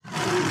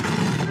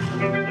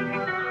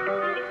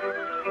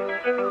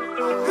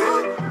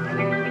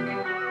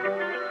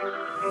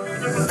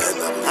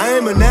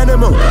I'm an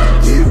animal.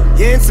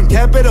 Yeah, and some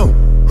capital.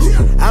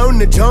 Out in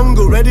the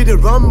jungle, ready to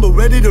rumble,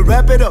 ready to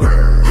wrap it up.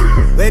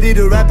 Ready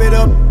to wrap it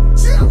up.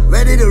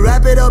 Ready to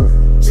wrap it up.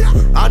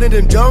 Out in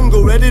the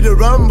jungle, ready to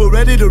rumble,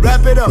 ready to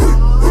wrap it up.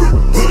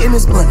 Getting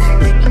this money.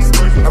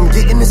 I'm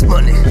getting this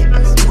money.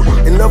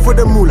 In love with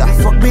the moolah,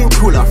 fuck being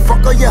cooler,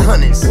 fuck all your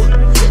honeys.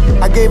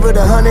 I gave her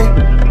the honey,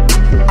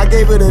 I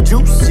gave her the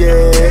juice,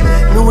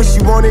 yeah. Knew what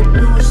she wanted,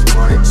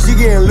 she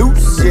getting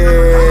loose,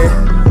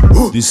 yeah.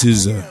 This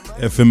is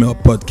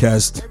FML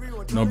Podcast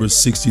number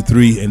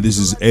 63, and this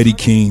is Eddie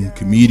King,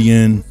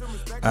 comedian,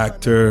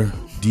 actor,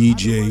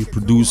 DJ,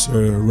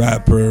 producer,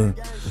 rapper.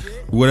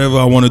 Whatever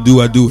I want to do,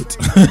 I do it.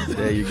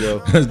 There you go.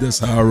 That's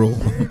how I roll.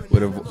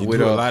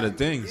 With a lot of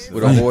things.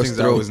 With a horse things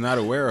throat. I was not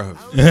aware of.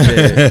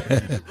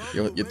 Yeah.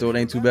 Your throat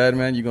ain't too bad,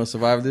 man. You gonna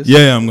survive this?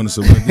 Yeah, I'm gonna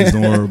survive this.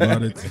 Don't worry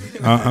about it.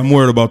 I'm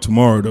worried about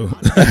tomorrow, though.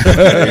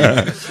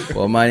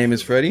 Well, my name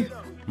is Freddie.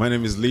 My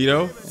name is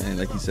Lito. And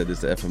like you said,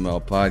 this is the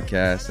FML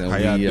Podcast. And How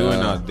y'all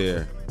doing out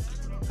there?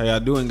 How y'all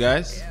doing,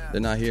 guys?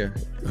 They're not here.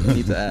 You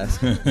need to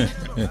ask.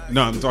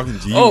 No, I'm talking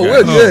to you. Oh, guys.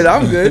 we're good.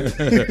 I'm good.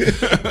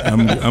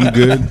 I'm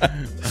good.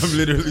 I'm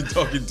literally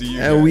talking to you.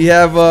 And guys. we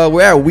have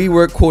we're at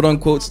WeWork quote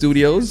unquote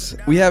studios.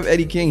 We have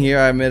Eddie King here.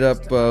 I met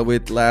up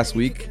with last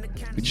week.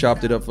 We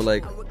chopped it up for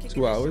like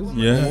 2 hours.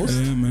 Yeah, almost.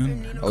 yeah,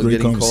 man. I was Great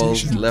getting calls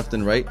conversation. left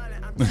and right.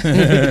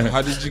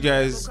 How did you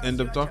guys end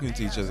up talking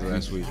to each other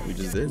last week? We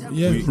just did.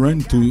 Yeah, we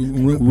ran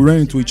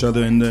into each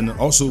other, and then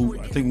also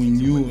I think we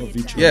knew of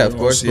each other. Yeah, of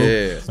course. also.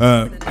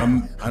 Yeah.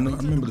 I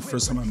remember the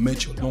first time I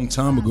met you a long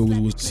time ago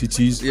was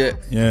Cities. Yeah.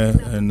 Yeah,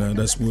 and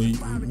that's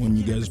when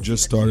you guys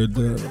just started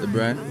the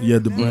brand. Yeah,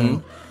 the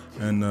brand.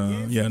 And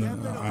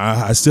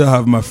I still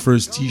have my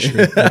first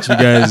T-shirt that you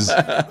guys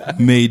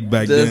made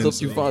back then.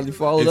 Just you followed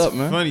It's up,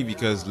 man. funny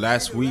because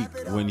last week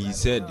when he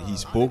said he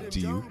spoke to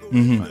you,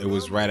 it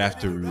was right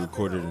after we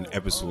recorded an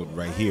episode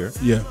right here.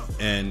 Yeah.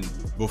 And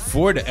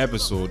before the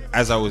episode,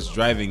 as I was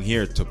driving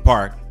here to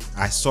park,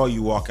 I saw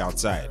you walk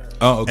outside.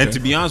 Oh, okay. And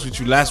to be honest with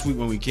you, last week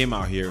when we came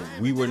out here,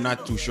 we were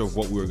not too sure of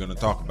what we were going to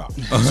talk about.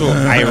 So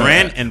I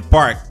ran and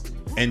parked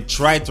and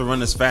tried to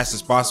run as fast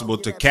as possible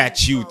to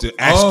catch you, to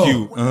ask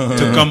you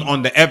to come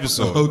on the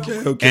episode.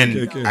 Okay.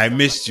 And I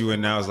missed you,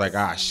 and I was like,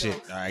 shit,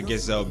 I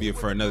guess that'll be it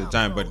for another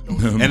time. But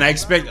and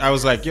I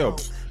was like, yo,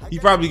 he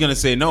probably gonna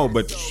say no,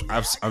 but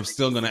I'm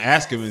still gonna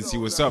ask him and see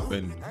what's up.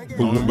 And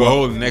lo and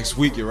behold, next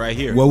week you're right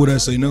here. What would I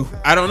say no?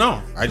 I don't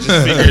know. I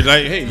just figured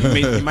like, hey,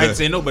 he might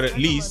say no, but at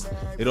least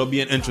it'll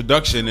be an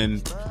introduction,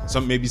 and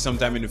maybe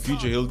sometime in the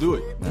future he'll do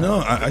it. No,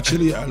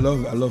 I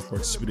love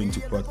participating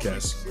to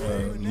podcasts.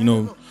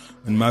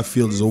 In my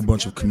field, there's a whole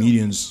bunch of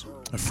comedians,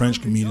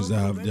 French comedians that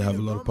have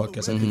a lot of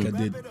podcasts. I think I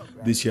did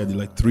this year. I did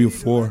like 3 or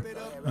 4.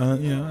 I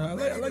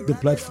like the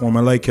platform. I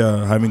like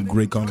having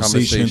great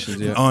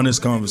conversation,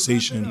 honest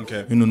conversation.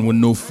 Okay. With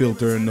no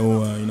filter,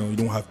 no, you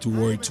don't have to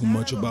worry too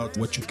much about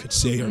what you could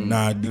say or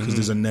not because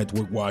there's a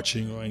network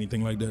watching or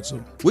anything like that. So,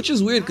 Which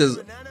is weird because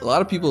a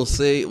lot of people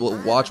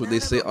watch what they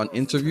say on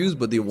interviews,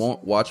 but they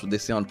won't watch what they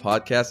say on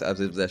podcasts as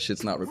if that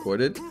shit's not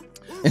recorded.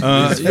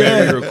 It's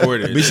very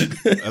recorded.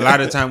 A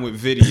lot of time with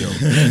video,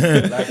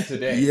 like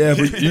today. Yeah,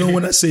 but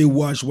when I say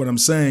watch what I'm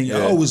saying,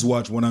 I always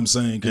watch what I'm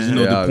saying because the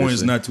point obviously.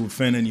 is not to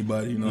offend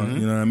anybody. You know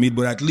what I mean.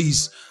 But at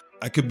least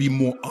I could be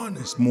more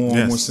honest,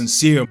 more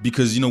sincere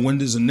because when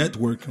there's a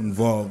network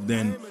involved,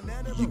 then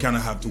you kind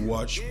of have to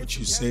watch what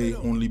you say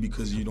only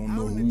because you don't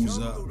know who's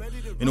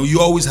you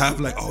always have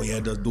like,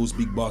 those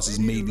big bosses,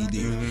 maybe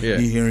they're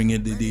hearing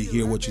it, they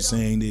hear what you're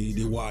saying,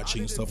 they're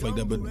watching stuff like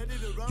that. But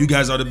you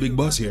guys are the big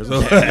boss here.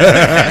 So.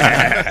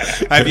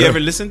 Have you ever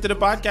listened to the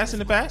podcast in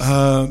the past?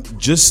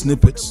 Just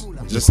snippets.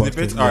 Just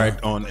snippets? All right,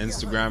 on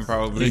Instagram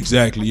probably.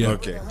 Exactly. Yeah.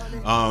 Okay.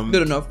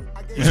 Good enough.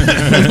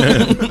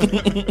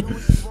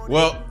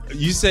 Well,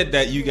 you said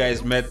that you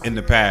guys met in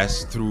the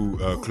past through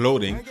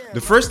clothing.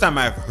 The first time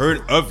I've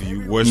heard of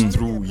you was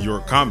through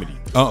your comedy.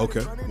 Oh,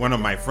 okay. One of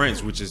my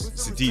friends, which is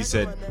Sati,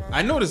 said,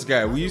 I know this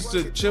guy. We used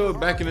to chill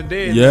back in the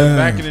day,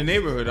 back in the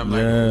neighborhood. I'm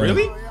like,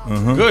 really?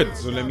 Good.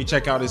 So let me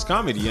check out his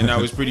comedy. And I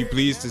was pretty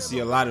pleased to see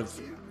a lot of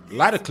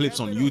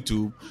clips on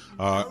YouTube.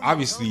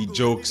 Obviously,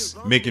 jokes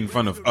making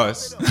fun of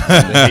us,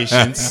 the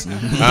Haitians,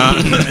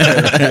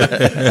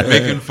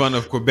 making fun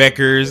of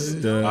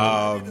Quebecers.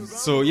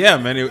 So yeah,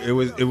 man,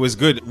 it was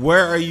good.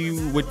 Where are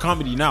you with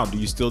comedy now? Do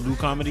you still do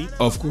comedy?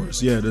 Of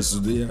course, yeah.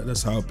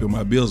 That's how I pay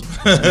my bills.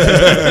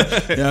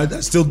 I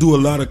still do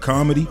a lot of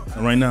comedy.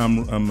 Right now,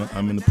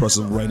 I'm in the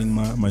process of writing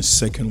my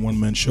second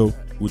one-man show,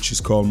 which is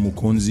called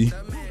Mukonzi.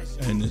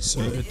 And it's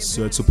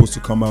supposed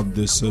to come out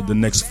the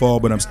next fall,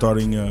 but I'm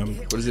starting.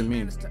 What does it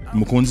mean?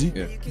 Mukonzi?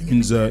 Yeah.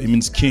 It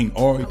means king,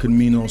 or it could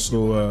mean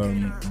also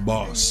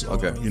boss.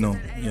 Okay.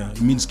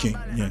 It means king.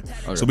 Yeah.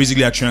 Okay. So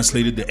basically, I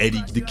translated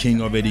the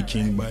king of Eddie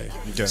King by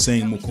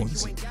saying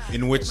Mukonzi.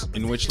 In which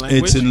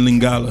language? It's in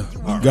Lingala.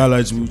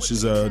 Lingala, which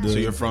is So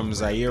you're from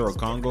Zaire or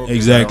Congo?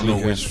 Exactly. I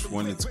don't know which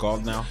one it's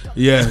called now.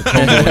 Yeah,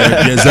 Congo.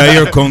 Yeah,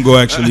 Zaire, Congo,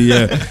 actually.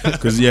 Yeah,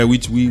 because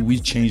we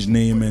changed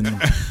name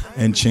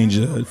and change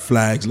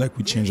flags like back,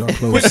 we change our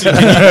clothes.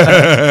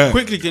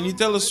 Quickly, can you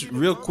tell us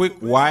real quick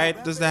why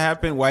does that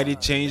happen? Why they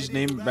change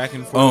name back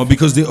and forth? Oh,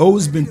 because there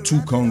always been two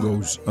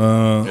Congos.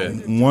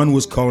 One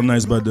was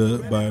colonized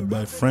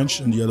by French,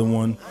 and the other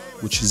one,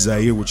 which is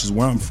Zaire, which is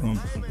where I'm from,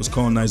 was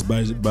colonized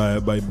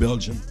by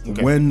Belgium.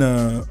 Okay. When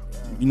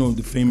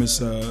the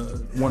famous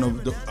one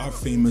of our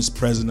famous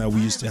president that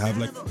we used to have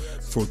like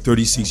for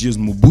 36 years,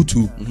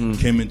 Mobutu,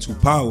 came into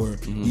power.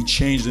 He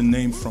changed the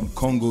name from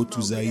Congo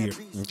to Zaire.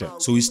 Okay.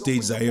 So he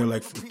stayed Zaire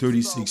like for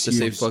 36 years.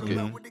 Say fuck it.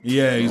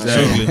 Yeah,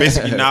 exactly. So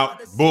basically now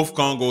both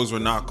Congos were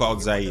not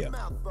called Zaire.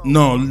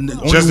 No,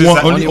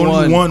 only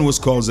one was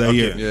called Zaire.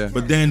 Okay. Yeah.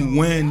 But then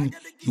when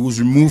he was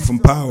removed from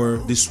power,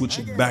 they switched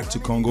it back to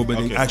Congo, but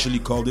they actually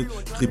called it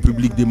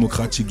République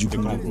démocratique du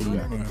Congo.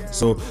 Right.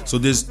 So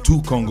there's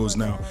two Congos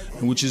now,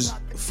 which is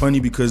funny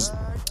because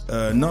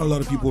not a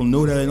lot of people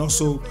know that, and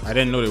also I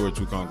didn't know there were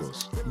two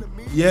Congos.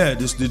 Yeah,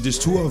 there's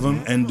two of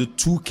them, and the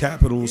two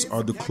capitals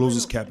are the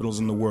closest capitals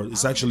in the world.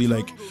 It's actually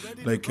like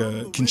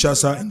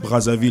Kinshasa and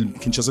Brazzaville.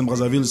 Kinshasa and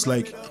Brazzaville is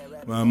like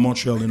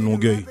Montreal and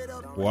Longueuil.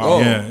 Wow.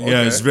 Yeah,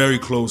 okay. It's very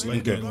close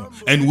like that.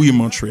 And we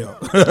Montreal.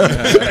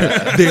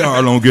 They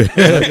are Longueuil.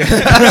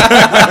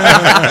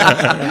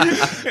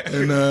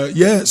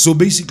 And so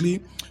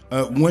basically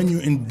when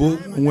you're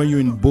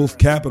in both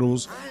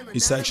capitals,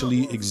 it's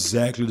actually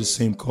exactly the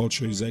same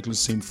culture, exactly the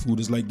same food.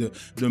 It's like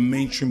the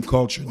mainstream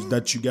culture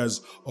that you guys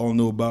all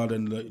know about,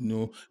 and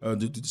the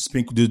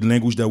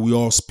language that we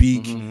all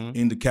speak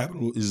in the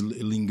capital is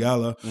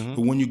Lingala.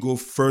 But when you go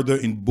further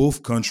in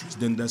both countries,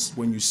 then that's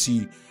when you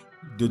see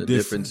the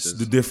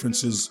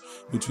differences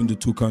between the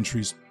two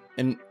countries.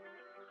 And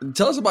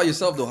tell us about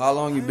yourself, though. How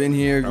long you been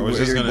here? I was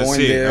just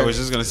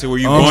gonna say, were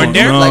you born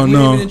there? We didn't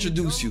even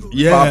introduce you.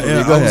 Yeah.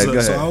 Go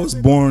ahead. So I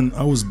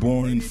was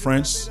born in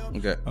France.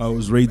 Okay. I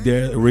was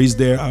raised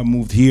there. I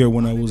moved here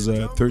when I was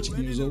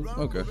 13 years old.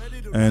 Okay.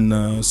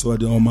 And so I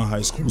did all my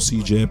high school,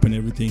 CJEP, and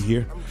everything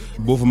here.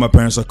 Both of my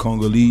parents are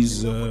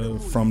Congolese,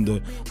 from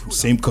the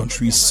same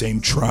country,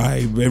 same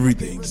tribe,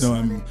 everything.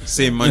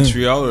 Same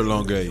Montreal or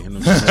Longueuil?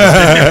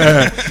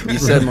 You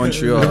said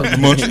Montreal.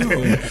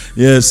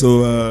 Yeah.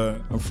 So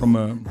I'm from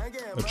a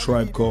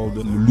tribe called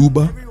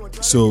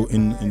Muluba. So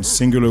in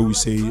singular we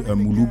say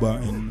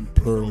Muluba, and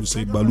plural we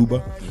say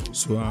Baluba.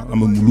 So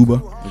I'm a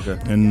Muluba. Okay.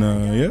 And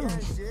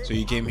So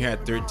you came here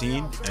at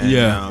 13. And,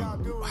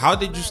 how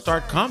did you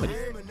start comedy?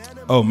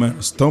 Oh man,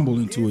 I stumbled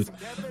into it.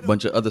 A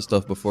bunch of other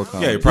stuff before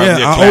comedy. Yeah, you're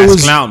probably a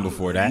class clown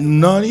before that.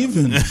 Not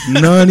even,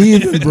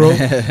 bro.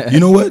 You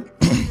know what?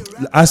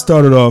 I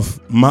started off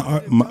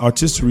my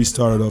artistry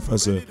started off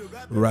as a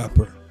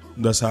rapper.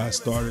 That's how I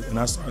started, and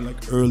I started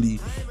like early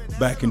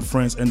back in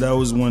France, and that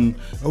was when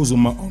I was with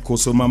my uncle.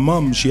 So my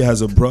mom, she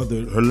has a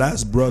brother, her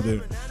last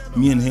brother.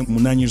 Me and him were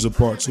 9 years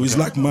apart, so he's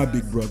like my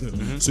big brother.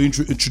 So he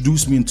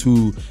introduced me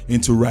into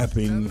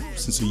rapping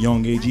since a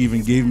young age. He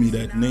even gave me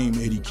that name,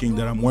 Eddie King,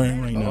 that I'm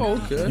wearing right now.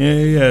 Oh,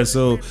 okay. Yeah.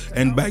 So,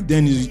 and back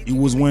then it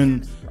was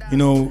when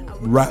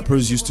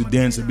rappers used to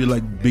dance a bit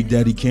like Big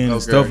Daddy Kane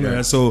and stuff like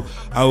that. So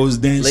I was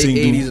dancing.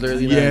 Late 80s,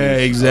 early 90s. Yeah,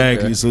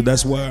 exactly. Okay. So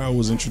that's why I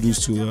was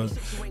introduced to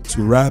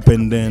rap,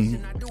 and then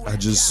I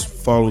just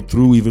followed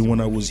through. Even when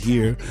I was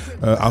here,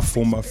 I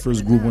formed my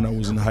first group when I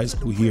was in high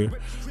school here,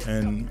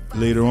 and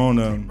later on,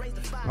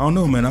 I don't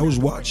know, man. I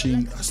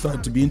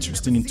started to be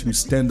interested into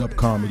stand-up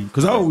comedy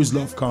because I always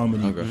loved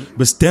comedy,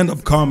 but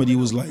stand-up comedy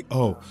was like,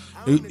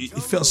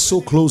 it felt so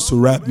close to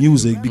rap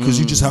music because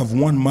you just have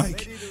one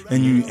mic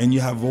and you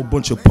have a whole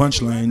bunch of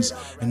punchlines,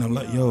 and I'm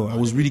like, I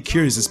was really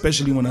curious,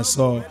 especially when I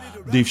saw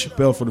Dave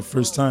Chappelle for the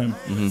first time,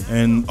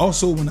 and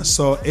also when I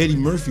saw Eddie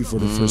Murphy for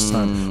the first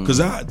time, because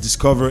I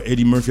discovered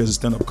Eddie Murphy as a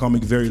stand-up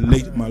comic very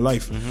late in my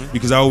life,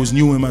 because I always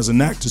knew him as an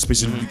actor,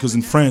 especially because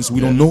in France we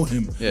don't know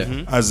him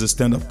as a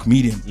stand-up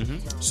comedian.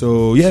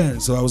 So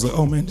I was like,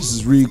 oh man, this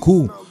is really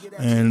cool,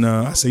 and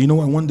I said, you know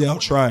what, one day I'll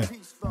try.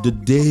 The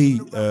day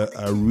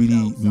I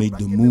really made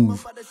the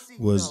move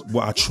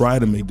I tried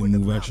to make the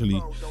move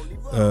actually.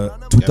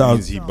 2000. That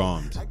means he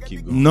bombed.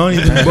 Keep going. Not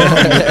even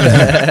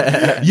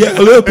bombed. Yeah,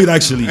 a little bit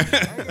actually.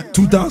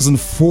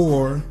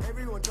 2004,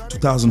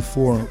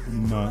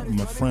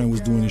 my friend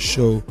was doing a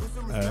show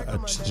at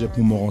Cégep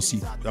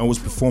Montmorency. I was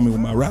performing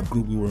with my rap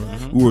group. We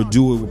were a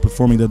duo. We were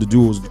performing that. The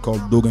duo was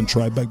called Dogan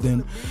Tribe back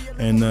then,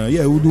 and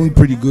we were doing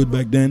pretty good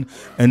back then.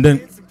 And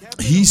then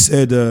he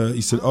said,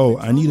 "Oh,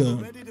 I need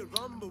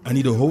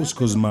a host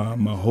because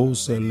my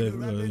host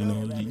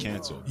he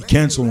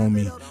canceled on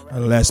me at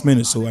the last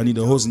minute, so I need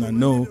a host, and I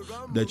know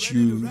that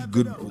you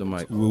good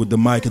with the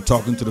mic and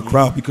talking to the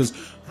crowd, because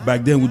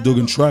back then with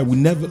Dogan Tribe we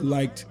never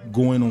liked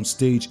going on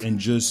stage and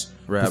just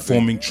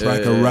performing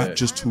track or rap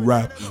just to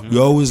rap. We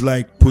always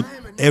put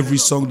every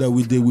song that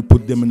we did, we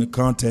put them in a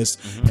contest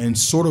and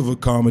sort of a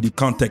comedy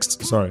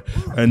context.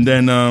 And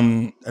then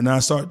and I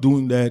started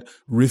doing that,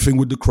 riffing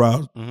with the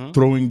crowd,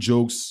 throwing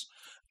jokes.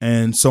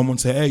 And someone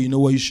said, hey, you know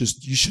what, you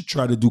should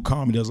try to do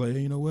comedy. I was like, hey,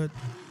 you know what,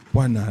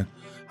 why not?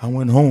 I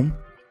went home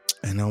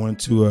and I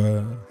went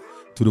to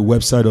to the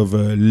website of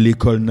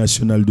l'École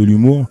Nationale de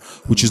l'Humour,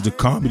 which is the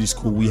comedy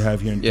school we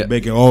have here in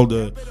Quebec, and all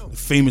the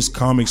famous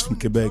comics from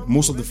Quebec,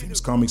 most of the famous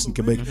comics in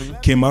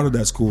Quebec came out of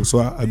that school. So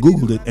I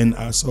googled it, and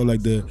I saw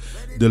like the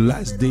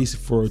last day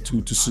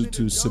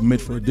to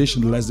submit for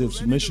audition. The last day of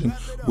submission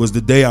was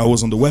the day I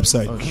was on the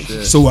website.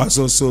 So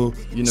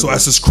I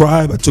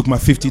subscribed. I took my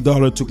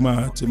 $50, took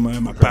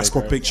my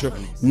passport picture,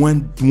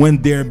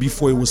 went there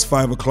before it was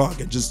 5 o'clock,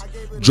 and just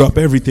dropped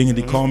everything, and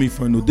they called me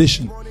for an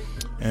audition.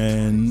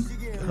 And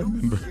I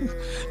remember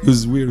it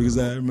was weird because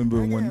I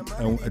remember when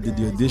I did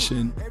the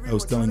audition, I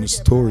was telling a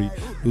story.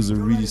 It was a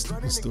really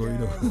stupid story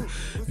though,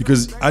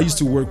 because I used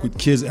to work with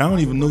kids. I don't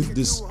even know if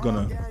this is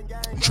gonna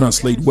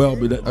translate well,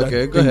 but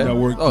I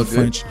worked in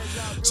French.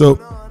 So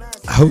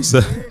I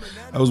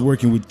was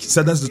working with.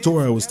 So that's the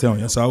story I was telling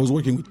you. So I was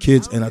working with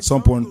kids, and at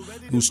some point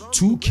there was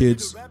 2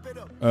 kids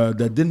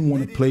that didn't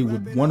want to play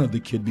with one other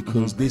kid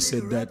because they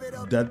said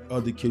that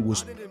other kid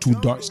was too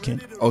dark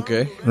skinned.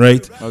 Okay.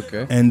 Right?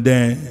 Okay. And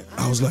then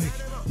I was like,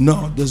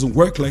 no, it doesn't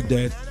work like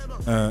that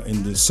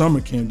in the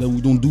summer camp. That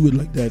we don't do it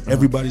like that.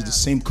 Everybody's the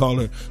same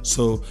color.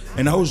 So,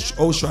 and I was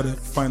always trying to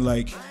find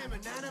like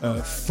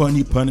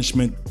funny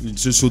punishment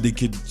just so they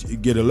could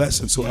get a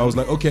lesson. So I was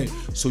like, okay,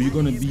 so you're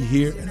going to be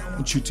here and I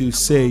want you to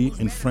say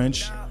in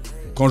French,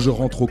 quand je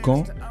rentre au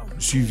camp,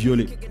 je suis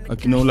violé.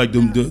 Like, you know, like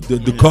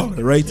the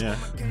color, right? Yeah.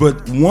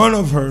 But one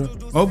of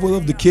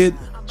the kid,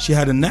 she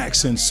had an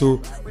accent,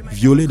 so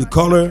violet, the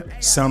color,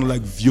 sounded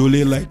like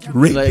violet, like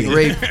rape. Like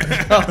rape.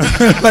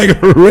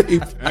 Like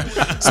rape.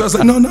 So I was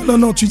like,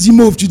 no, tu dis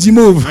mauve.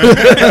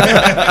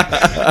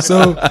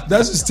 So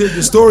that's just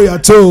the story I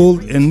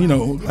told, and you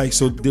know, like,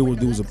 so there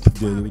was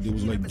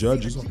like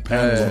judges on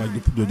panels,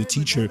 like the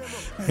teacher,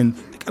 and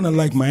they kind of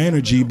liked my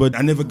energy, but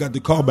I never got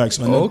the call back.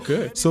 So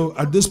So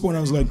at this point,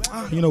 I was like,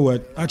 you know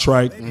what? I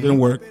tried, didn't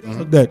work.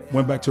 Like that,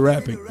 went back to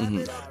rapping,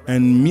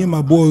 and me and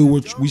my boy,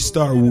 we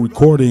started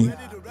recording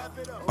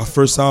our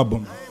first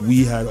album.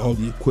 We had all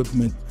the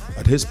equipment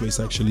at his place,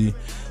 actually.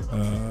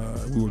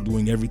 We were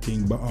doing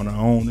everything but on our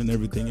own and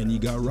everything, and he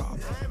got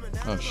robbed.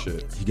 Oh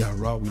shit. He got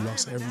robbed. We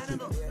lost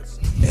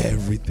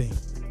everything.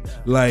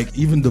 Like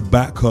even the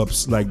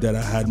backups like that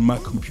I had, my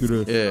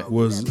computer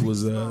was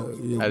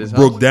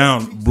broke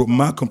down.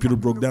 My computer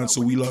broke down,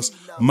 so we lost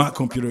my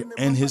computer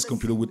and his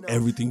computer with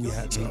everything we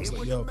had. So I was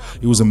like, yo,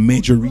 it was a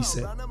major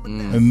reset.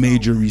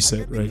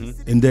 Right?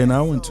 And then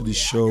I went to this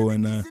show,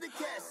 and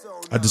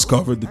I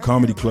discovered the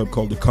comedy club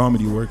called the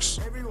Comedy Works.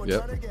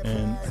 Yep.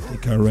 And I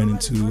think I ran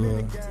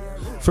into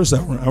first I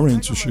ran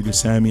into Sugar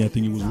Sammy. I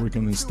think he was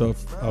working on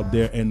stuff out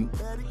there, and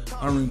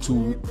I ran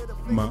into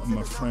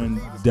my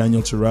friend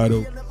Daniel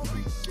Tirado,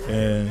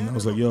 and I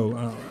was like, yo,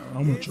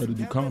 I'm gonna try to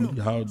do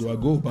comedy. How do I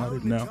go about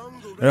it now?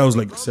 And that was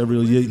like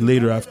several years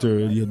later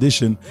after the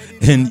audition,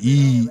 and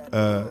he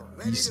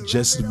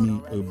suggested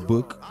me a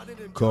book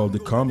called The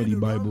Comedy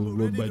Bible,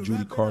 wrote by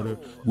Judy Carter,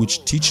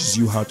 which teaches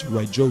you how to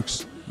write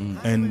jokes.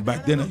 And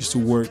back then I used to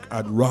work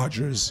at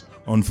Rogers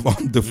on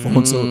the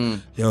phone. So,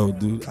 yo,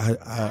 dude,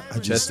 I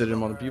just tested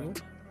him on the people.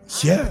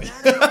 Yeah,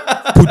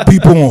 put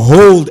people on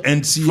hold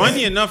and see.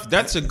 Funny enough,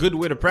 that's a good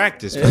way to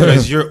practice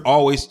because you're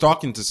always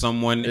talking to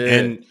someone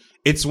and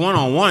it's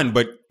one-on-one,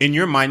 but in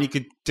your mind you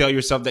could tell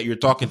yourself that you're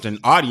talking to an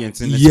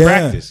audience and it's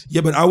practice.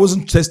 Yeah, but I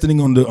wasn't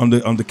testing on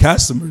the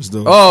customers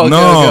though. Oh,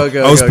 okay,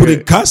 I was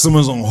putting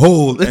customers on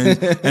hold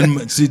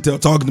and see,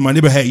 talking to my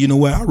neighbor. Hey, you know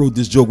what? I wrote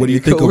this joke. What do you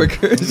think of?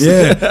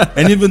 Yeah,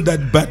 and even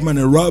that Batman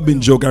and Robin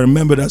joke, I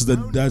remember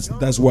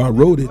that's why I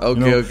wrote it.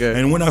 Okay.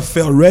 And when I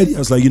felt ready, I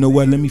was like, you know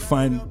what? Let me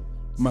find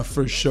my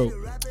first show.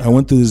 I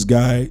went to this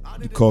guy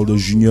called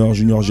Junior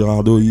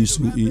Girardeau.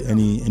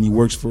 He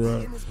works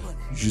for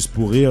Juste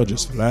pour Rire,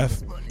 Just for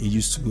Laugh. He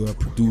used to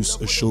produce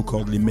a show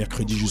called Les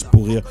Mercredis Juste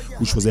pour Rire,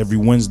 which was every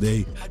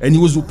Wednesday. And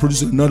he was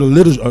producing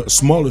another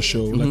smaller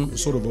show, like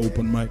sort of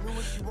open mic.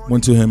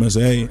 Went to him and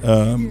said, hey,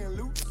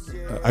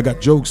 I got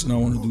jokes and I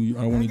want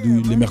to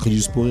do Les Mercredis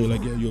Juste pour Rire.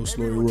 Like, yeah, yo,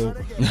 slow your roll.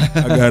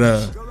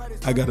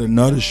 I got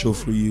another show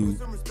for you.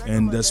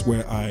 And that's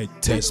where I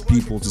test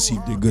people to see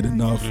if they're good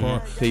enough.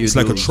 Or it's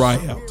like a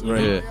tryout,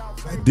 right? Yeah.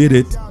 I did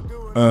it.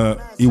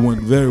 It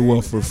went very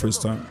well for the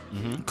first time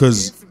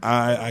because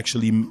I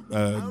actually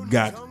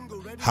got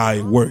how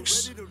it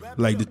works,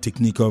 like the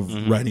technique of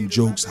writing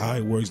jokes, how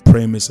it works,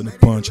 premise and the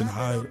punch and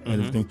how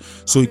and everything.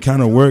 So it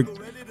kind of worked,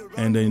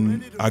 and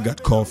then I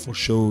got called for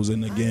shows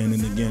and again,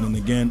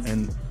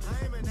 and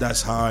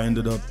that's how I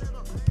ended up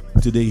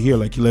today here.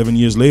 Like 11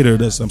 years later,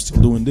 I'm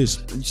still doing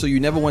this. So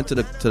you never went to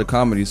the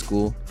comedy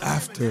school?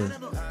 After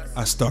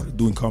I started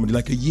doing comedy,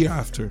 like a year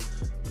after,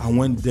 I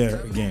went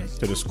there again.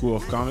 To the School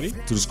of Comedy?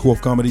 To the School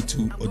of Comedy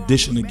to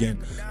audition again.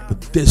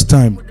 But this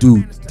time,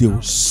 dude, they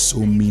were so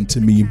mean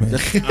to me, man.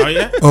 Oh,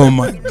 yeah? Oh,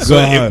 my God. So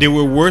if they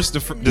were worse the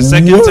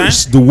second time?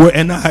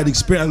 And I had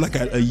experience, like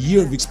a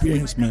year of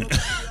experience, man.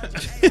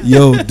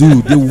 Yo,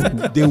 dude,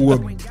 they were,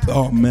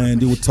 oh, man,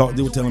 they were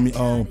telling me,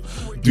 oh,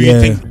 do you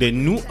think they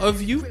knew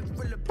of you?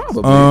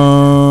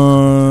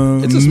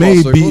 Probably. It's a small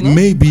circle, no?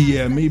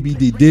 Maybe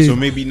they did. So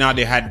maybe now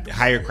they had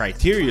higher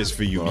criterias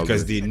for you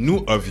because they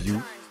knew of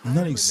you.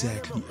 not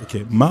exactly.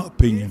 Okay, my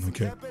opinion.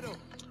 Okay,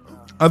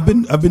 I've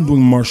been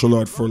doing martial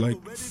art for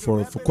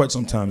quite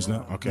some times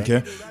now.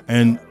 Okay,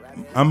 and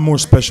I'm more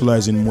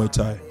specialized in Muay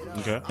Thai.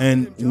 Okay,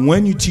 and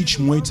when you teach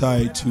Muay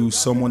Thai to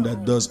someone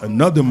that does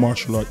another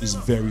martial art, it's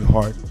very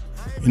hard.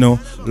 You know,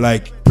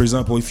 like for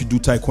example, if you do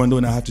Taekwondo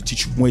and I have to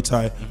teach you Muay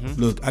Thai,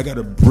 look, I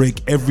gotta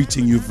break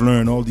everything you've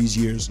learned all these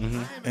years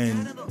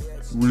and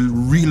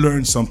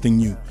relearn something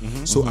new.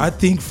 So I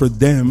think for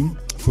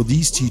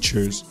these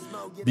teachers,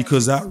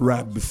 because I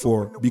rapped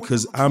before,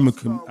 because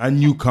I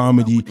knew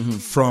comedy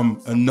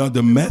from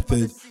another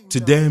method, to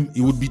them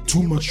it would be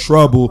too much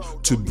trouble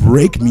to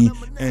break me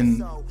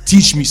and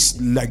teach me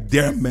like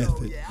their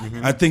method.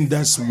 I think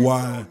that's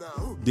why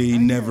they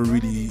never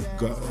really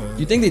got.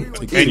 You think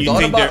they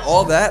thought about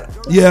all that?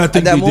 Yeah, I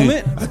think at that they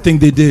moment? did. I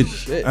think they did.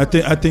 Shit. I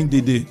think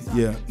they did.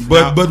 Yeah,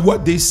 but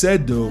what they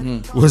said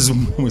though was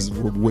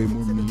way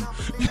more mean.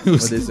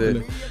 What they said?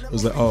 It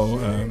was like,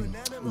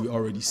 we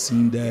already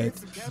seen that.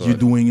 You're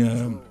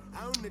doing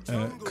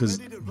because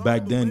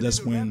back then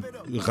that's when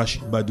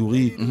Rashid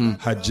Badouri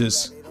had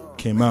just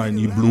came out and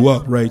he blew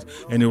up, right?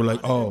 And they were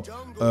like,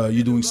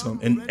 you're doing some,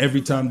 and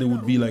every time there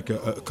would be like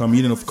a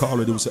comedian of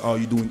color, they would say,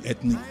 you're doing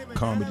ethnic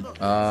comedy,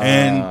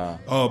 and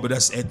but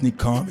that's ethnic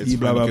comedy,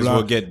 blah blah blah.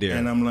 We'll get there.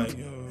 And I'm like,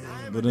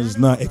 but it's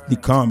not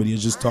ethnic comedy.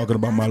 It's just talking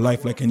about my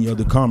life like any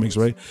other comics,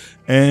 right?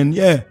 And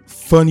yeah,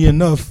 funny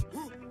enough,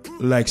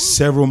 like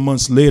several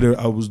months later,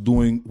 I was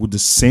doing with the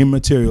same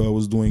material. I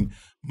was doing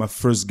my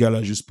first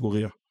Gala Juste pour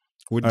Rire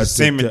with the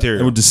same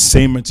material. With the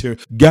same material,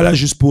 Gala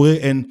Juste pour Rire,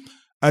 and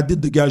I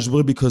did the Gala Juste pour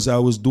Rire because I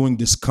was doing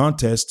this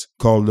contest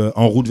called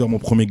En route vers mon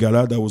premier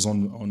gala that was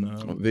on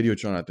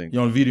Videotron, I think.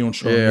 Yeah, on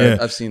Videotron. Yeah,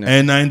 I've seen that.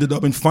 And I ended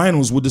up in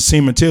finals with the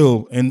same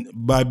material, and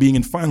by being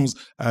in finals,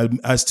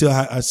 I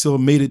still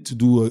made it to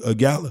do a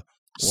gala.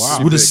 Wow,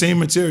 with the same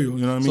material.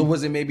 You know what I mean? So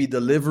was it maybe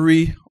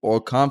delivery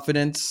or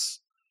confidence?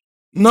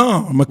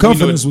 No, my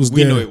confidence was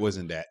there. We know it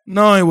wasn't that.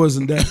 No, it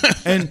wasn't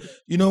that. And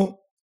you know,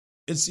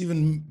 it's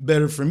even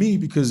better for me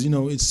because, you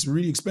know, it's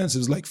really expensive.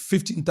 It's like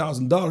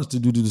 $15,000 to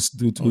do this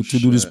to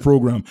do this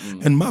program,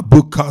 and my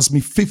book cost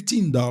me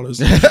 $15.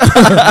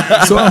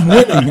 So I'm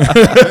winning.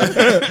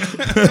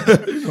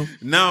 You know?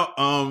 Now,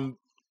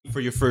 for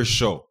your first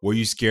show, were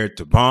you scared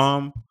to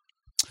bomb?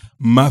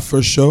 My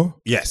first show?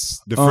 Yes,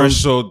 the first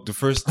show, the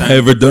first time I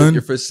ever done.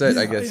 Your first set,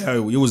 I guess. Yeah,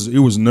 it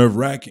was nerve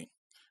wracking.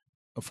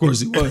 Of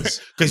course it was.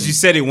 Because you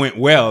said it went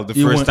well the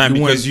first time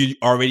because you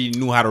already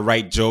knew how to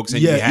write jokes.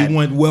 And it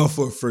went well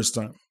for a first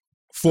time.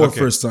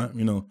 First time,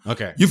 you know.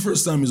 Okay. Your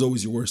first time is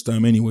always your worst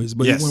time anyways.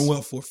 But yes. It went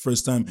well for a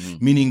first time,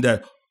 meaning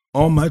that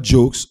all my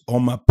jokes,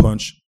 all my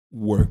punch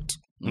worked.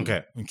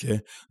 Okay.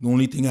 The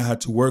only thing I had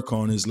to work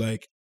on is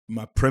like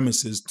my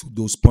premises to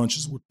those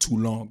punches were too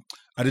long.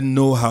 I didn't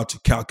know how to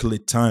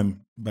calculate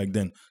time back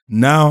then.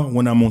 Now,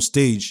 when I'm on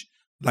stage,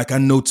 like I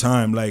know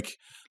time, like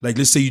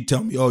let's say you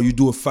tell me, you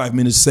do a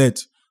 5-minute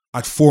set.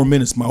 At 4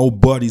 minutes, my whole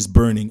body's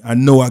burning. I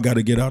know I got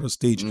to get out of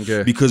stage.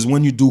 Okay. Because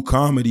when you do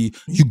comedy,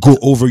 you go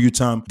over your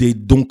time. They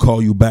don't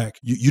call you back.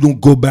 You don't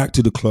go back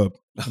to the club.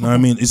 You know what I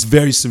mean? It's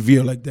very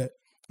severe like that.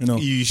 You know,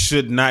 you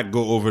should not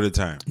go over the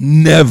time.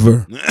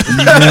 Never.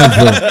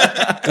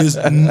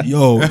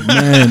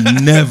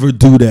 Never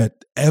do that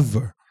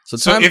ever.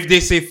 So if they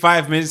say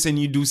 5 minutes and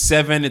you do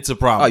 7, it's a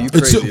problem. Oh, you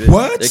crazy.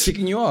 What? They're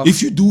kicking you off.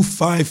 If you do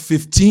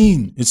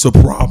 5:15, it's a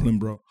problem,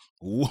 bro.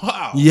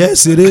 Wow.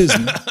 Yes, it is.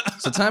 Man.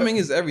 So timing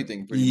is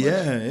everything pretty much.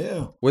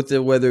 Yeah.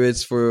 Whether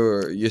it's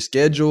for your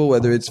schedule,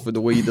 whether it's for the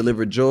way you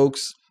deliver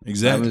jokes.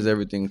 Exactly. Timing is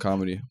everything in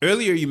comedy.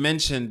 Earlier you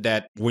mentioned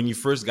that when you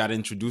first got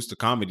introduced to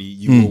comedy,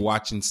 you were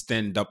watching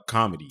stand-up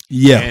comedy.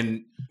 Yeah.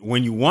 And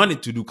when you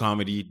wanted to do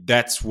comedy,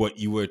 that's what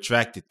you were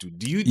attracted to.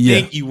 Do you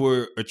think you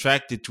were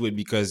attracted to it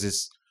because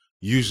it's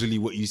usually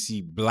what you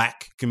see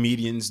black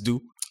comedians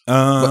do?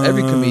 But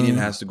every comedian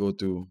has to go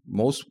through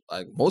most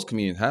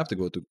comedians have to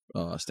go through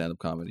stand-up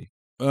comedy.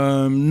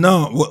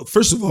 No. Well,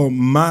 first of all,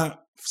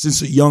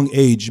 since a young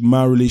age,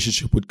 my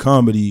relationship with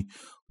comedy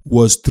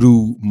was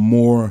through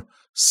more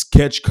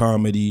sketch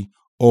comedy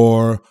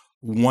or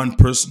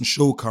one-person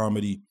show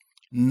comedy,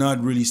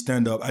 not really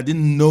stand-up. I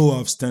didn't know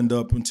of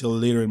stand-up until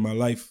later in my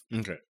life.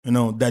 Okay. You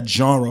know, that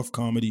genre of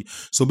comedy.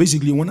 So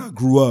basically, when I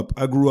grew up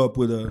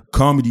with a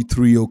comedy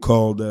trio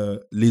called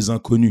Les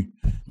Inconnus.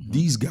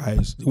 These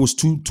guys, it was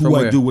two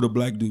white dudes with a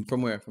black dude.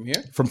 From where? From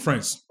here? From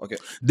France. Okay.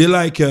 They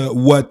like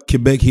what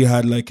Quebec here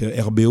had like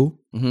RBO.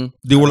 Mm-hmm.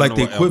 They were like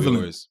the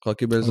equivalent.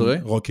 Rocky Belles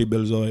Oreilles? Rocky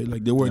Belles Oreilles.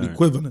 Like they were the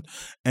equivalent.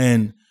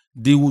 And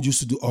they would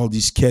used to do all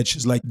these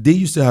sketches. Like they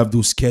used to have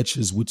those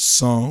sketches with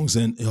songs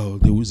and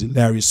they was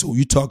hilarious. So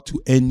you talk to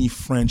any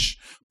French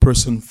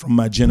person from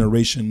my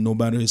generation, no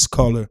matter his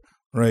color,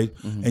 right?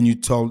 Mm-hmm. And you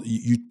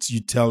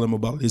tell them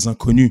about Les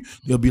Inconnus,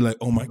 they'll be like,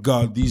 oh my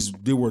God,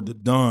 they were the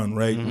Don,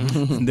 right?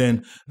 Mm-hmm. And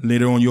then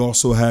later on you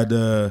also had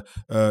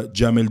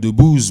Jamel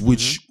Debbouze,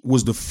 which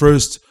was the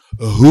first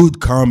hood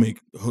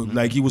comic.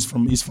 Like he's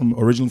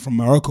originally from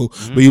Morocco,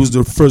 but he was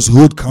the first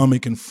hood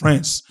comic in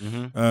France.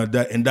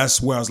 And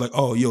that's where I was like,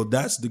 oh, yo,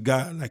 that's the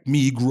guy like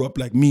me. He grew up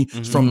like me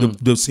from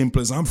the same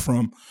place I'm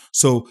from.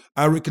 So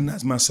I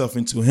recognized myself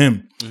into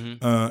him.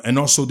 And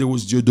also there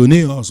was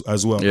Dieudonné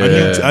as well.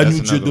 I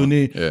knew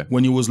Dieudonné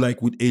when he was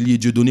like with Elie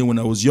Dieudonné when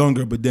I was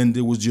younger, but then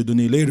there was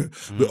Dieudonné later.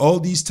 But all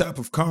these type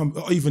of comedy,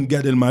 or even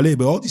Gad Elmaleh,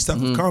 but all these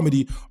type of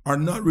comedy are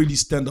not really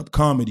stand-up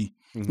comedy.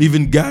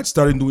 Even Gad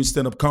started doing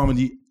stand-up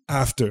comedy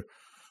after.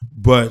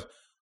 But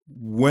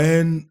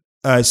when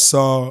I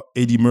saw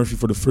Eddie Murphy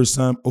for the first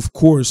time, of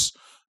course,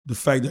 the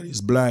fact that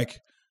he's black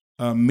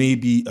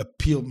maybe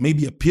appealed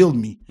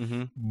me.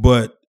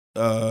 But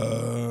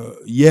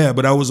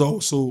but I was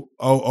also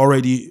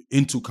already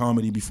into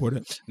comedy before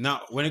that.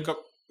 Now, when it comes,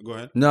 go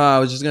ahead. No, I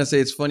was just gonna say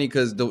it's funny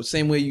because the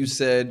same way you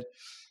said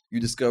you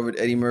discovered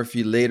Eddie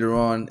Murphy later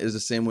on is the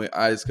same way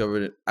I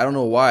discovered it. I don't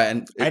know why.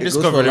 And I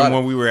discovered him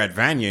when we were at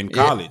Vanya in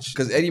college.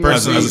 Because Eddie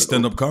Murphy as a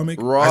stand-up comic.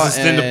 As a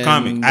stand-up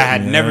comic, I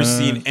had never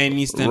seen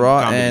any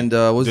stand-up comedy. And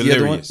what was the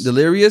other one?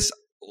 Delirious.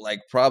 Like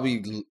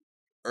probably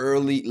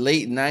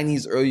late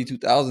 90s, early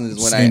 2000s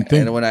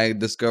is when I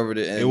discovered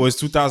it. And it was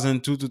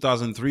 2002,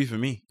 2003 for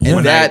me.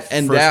 And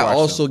that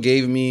also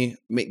gave me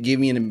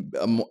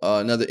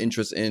another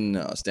interest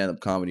in stand-up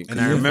comedy. And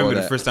I remember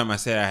the first time I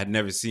said I had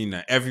never seen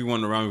that.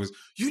 Everyone around me was,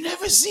 "You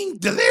never seen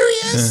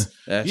Delirious?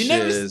 That you shit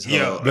never is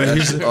But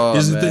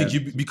here's the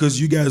thing, because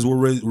you guys were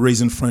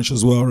raised in French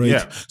as well, right?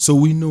 Yeah. So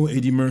we know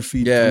Eddie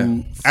Murphy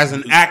as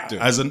an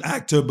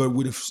actor, but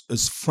with a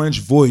French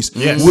voice,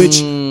 yes.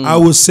 Which I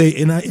would say,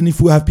 and if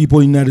we have people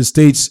in the United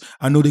States,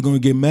 I know they're gonna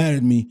get mad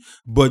at me,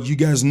 but you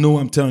guys know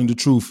I'm telling the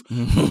truth.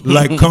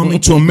 Like Coming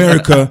to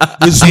America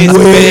is way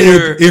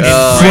better in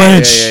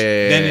French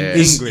than in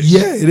English.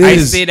 Yeah, it is. I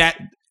say that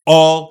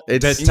all the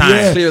time.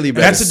 Yeah, clearly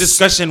better. That's a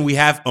discussion we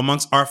have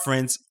amongst our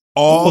friends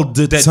all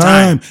the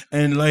time.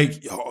 And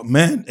like, oh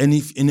man,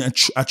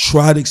 I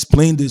try to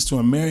explain this to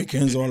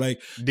Americans, or like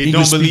they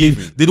don't believe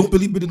me. They don't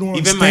believe, but they don't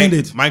understand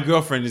it. My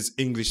girlfriend is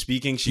English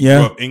speaking. She grew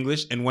up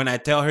English, and when I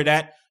tell her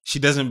that, she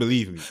doesn't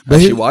believe me.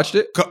 But she watched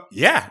it?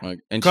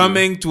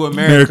 Coming to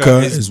America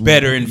is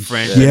better in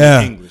French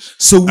than in English.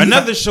 So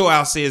another show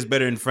I'll say is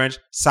better in French,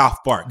 South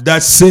Park.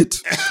 That's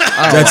it.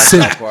 That's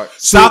it.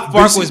 South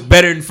Park was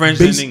better in French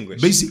than in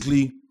English.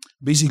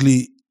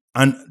 Basically,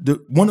 and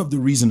one of the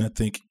reasons I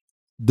think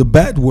the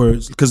bad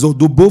words, because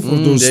both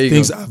of those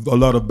things have a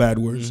lot of bad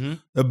words.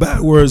 The bad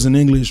words in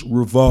English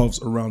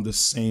revolves around the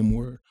same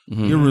word.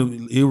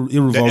 It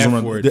revolves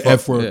around the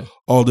F word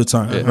all the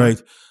time, right?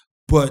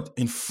 But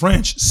in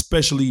French,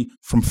 especially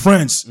from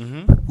France,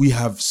 we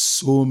have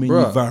so many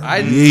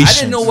variations. I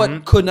didn't know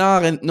what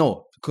connard and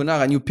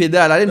you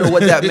pédale. I didn't know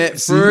what that meant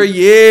for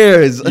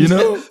years. You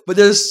know? But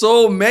there's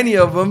so many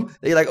of them.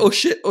 They're like, oh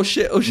shit.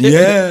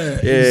 Yeah,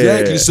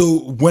 exactly.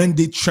 So when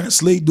they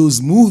translate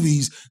those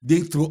movies,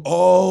 they throw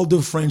all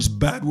the French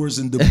bad words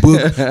in the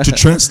book to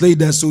translate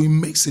that, so it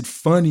makes it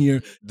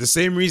funnier. The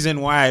same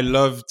reason why I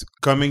loved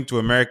Coming to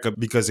America,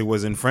 because it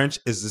was in French,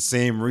 is the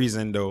same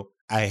reason though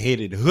I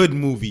hated hood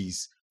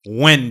movies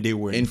when they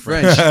were in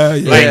French.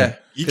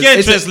 You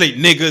can't translate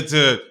nigga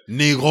to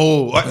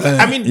negro.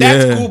 I mean,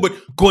 that's cool, but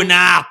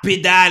connard,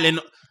 pédale, and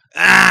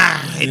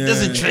it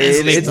doesn't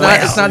translate. It's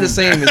not the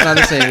same. It's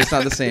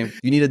not the same.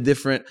 You need a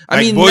different. I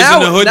mean, Boys now,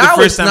 in the Hood, now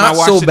the first time I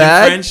watched it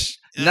in French.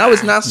 Now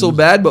it's not so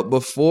bad, but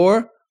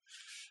before,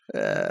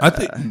 I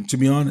think, to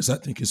be honest, I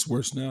think it's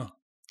worse now.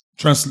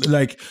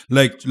 Like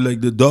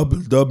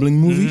the doubling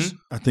movies,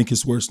 I think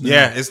it's worse now.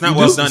 Yeah, it's not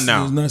well done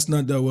now. It's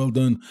not that well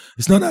done.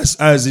 It's not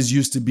as it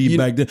used to be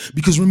back then.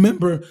 Because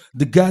remember,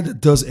 the guy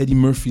that does Eddie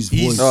Murphy's voice,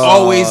 he's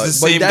always the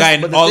same guy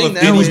in all of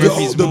Eddie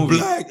Murphy's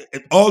movies.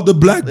 All the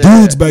black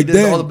dudes back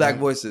then. All the black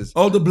voices.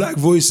 All the black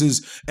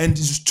voices. And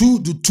there's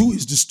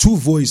two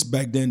voice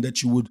back then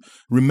that you would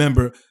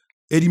remember.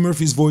 Eddie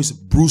Murphy's voice,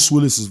 Bruce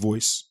Willis's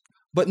voice.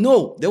 But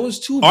no, there was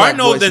two black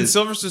Arnold voices. and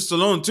Sylvester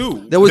Stallone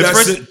too. There was the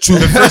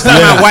first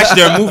time I watched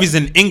their movies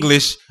in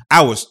English,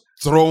 I was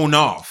thrown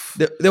off.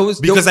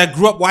 Because I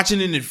grew up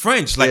watching it in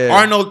French. Like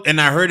Arnold, and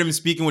I heard him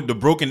speaking with the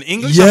broken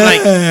English. Yeah,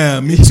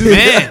 I'm like, me too.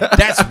 Man,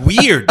 that's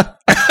weird.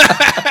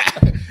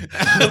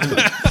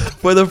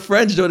 For the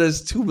French, though,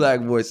 there's two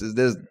black voices.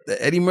 There's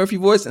the Eddie Murphy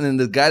voice, and then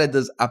the guy that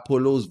does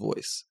Apollo's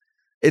voice.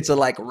 It's a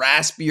like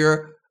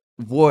raspier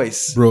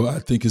voice. Bro, I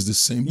think it's the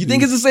same. You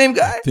think it's the same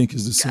guy? I think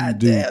it's the same God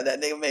dude. Damn,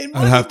 that nigga made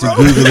money. I'd have to bro.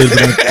 Google it,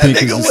 but I that think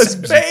nigga it's was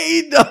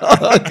paid,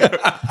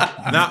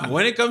 dog. Now,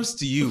 when it comes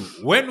to you,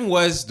 when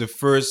was the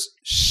first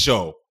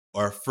show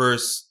or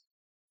first,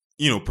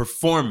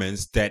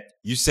 performance that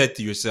you said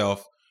to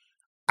yourself,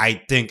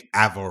 I think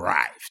I've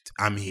arrived.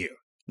 I'm here.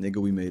 Nigga,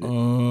 we made it.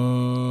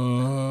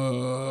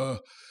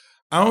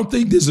 I don't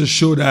think there's a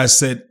show that I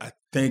said I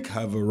think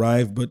I've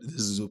arrived, but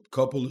there's a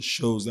couple of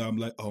shows that I'm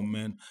like, oh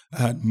man, I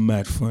had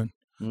mad fun.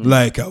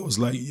 Like I was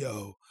like,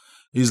 yo,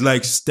 it's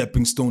like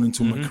stepping stone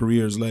into my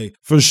career. It's like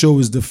first show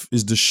is the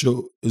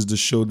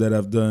show that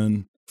I've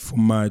done for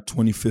my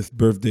 25th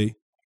birthday.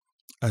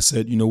 I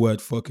said, you know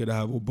what, fuck it, I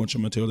have a bunch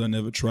of material that I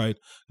never tried.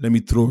 Let me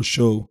throw a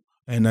show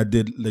and I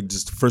did like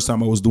this the first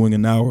time I was doing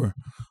an hour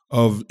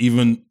of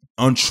even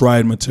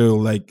untried material,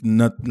 like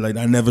not like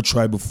I never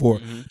tried before.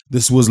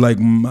 This was like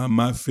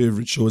my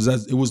favorite show.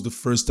 It was the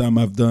first time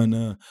I've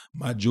done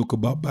my joke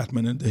about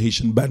Batman and the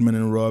Haitian Batman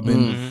and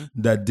Robin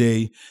that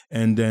day,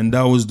 and then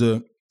that was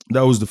the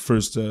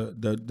first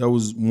that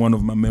was one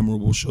of my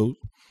memorable shows.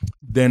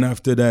 Then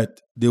after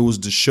that, there was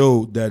the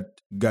show that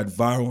got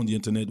viral on the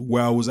internet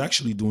where I was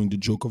actually doing the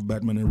joke of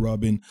Batman and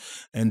Robin,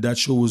 and that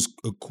show was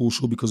a cool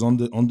show because on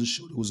the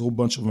show there was a whole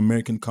bunch of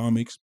American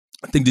comics.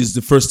 I think this is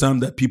the first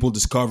time that people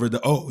discovered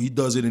that he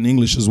does it in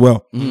English as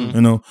well,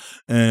 you know,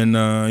 and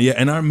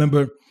and I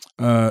remember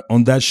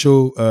on that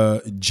show,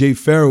 Jay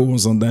Farrell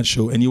was on that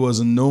show, and he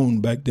wasn't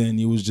known back then.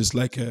 He was just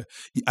like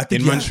I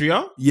think in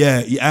Montreal.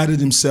 He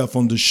added himself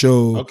on the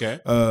show. Okay,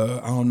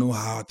 I don't know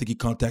how. I think he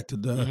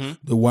contacted the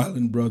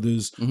Wildland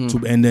brothers,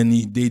 and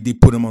then they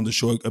put him on the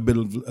show a bit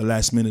of a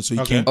last minute. So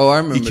he came. Oh, I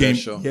remember that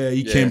show. Yeah,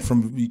 he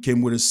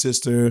came with his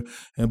sister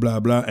and blah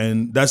blah,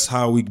 and that's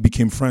how we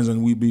became friends,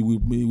 and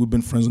we've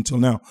been friends until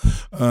now.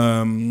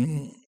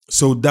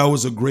 So that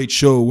was a great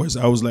show, where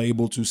I was like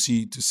able to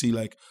see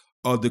like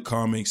other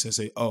comics and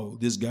say, "Oh,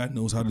 this guy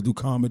knows how to do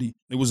comedy."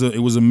 It was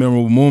a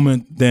memorable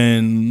moment.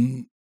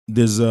 Then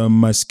there's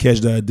my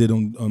sketch that I did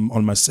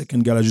on my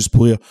second Gala Juste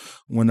pour Rire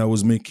when I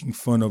was making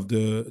fun of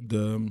the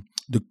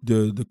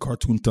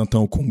cartoon Tintin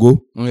au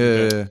Congo.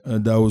 Yeah.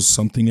 That was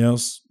something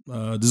else.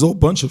 There's a whole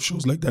bunch of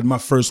shows like that. My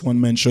first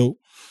one-man show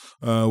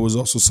was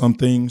also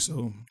something.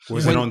 So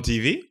was it on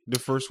TV? The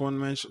first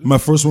one-man show? My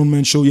first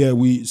one-man show, yeah.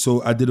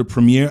 So I did a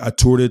premiere. I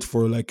toured it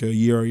for like a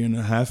year and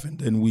a half, and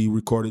then we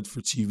recorded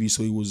for TV.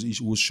 So it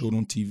was showed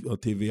on TV,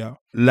 TVA.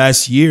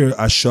 Last year,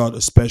 I shot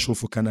a special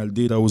for Canal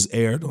D that was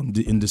aired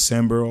in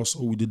December.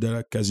 Also, we did that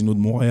at Casino de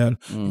Montréal.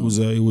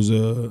 It was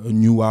a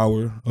new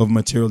hour of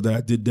material that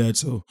I did that.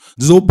 So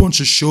there's a whole bunch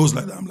of shows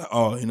like that. I'm like,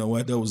 oh, you know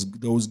what? That was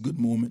good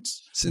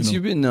moments. Since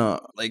you've been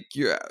like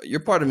you're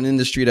part of an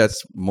industry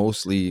that's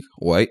mostly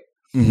white.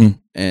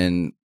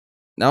 And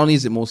not only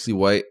is it mostly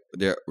white,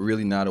 they're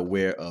really not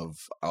aware of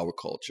our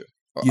culture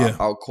or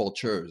our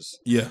cultures.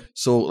 Yeah.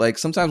 So like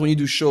sometimes when you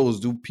do shows,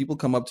 do people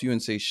come up to you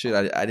and say, "Shit,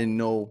 I didn't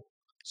know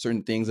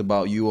certain things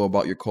about you or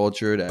about your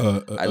culture that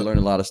I learned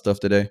a lot of stuff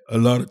today"? A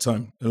lot of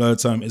time.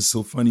 It's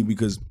so funny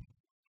because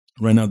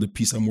right now the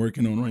piece I'm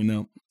working on right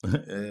now,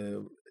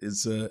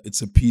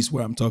 it's a piece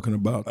where I'm talking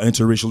about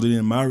interracial dating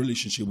and my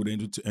relationship with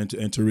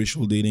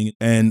interracial dating.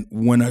 And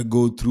when I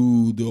go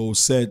through the whole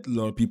set, a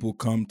lot of people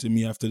come to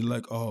me after, they're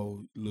like,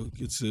 "Oh, look,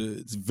 it's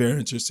very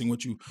interesting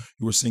what you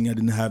were saying. I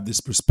didn't have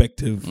this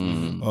perspective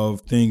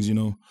of things, you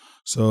know."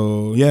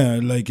 So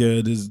yeah, like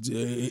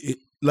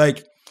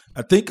like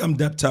I think I'm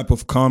that type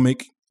of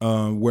comic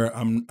where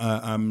I'm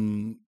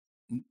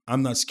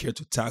not scared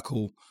to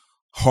tackle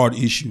hard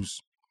issues.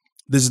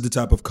 This is the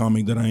type of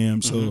comic that I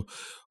am. So,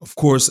 of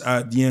course,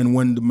 at the end,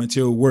 when the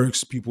material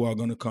works, people are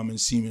going to come and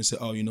see me and say,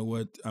 "Oh, you know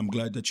what? I'm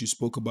glad that you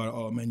spoke about it.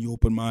 Oh, man, you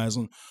opened my eyes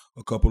on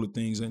a couple of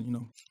things." And, you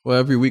know. Well,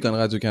 every week on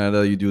Radio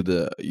Canada, you do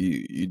the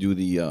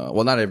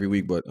well, not every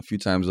week, but a few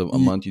times a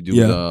month, you do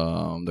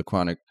the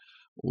chronic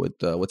with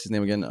what's his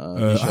name again?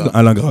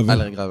 Alain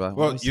Gravin.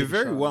 Well, you're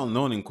very well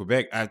known in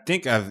Quebec. I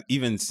think I've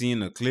even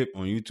seen a clip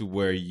on YouTube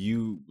where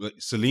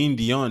Celine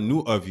Dion knew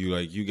of you.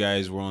 Like you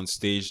guys were on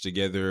stage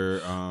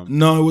together.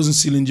 No, it wasn't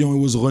Celine Dion. It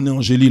was René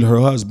Angélil, her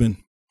husband.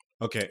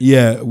 Okay.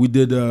 Yeah, we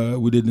did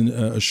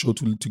a show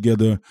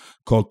together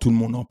called Tout le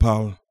monde en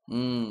parle.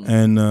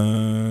 And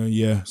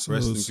so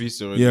rest in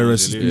peace,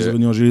 rest in peace,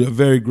 René Angélil. A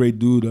very great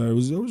dude. I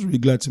was really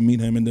glad to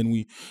meet him, and then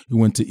we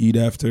went to eat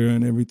after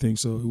and everything.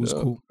 So it was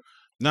cool.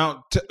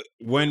 Now,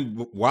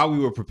 while we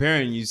were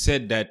preparing, you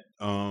said that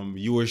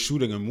you were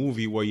shooting a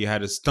movie where you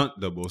had a stunt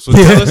double. So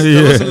tell us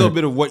a little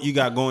bit of what you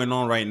got going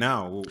on right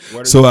now.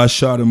 I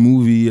shot a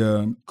movie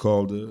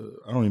called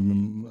I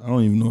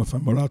don't even know if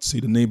I'm allowed to say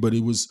the name, but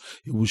it was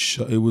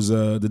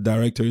the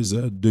director is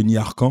Denis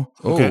Arcand.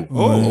 Okay.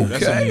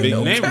 That's a big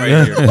name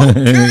right here.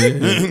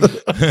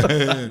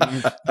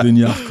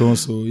 Denis Arcand.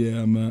 So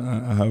yeah,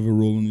 I have a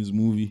role in this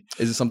movie.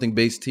 Is it something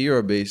based here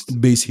or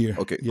based here?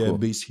 Okay, yeah, cool.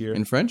 Based here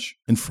in French.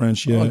 In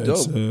French, yeah. Oh,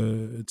 dope.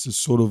 It's a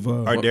sort of.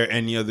 Are there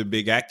any other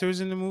big actors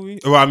in the movie?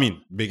 Well, I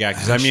mean, big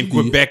actors. Actually,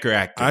 Quebecer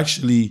actors.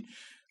 Actually,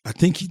 I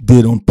think he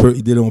did on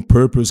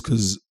purpose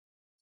because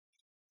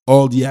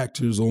all the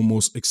actors,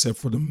 almost except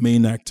for the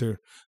main actor,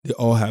 they're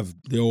all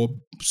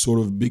sort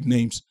of big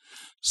names.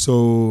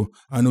 So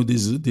I know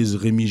there's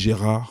Rémi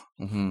Gérard,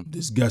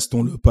 there's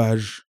Gaston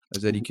Lepage,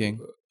 Eddie King.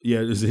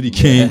 Yeah, there's Eddie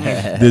King.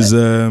 There's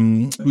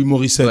Louis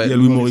Morissette. Right, yeah,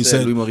 Louis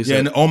Morissette. Yeah,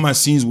 and all my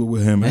scenes were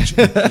with him,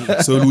 actually.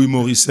 So Louis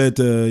Morissette,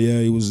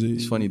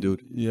 he's funny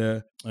dude.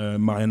 Yeah.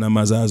 Mariana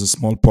Maza has a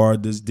small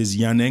part. There's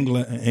Jan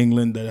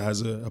England that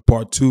has a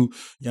part too.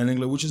 Jan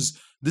England, which is,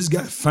 this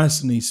guy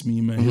fascinates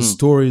me, man. His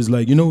story is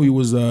like, he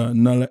was,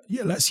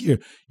 last year,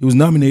 he was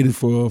nominated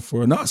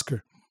for an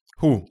Oscar.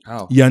 Who?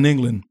 How? Jan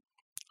England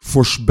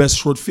for best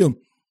short film.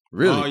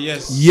 Really? Oh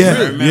yes. Yeah,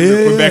 I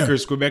remember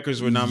Quebecers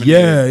were nominated.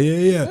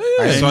 Yeah.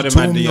 I saw them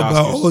told at the me Oscars.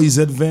 about all his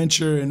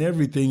adventure and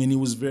everything, and he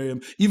was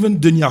even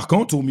Denis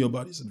Arcand told me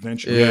about his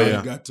adventure. Yeah.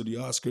 He got to the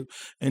Oscar,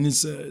 and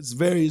it's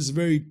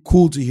very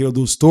cool to hear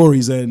those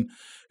stories, and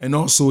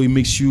also it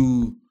makes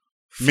you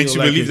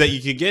believe that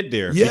you can get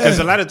there. Yeah, because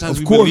a lot of times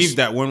we course. believe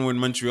that when we're in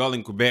Montreal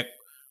and Quebec,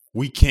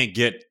 we can't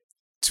get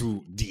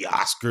to the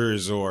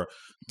Oscars or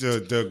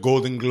the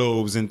Golden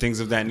Globes and things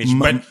of that nature.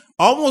 But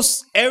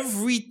almost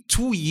every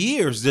 2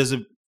 years, there's a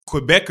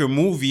Quebecer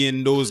movie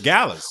in those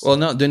galas. Well,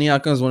 no, Denis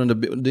Arcand is one of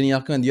the Denis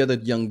Arcand and the other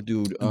young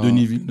dude.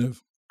 Denis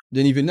Villeneuve.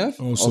 Denis Villeneuve?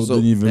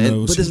 Also Denis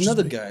Villeneuve. But there's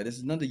another guy. There's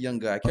another young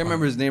guy. I can't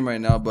remember his name right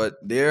now, but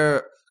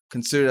they're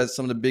considered as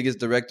some of the biggest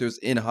directors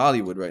in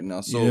Hollywood right now.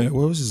 So yeah,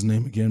 what was his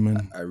name again,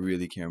 man? I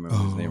really can't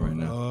remember his name right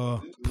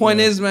now. Point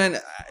is, man,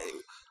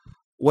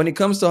 when it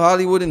comes to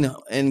Hollywood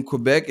and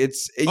Quebec,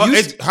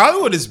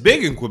 Hollywood is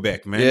big in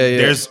Quebec, man. Yeah.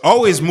 There's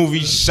always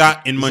movies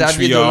shot in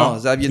Montreal.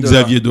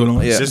 Xavier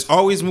Dolan. Yeah. There's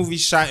always movies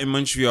shot in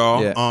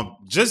Montreal. Yeah.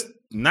 Just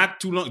not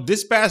too long.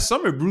 This past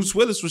summer, Bruce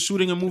Willis was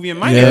shooting a movie in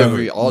my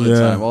neighborhood. All the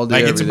time, all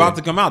day. Like it's about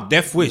to come out.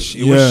 Death Wish.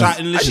 It was shot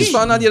in I just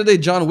found out the other day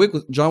John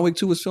Wick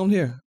 2 was filmed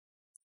here.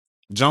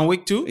 John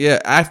Wick 2? Yeah,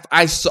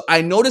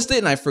 I noticed it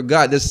and I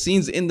forgot. There's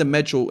scenes in the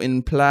Metro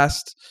in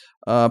Place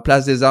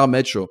des Arts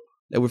Metro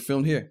that were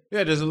filmed here.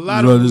 Yeah, there's a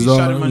lot of movies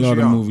shot in Montreal. A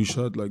lot of movies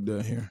shot like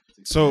that here.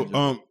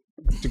 So,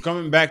 to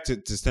coming back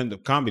to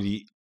stand-up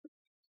comedy,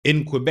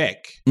 in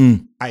Quebec,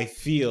 I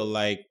feel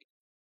like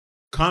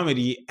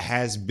comedy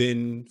has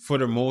been, for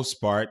the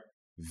most part,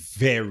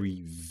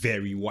 very,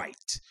 very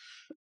white.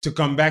 To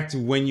come back to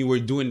when you were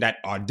doing that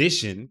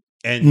audition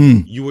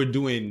and you were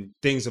doing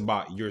things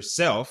about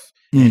yourself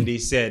and they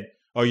said,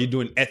 oh, you're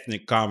doing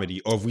ethnic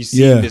comedy, or have we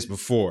seen this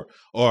before?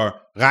 Or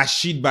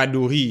Rashid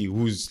Badouri,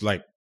 who's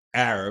like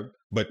Arab,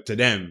 but to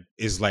them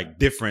is like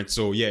different.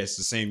 So yeah, it's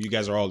the same. You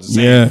guys are all the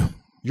same. Yeah.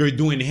 You're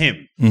doing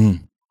him.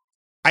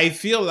 I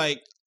feel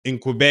like in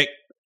Quebec,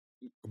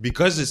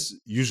 because it's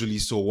usually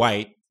so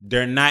white,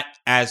 they're not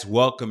as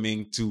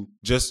welcoming to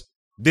just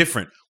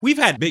different. We've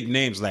had big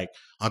names like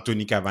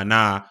Anthony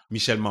Cavana,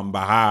 Michel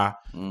Mambara,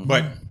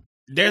 but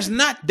there's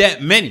not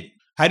that many.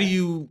 How do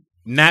you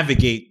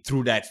navigate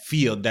through that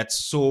field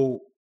that's so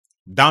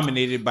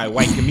dominated by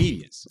white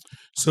comedians?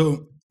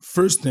 So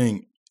first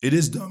thing, it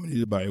is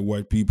dominated by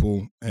white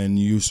people, and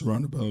you're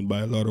surrounded by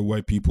a lot of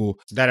white people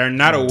that are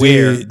not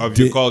aware of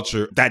your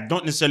culture, that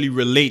don't necessarily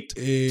relate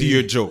to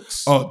your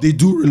jokes. Oh, they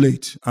do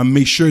relate. I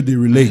make sure they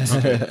relate.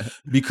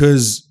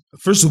 Because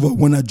first of all,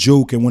 when I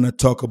joke and when I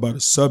talk about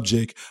a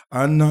subject,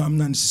 I'm not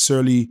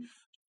necessarily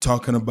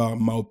talking about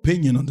my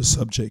opinion on the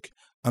subject.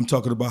 I'm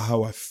talking about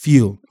how I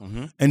feel.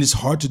 And it's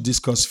hard to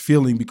discuss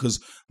feeling because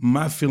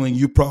my feeling,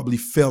 you probably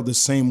felt the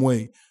same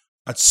way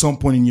at some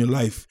point in your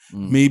life.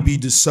 Maybe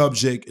the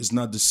subject is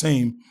not the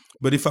same,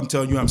 but if I'm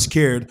telling you I'm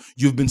scared,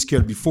 you've been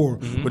scared before.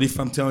 But if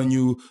I'm telling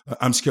you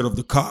I'm scared of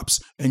the cops,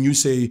 and you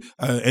say,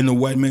 and the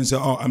white man say,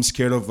 oh, I'm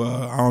scared of,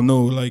 I don't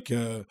know, like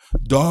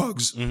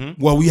dogs.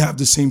 Well, we have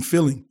the same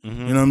feeling. You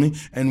know what I mean?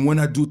 And when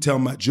I do tell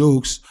my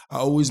jokes, I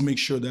always make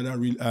sure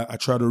that I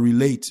try to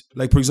relate.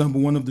 Like, for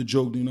example, one of the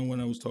jokes, you know, when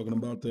I was talking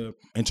about the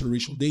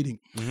interracial dating,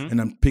 and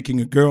I'm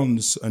picking a girl in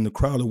the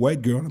crowd, a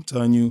white girl, and I'm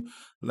telling you,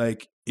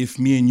 like, if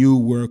me and you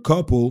were a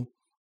couple,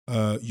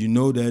 you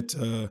know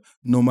that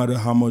no matter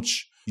how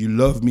much you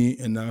love me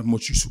and how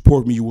much you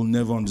support me, you will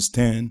never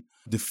understand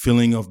the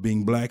feeling of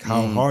being black,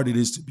 how hard it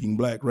is to being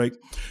black, right?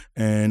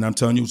 And I'm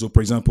telling you, so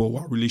for example,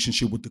 our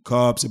relationship with the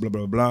cops, blah,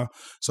 blah, blah.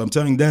 So I'm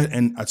telling that,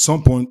 and at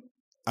some point,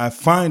 I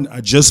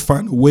just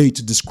find a way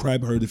to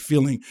describe her the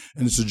feeling,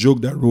 and it's a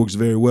joke that works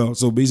very well.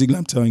 So basically,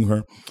 I'm telling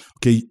her,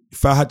 okay,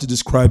 if I had to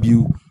describe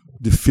you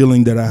the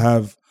feeling that I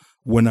have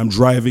when I'm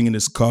driving and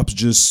there's cops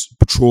just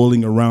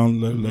patrolling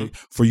around, like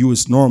for you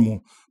it's normal,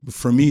 but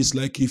for me it's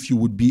like if you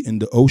would be in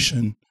the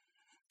ocean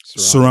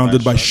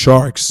surrounded by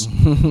sharks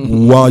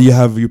while you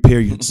have your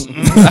periods.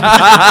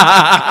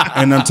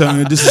 And I'm telling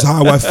you, this is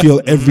how I feel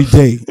every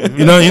day.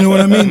 You know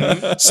what I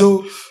mean?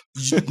 So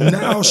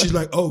now she's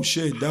like, oh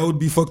shit, that would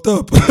be fucked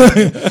up.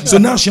 So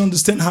now she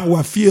understands how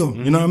I feel.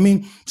 You know what I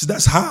mean? So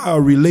that's how I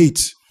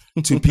relate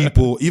to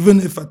people,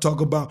 even if I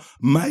talk about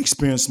my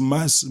experience,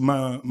 my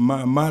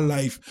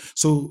life.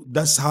 So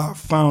that's how I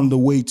found a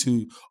way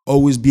to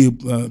always be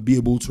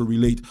able to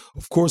relate.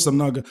 Of course, I'm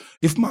not gonna.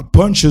 If my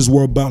punches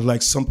were about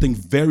like something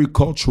very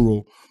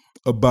cultural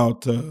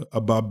about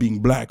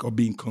being black or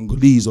being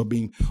Congolese or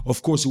being,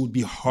 of course, it would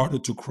be harder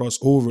to cross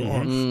over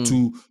or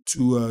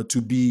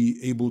to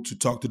be able to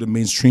talk to the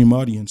mainstream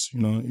audience.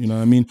 You know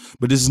what I mean.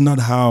 But this is not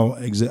how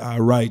I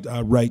write.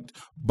 I write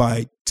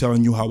by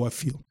telling you how I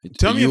feel.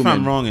 Tell me if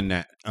I'm wrong in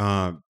that.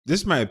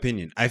 This is my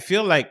opinion. I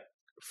feel like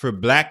for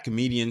black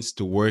comedians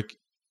to work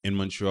in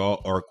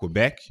Montreal or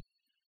Quebec,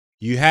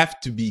 you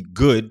have to be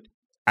good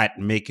at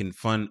making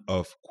fun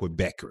of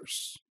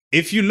Quebecers.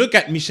 If you look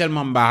at Michel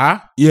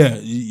Mambara,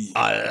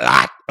 a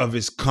lot of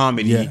his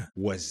comedy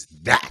was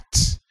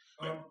that.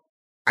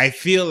 I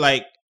feel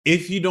like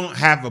if you don't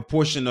have a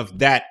portion of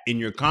that in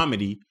your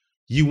comedy,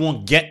 you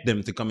won't get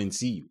them to come and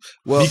see you.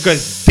 Well,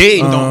 because they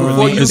don't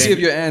before really you give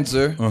your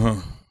answer,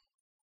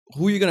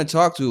 who are you going to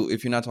talk to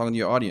if you're not talking to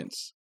your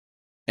audience?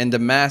 And the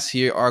mass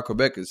here are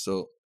Quebecers,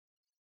 so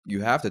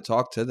you have to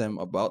talk to them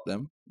about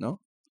them, no?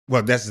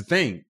 Well, that's the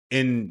thing.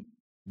 In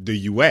the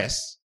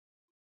U.S.,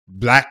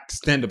 black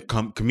stand-up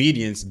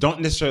comedians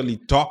don't necessarily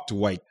talk to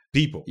white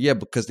people. Yeah,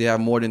 because they have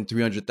more than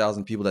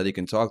 300,000 people that they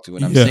can talk to.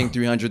 And I'm saying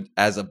 300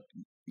 as a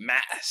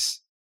mass.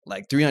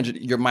 Like 300,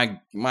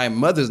 my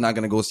mother's not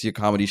going to go see a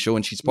comedy show,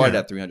 and she's part of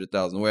that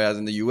 300,000. Whereas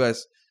in the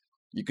U.S.,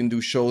 you can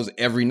do shows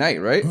every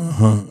night, right?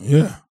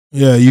 Yeah.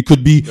 Yeah, you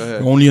could be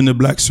only in the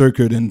black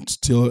circuit and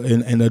still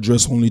and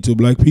address only to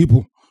black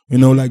people. You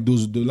know, like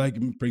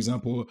for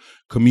example,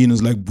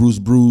 comedians like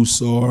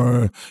Bruce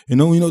or you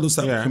know those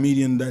type of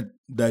comedian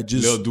that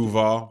just Lil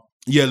Duval.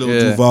 Yeah,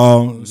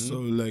 Duval. So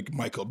like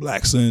Michael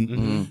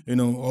Blackson, you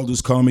know, all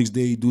those comics,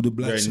 they do the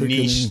black circuit.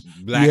 Niche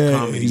black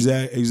comedy.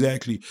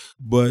 Exactly.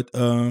 But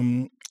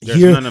there's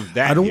here, none of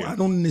that. I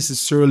don't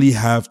necessarily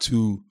have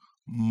to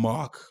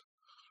mock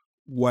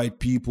white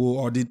people,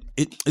 or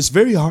it's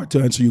very hard to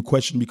answer your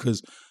question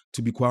because,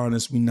 to be quite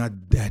honest, we're not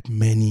that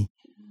many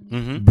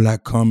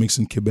black comics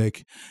in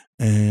Quebec,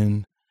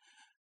 and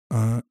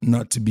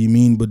not to be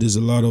mean, but there's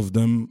a lot of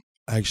them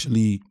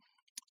actually.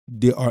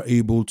 They are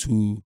able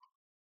to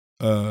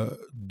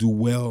do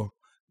well,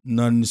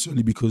 not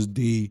necessarily because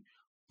they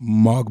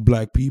mock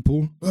black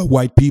people,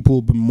 white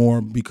people, but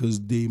more because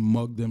they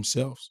mock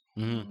themselves.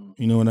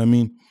 You know what I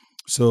mean?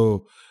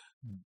 So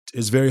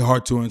it's very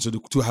hard to answer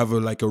to have a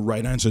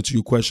right answer to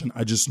your question.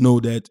 I just know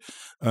that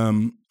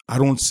I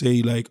don't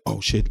say like,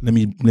 oh shit, let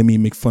me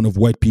make fun of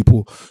white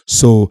people,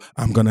 so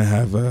I'm gonna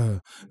have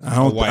a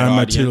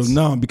material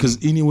now,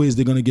 because anyways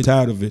they're gonna get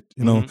tired of it.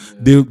 You know,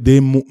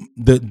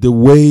 the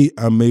way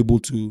I'm able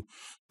to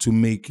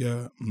make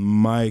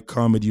my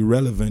comedy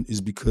relevant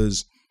is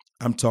because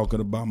I'm talking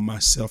about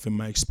myself and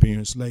my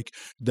experience. Like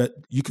that,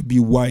 you could be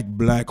white,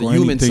 black, or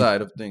anything. The human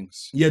side of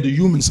things. Yeah, the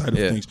human side of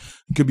things.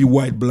 It could be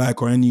white,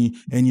 black, or any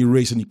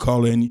race, any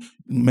color.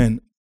 I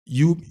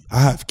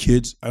have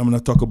kids. I'm gonna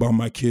talk about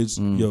my kids.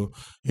 You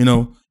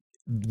know,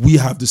 we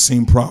have the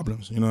same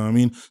problems. You know what I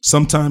mean?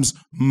 Sometimes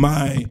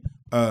I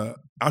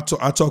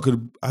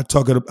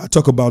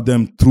talk about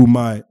them through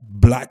my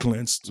black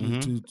lens,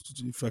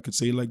 if I could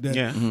say it like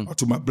that, or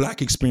to my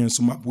black experience,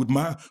 with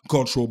my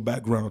cultural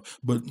background.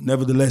 But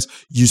nevertheless,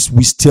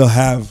 we still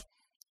have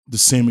the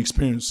same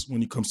experience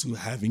when it comes to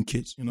having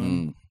kids. You know what I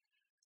mean?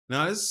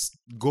 Now let's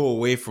go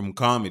away from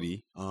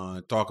comedy.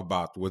 Talk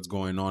about what's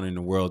going on in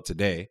the world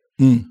today.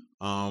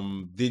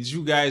 Did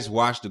you guys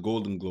watch the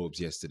Golden Globes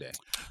yesterday?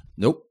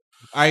 Nope.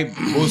 I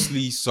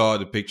mostly saw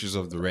the pictures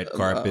of the red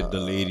carpet, the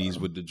ladies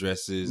with the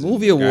dresses,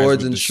 movie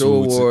awards and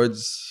show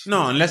awards.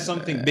 No, unless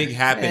something big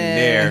happened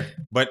there.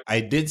 But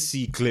I did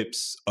see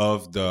clips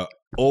of the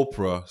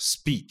Oprah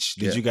speech.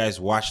 Did you guys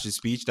watch the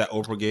speech that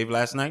Oprah gave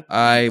last night?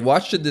 I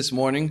watched it this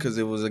morning because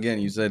it was, again,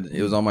 you said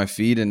it was on my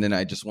feed, and then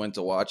I just went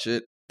to watch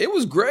it. It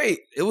was great.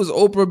 It was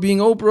Oprah being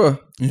Oprah.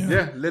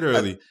 Yeah,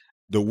 literally.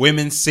 The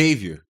women's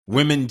savior,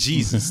 women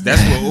Jesus.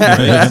 That's what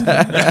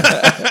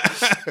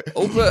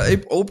Oprah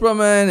is. Oprah,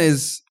 man,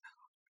 is.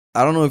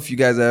 I don't know if you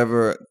guys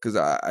ever, because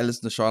I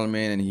listen to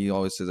Charlamagne, and he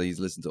always says that he's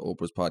listened to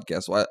Oprah's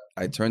podcast. So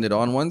I turned it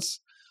on once.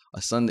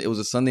 It was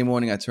a Sunday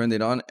morning. I turned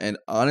it on, and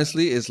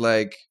honestly, it's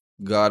like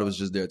God was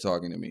just there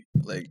talking to me.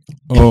 Like,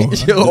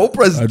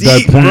 Oprah's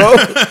deep, bro.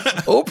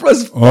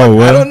 Oprah's.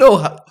 Well. I don't know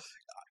how.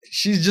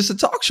 She's just a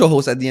talk show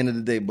host at the end of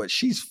the day, but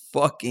she's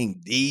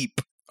fucking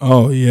deep.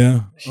 Oh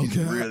yeah,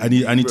 okay.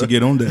 Really I need to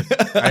get on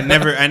that.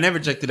 I never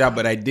checked it out,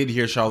 but I did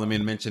hear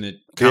Charlamagne mention it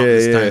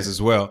countless times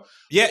as well.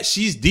 Yeah,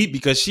 she's deep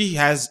because she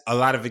has a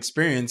lot of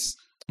experience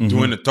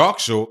doing a talk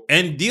show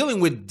and dealing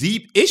with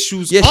deep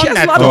issues. Yeah, she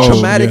has a lot of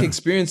traumatic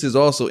experiences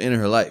also in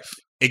her life.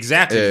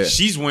 Exactly,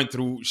 she's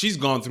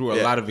gone through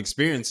a lot of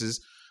experiences,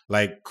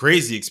 like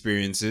crazy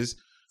experiences,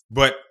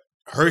 but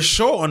her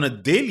show on a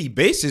daily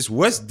basis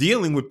was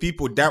dealing with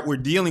people that were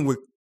dealing with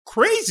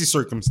crazy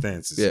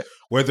circumstances. Yeah.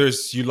 Whether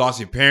it's you lost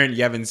your parent,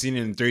 you haven't seen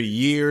it in 30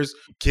 years,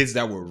 kids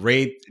that were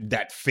raped,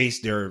 that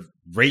faced their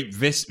rape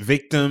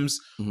victims,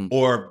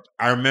 or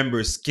I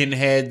remember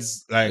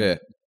skinheads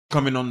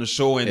coming on the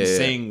show and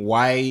saying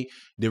why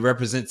they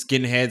represent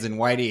skinheads and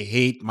why they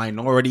hate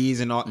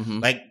minorities and all.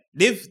 Like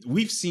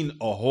we've seen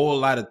a whole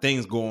lot of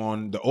things go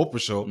on the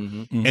Oprah show,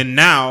 and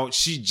now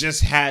she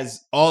just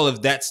has all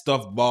of that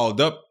stuff balled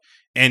up.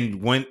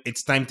 And when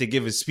it's time to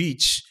give a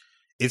speech,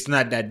 it's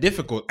not that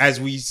difficult.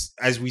 As we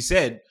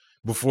said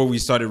before we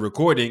started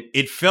recording,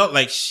 it felt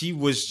like she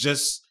was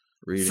just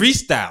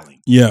freestyling.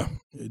 Yeah.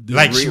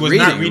 Like she was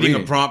not reading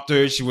a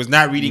prompter. She was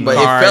not reading cards.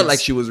 But it felt like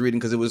she was reading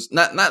because it was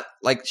not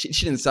like she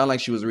didn't sound like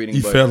she was reading.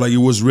 It felt like it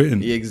was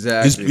written.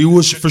 Exactly. It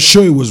was for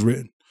sure it was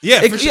written.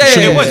 Yeah, it was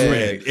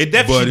read. It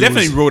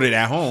definitely wrote it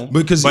at home.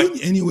 Because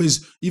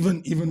anyways,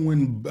 even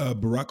when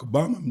Barack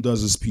Obama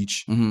does a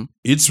speech,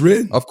 it's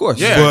written, of course.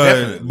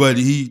 Yeah, but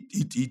he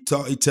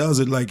tells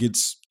it like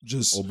it's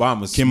just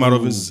Obama came out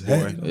of his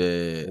head.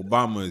 Yeah.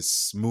 Obama is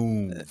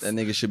smooth. That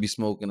nigga should be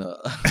smoking a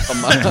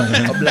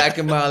Black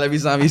and Mild every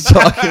time he's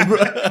talking, bro.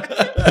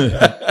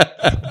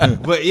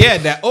 But yeah,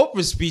 that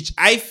Oprah speech,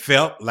 I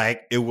felt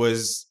like it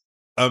was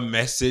a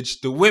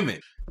message to women.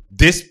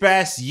 This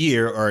past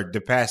year or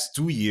the past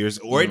 2 years,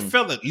 or it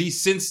felt at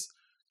least since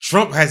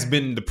Trump has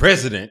been the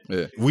president,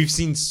 we've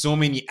seen so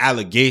many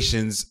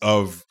allegations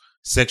of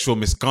sexual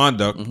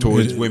misconduct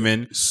towards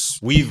women.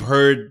 We've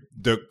heard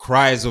the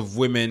cries of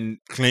women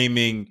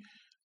claiming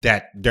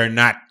that they're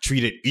not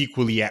treated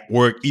equally at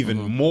work, even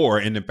more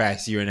in the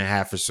past year and a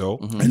half or so.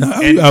 And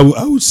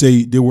I would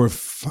say they were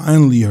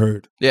finally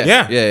heard.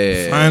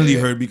 Finally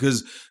heard,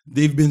 because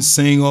they've been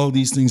saying all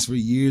these things for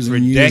years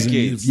and years.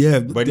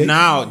 Decades. But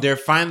now they're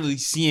finally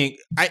seeing.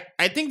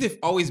 I think they've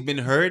always been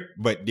heard,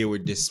 but they were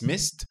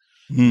dismissed.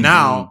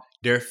 Now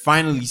they're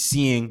finally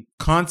seeing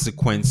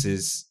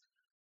consequences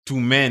to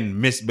men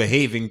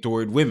misbehaving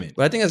toward women.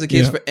 But I think that's the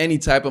case for any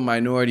type of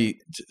minority,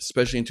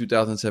 especially in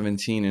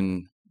 2017,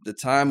 and the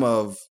time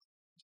of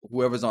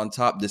whoever's on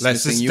top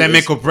dismissing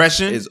systemic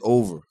oppression is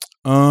over.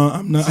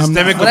 I'm not. When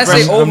I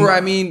say over,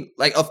 I mean,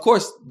 like, of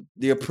course,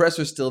 the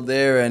oppressor's still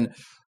there, and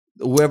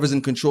whoever's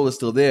in control is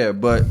still there.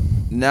 But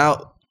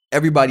now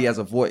everybody has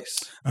a voice.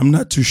 I'm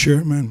not too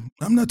sure, man.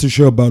 I'm not too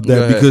sure about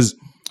that because,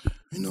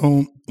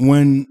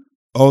 when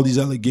all these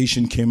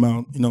allegations came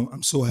out,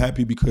 I'm so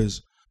happy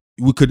because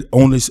we could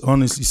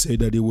honestly say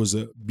that it was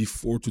a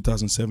before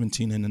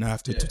 2017 and then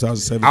after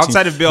 2017.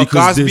 Outside of Bill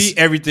Cosby,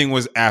 everything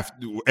was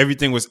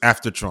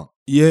after Trump.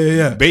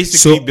 Yeah.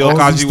 Basically, so Bill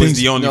Cosby was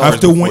the only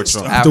after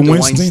person After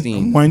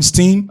Weinstein.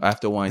 Weinstein,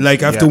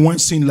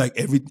 like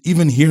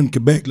even here in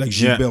Quebec, like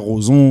Gilbert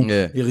Rozon,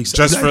 Eric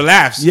Just for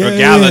laughs, a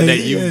gala that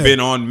you've been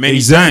on many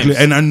times.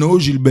 And I know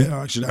Gilbert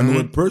actually. I know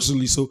it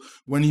personally. So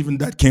when even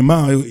that came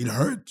out, it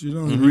hurt.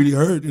 It really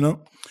hurt.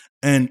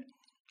 And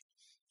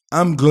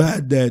I'm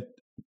glad that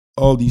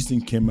all these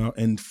things came out,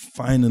 and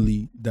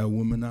finally that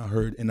woman I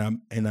heard, and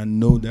I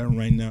know that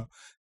right now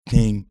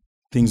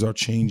things are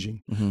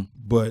changing,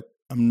 but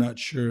I'm not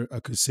sure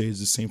I could say it's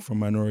the same for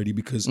minority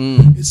because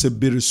it's a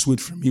bittersweet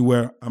for me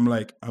where I'm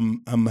like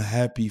I'm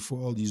happy for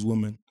all these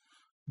women,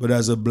 but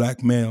as a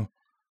black male,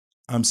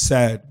 I'm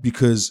sad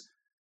because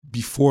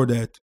before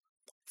that,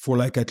 for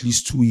like at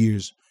least 2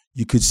 years,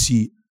 you could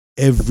see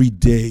every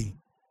day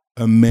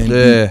a man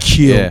being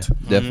killed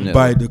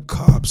by the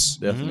cops.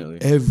 Definitely.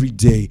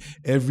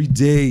 Every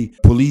day,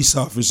 police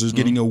officers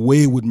getting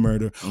away with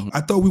murder. I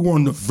thought we were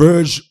on the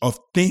verge of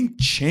things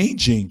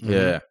changing.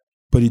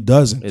 But it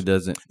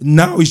doesn't.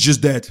 Now it's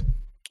just that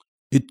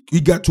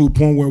we got to a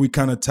point where we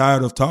kind of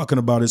tired of talking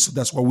about it. So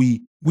that's why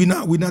we're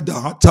not the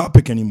hot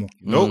topic anymore.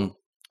 Nope.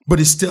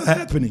 But it's still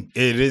happening.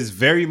 It is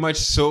very much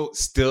so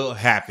still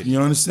happening.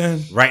 You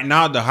understand? Right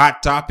now, the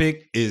hot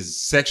topic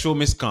is sexual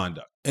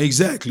misconduct.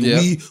 Exactly.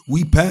 Yeah.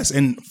 We pass,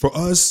 and for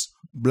us,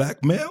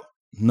 black male,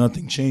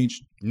 nothing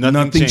changed.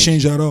 Nothing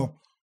changed at all.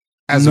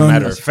 As a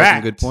matter of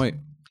fact, good point.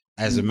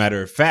 As a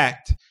matter of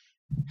fact,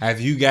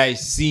 have you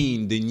guys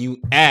seen the new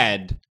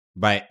ad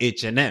by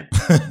H&M?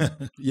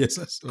 Yes,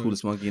 I saw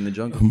Coolest Monkey in the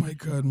Jungle. Oh my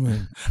God,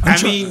 man!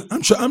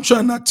 I'm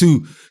trying not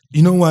to.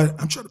 You know what?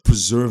 I'm trying to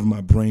preserve my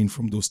brain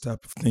from those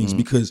type of things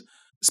because,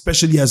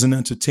 especially as an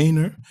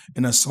entertainer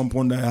and as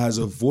someone that has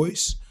a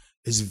voice,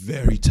 it's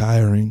very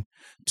tiring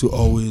to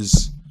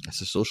always that's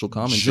a social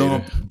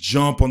commentator.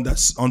 jump on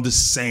the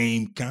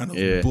same kind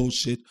of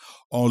bullshit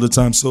all the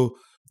time. So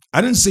I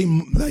didn't say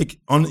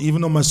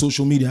even on my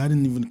social media, I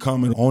didn't even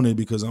comment on it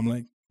because I'm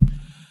like,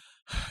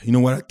 you know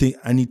what? I think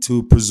I need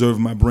to preserve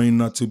my brain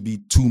not to be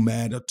too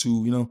mad or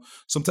too,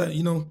 sometimes,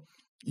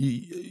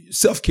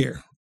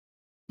 self-care.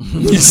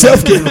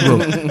 Self-care,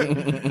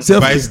 bro.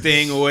 Self-care. By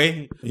staying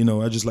away?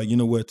 I just like, you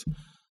know what?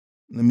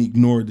 Let me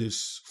ignore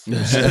this for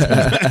a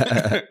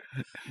second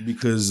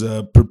because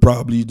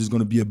probably there's going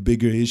to be a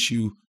bigger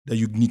issue that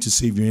you need to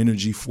save your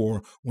energy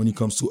for when it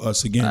comes to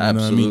us again. I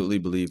absolutely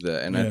believe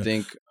that, and I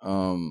think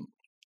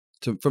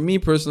for me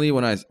personally,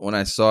 when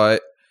I saw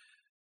it,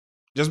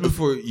 just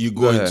before you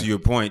go into your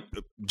point,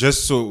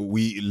 just so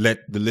we let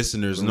the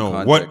listeners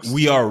know, what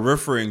we are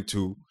referring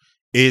to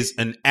is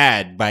an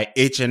ad by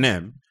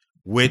H&M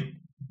with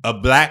a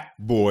black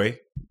boy,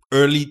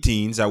 early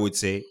teens, I would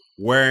say,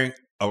 wearing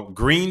a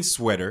green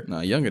sweater. No,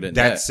 younger than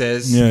that. That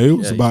says... Yeah, it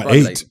was about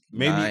 8. Like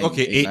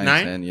maybe, 8,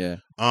 9?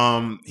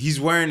 10, he's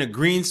wearing a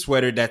green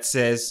sweater that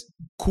says,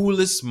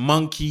 coolest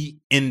monkey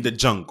in the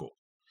jungle.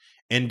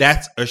 And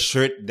that's a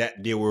shirt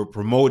that they were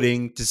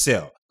promoting to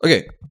sell.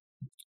 Okay.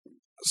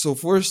 So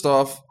first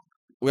off,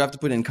 we have to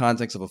put in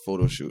context of a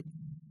photo shoot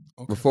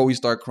before we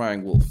start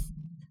crying wolf.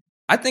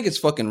 I think it's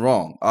fucking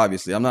wrong,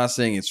 obviously. I'm not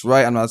saying it's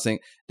right. I'm not saying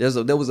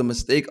there was a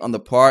mistake on the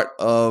part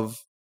of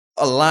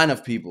a line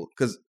of people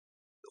because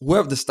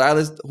whoever the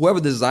stylist, whoever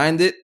designed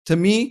it, to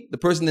me, the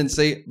person didn't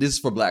say this is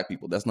for black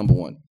people. That's number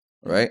one,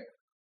 right?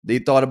 They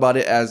thought about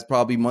it as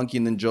probably Monkey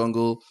in the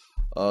Jungle,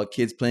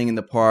 kids playing in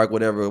the park,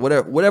 whatever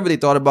they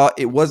thought about.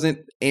 It wasn't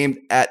aimed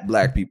at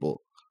black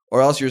people.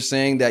 Or else you're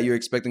saying that you're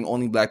expecting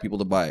only black people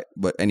to buy it.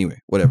 But anyway,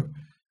 whatever.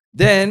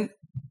 Then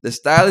the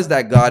stylist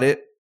that got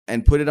it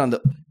and put it on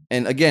the...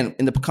 And again,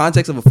 in the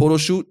context of a photo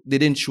shoot, they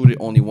didn't shoot it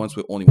only once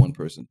with only one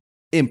person.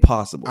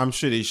 Impossible. I'm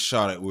sure they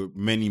shot it with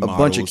many models. A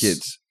bunch of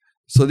kids.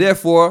 So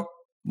therefore,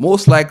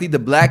 most likely the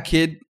black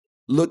kid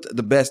looked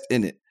the best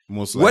in it.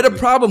 Most likely. Where the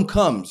problem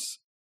comes,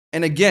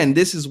 and again,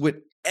 this is with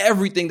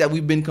everything that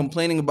we've been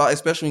complaining about,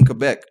 especially in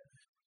Quebec.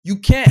 You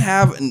can't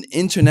have an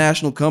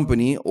international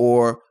company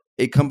or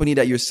a company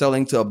that you're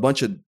selling to a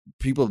bunch of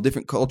people of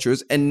different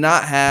cultures and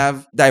not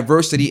have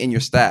diversity in your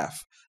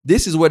staff.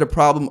 This is where the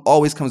problem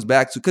always comes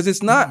back to, because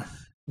it's not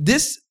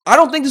this. I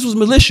don't think this was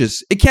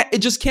malicious. It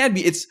just can't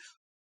be. It's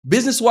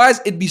business-wise,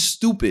 it'd be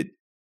stupid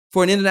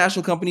for an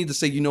international company to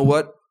say, you know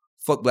what?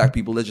 Fuck black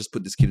people. Let's just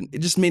put this kid in. It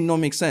just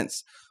make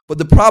sense. But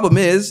the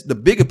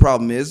bigger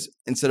problem is,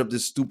 instead of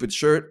this stupid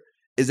shirt,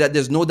 is that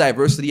there's no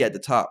diversity at the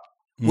top.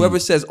 Whoever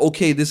says,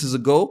 okay, this is a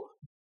go,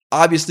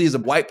 obviously is a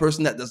white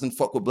person that doesn't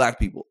fuck with black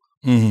people.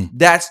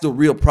 That's the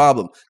real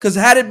problem. Because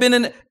had it been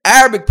an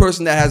Arabic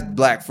person that has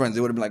black friends, it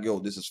would have been like, yo,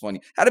 this is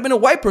funny. Had it been a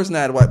white person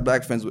that had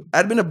black friends,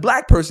 had it been a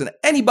black person,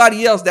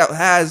 anybody else that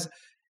has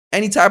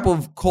any type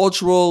of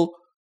cultural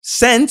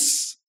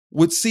sense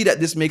would see that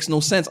this makes no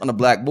sense on a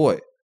black boy.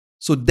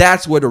 So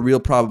that's where the real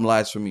problem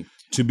lies for me.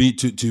 To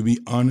be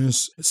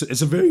honest,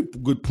 it's a very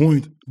good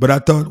point.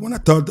 But when I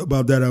thought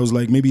about that, I was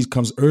like, maybe it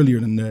comes earlier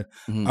than that.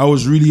 I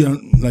was really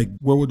like,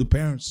 where were the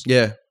parents?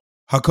 Yeah.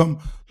 How come,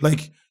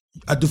 like,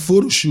 at the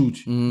photo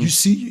shoot, you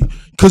see,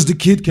 because the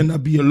kid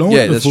cannot be alone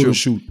at the photo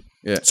shoot.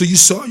 Yeah. So you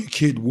saw your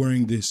kid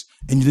wearing this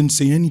and you didn't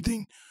say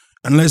anything.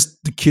 Unless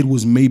the kid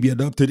was maybe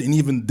adopted, and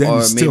even then,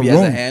 it's still wrong. Or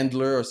maybe as a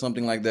handler or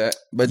something like that.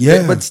 But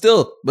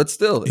still,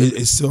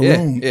 it's still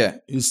wrong. Yeah,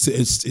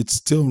 it's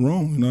still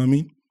wrong. You know what I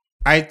mean?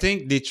 I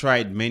think they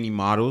tried many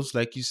models,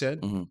 like you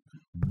said,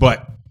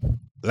 but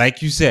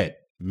like you said,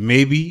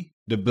 maybe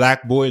the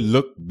black boy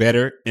looked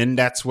better in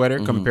that sweater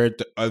compared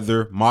to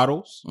other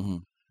models.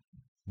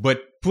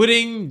 But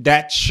putting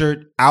that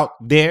shirt out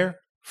there,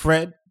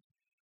 Fred,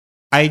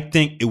 I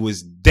think it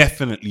was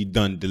definitely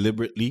done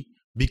deliberately,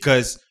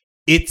 because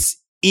it's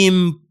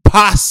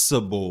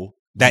impossible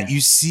that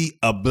you see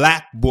a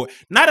black boy,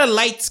 not a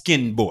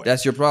light-skinned boy.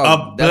 That's your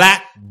problem.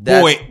 Black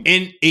boy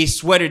in a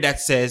sweater that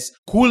says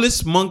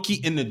 "coolest monkey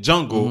in the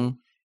jungle,"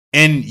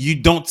 and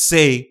you don't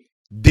say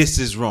this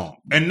is wrong.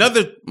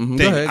 Another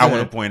thing I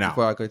want to point out.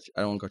 I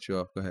don't want to cut you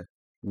off. Go ahead.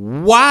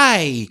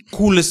 Why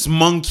coolest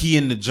monkey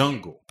in the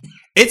jungle?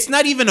 It's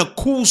not even a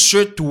cool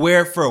shirt to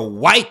wear for a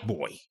white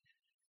boy.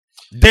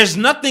 There's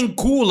nothing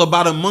cool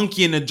about a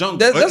monkey in the jungle.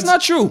 That's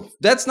not true.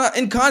 That's not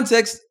in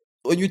context.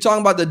 When you're talking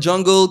about the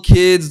jungle,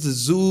 kids, the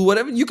zoo,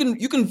 whatever, you can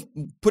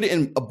put it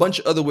in a bunch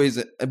of other ways,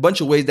 a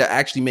bunch of ways that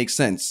actually make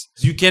sense.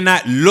 You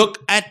cannot look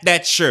at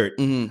that shirt.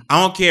 I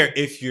don't care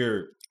if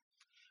you're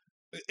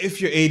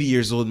 80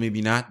 years old,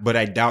 maybe not, but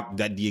I doubt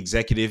that the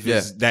executive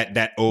is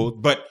that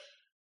old. But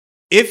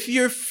if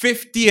you're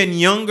 50 and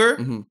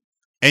younger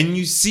and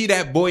you see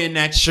that boy in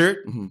that shirt,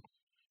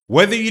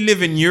 whether you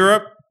live in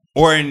Europe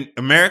or in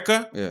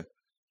America,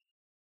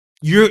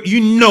 you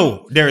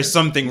know there is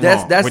something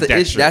wrong with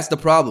that shirt. That's the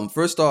problem.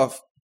 First off,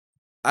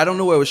 I don't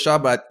know where it was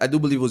shot, but I do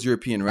believe it was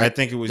European, right? I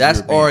think it was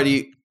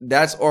European.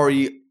 That's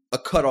already a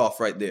cutoff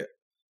right there.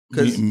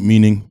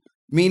 Meaning,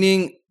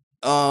 depending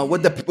on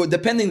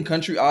the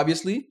country,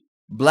 obviously,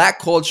 black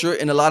culture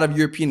in a lot of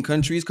European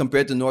countries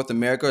compared to North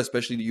America,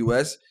 especially the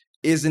US,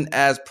 isn't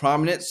as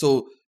prominent.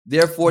 So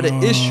therefore,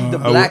 the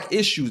black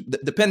issue,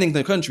 depending on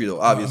the country, though,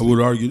 obviously. I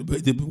would argue,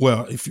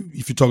 if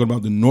you're talking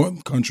about the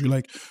northern country,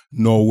 like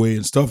Norway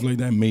and stuff like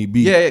that,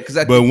 maybe. Yeah, because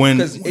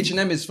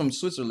H&M is from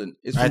Switzerland.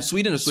 It's from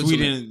Sweden or Switzerland.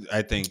 Sweden,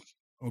 I think.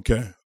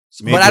 Okay.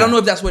 Maybe. But I don't know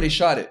if that's where they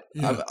shot it.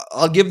 Yeah.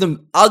 I'll give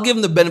them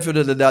the benefit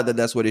of the doubt that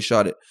that's where they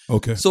shot it.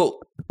 Okay.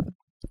 So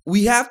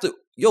we have to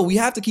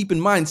keep in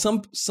mind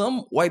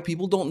some white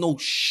people don't know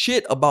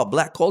shit about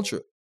black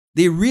culture.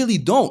 They really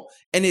don't.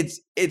 And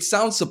it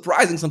sounds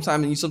surprising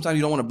sometimes, and sometimes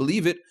you don't want to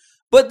believe it,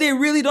 but they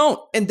really don't.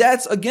 And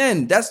that's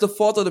the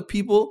fault of the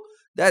people.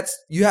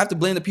 You have to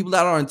blame the people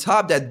that are on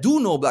top that do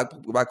know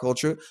black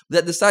culture,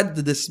 that decided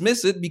to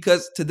dismiss it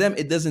because to them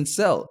it doesn't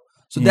sell.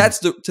 So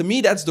to me,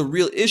 that's the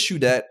real issue,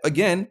 that,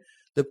 again,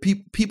 the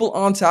people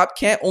on top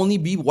can't only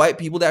be white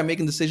people that are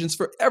making decisions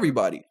for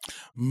everybody.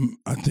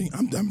 I think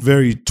I'm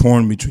very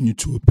torn between your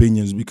two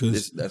opinions,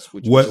 because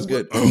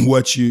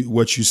what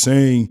you're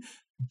saying,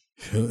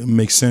 it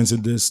makes sense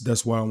in this.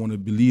 That's why I want to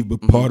believe.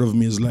 But part of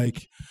me is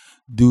like,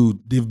 dude,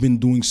 they've been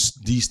doing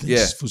these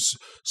things for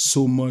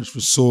so much, for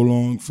so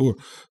long, for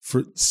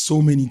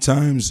so many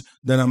times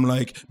that I'm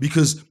like,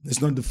 because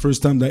it's not the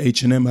first time that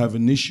H&M have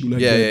an issue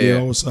like that. They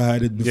also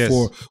had it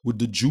before with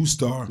the Jew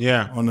Star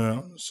on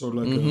a sort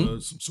of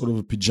like some sort of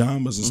a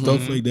pajamas and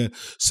stuff like that.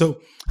 So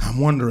I'm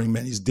wondering,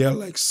 man, is there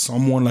like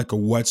someone like a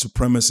white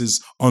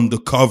supremacist on the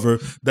cover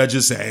that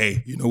just say,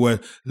 hey, you know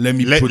what, let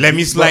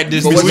me slide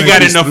this. We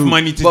got enough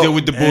money to deal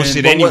with the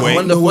bullshit anyway.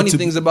 One of the funny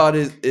things about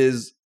it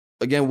is,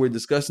 again, we're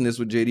discussing this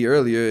with JD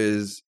earlier,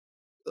 is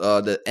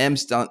the M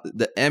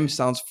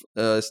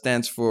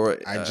stands for.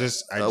 I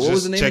just what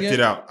was the name checked again? it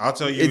out. I'll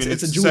tell you.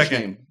 It's a Jewish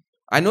name.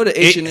 I know the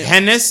H&M.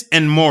 Hennes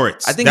and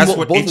Moritz. I think that's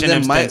both what of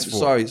them stands for.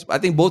 Sorry, I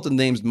think both of the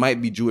names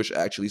might be Jewish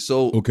actually.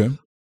 So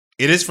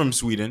it is from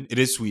Sweden. It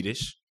is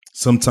Swedish.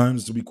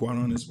 Sometimes, to be quite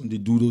honest, when they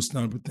do those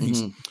type of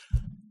things,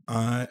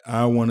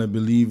 I want to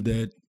believe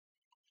that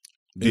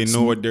they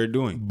know what they're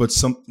doing. But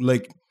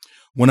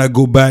when I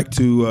go back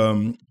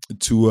to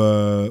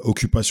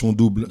Occupation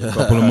Double a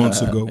couple of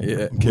months ago,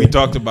 we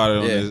talked about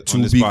it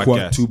on this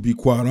podcast. To be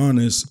quite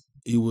honest,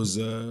 it was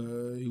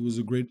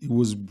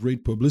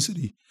great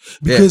publicity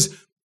because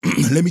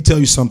let me tell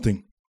you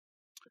something.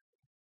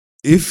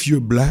 If you're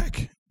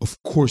black,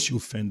 of course you're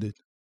offended.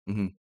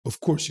 Of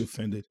course you're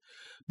offended.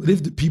 But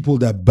if the people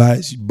that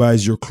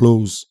buys your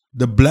clothes,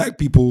 the black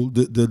people,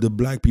 the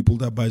black people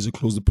that buys your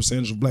clothes, the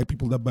percentage of black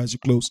people that buys your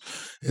clothes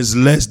is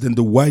less than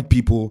the white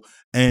people,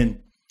 and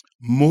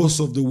most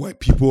of the white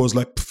people was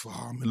like,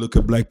 look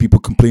at black people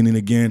complaining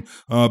again,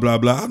 blah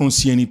blah. I don't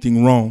see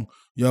anything wrong,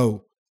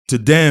 yo. To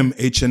them,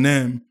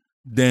 H&M,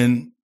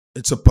 then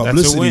it's a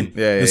publicity.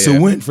 That's a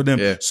win for them.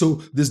 Yeah.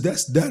 So there's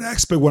that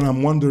aspect. What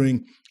I'm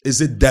wondering,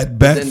 is it that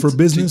bad for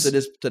business?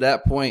 To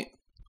that point,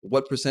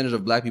 what percentage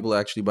of black people are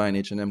actually buying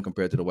H&M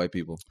compared to the white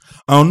people?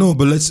 I don't know,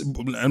 but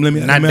let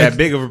me not that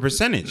big of a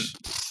percentage.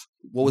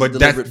 But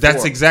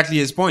that's exactly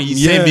his point.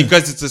 He's saying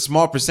because it's a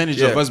small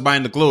percentage of us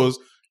buying the clothes,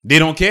 they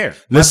don't care.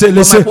 My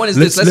point is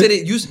this. Let's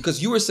say that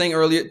because you were saying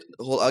earlier.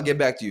 I'll get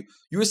back to you.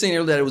 You were saying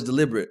earlier that it was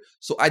deliberate.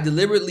 So I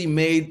deliberately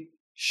made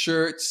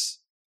shirts.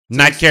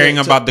 Not caring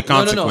about the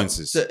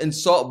consequences. To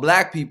insult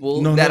black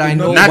people Not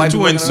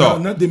to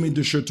insult. Not they made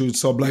the shirt to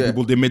insult black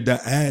people. They made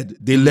that ad.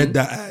 They let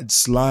that ad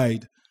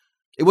slide.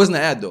 It wasn't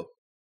an ad though.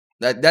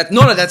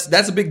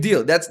 That's a big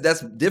deal. That's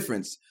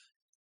difference.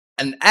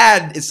 An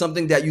ad is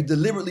something that you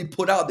deliberately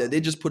put out there. They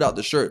just put out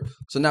the shirt.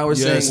 So now we're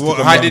saying,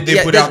 well, how did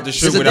they put out the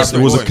shirt without the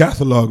It was a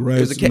catalog, right?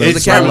 It was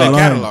a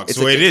catalog.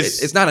 So it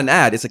is. It's not an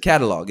ad. It's a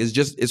catalog.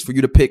 It's for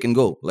you to pick and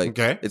go. Like,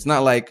 okay. It's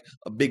not like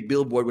a big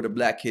billboard with a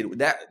black kid.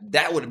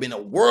 That would have been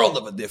a world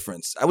of a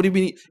difference. It would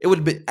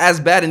have been as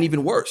bad and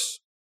even worse.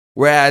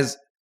 Whereas,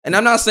 and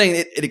I'm not saying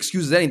it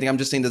excuses anything. I'm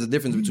just saying there's a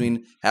difference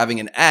between having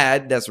an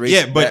ad that's racist.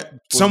 Yeah, but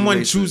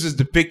someone chooses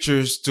the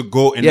pictures to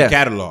go in the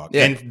catalog.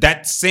 Yeah. And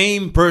that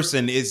same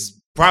person is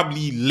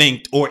probably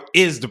linked or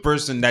is the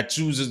person that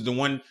chooses the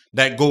one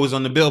that goes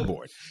on the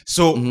billboard.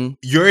 So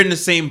you're in the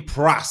same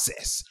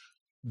process.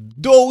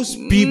 Those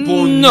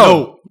people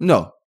know.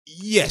 No.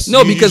 Yes.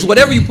 No, because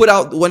whatever you put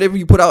out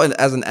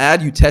as an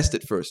ad, you test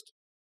it first.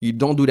 You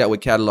don't do that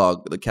with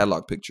the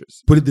catalog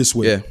pictures. Put it this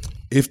way. Yeah.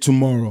 If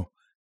tomorrow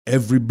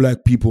every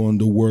black people in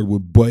the world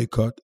would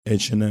boycott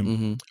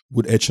H&M,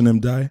 would H&M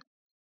die?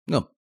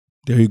 No.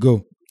 There you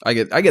go. I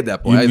get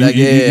that point. I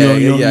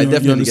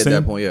definitely get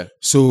that point. Yeah.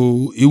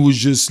 So it was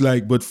just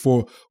like, but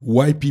for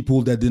white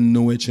people that didn't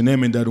know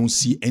H&M and that don't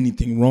see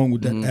anything wrong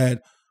with that ad,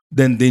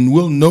 then they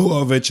will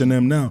know of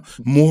H&M now.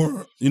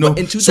 More, But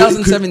in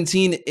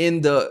 2017,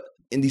 in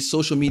the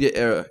social media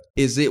era,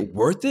 is it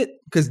worth it?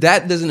 Because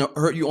that doesn't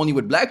hurt you only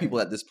with black people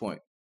at this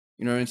point.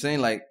 You know what I'm saying?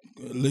 Like,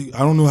 I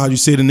don't know how you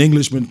say it in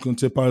English, but quand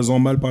tu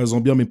parles-en mal,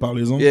 parles-en bien, mais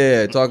parlez-en.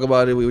 Yeah, talk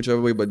about it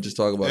whichever way, but just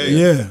talk about it.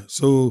 Yeah,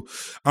 so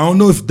I don't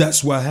know if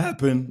that's what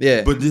happened.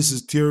 Yeah, but this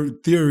is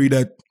theory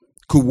that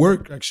could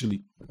work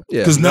actually.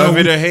 Yeah, because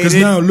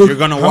now, look, you're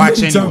gonna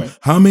watch anyway.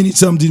 How many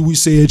times did we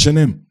say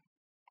H&M?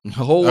 A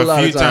whole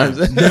lot of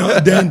times. Now,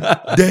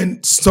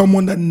 then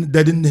someone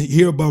that didn't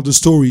hear about the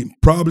story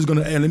probably is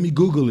gonna, let me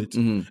Google it,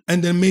 and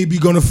then maybe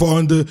gonna fall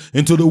into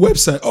the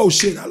website. Oh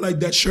shit, I like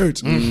that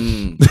shirt.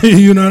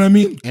 You know what I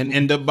mean? And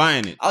end up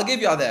buying it. I'll give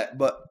y'all that,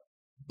 but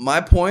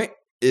my point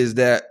is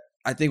that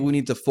I think we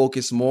need to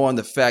focus more on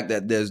the fact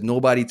that there's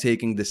nobody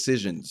taking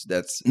decisions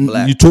that's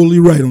black. You're totally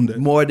right on that.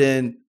 More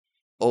than,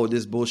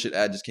 this bullshit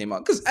ad just came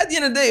out. Because at the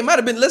end of the day, it might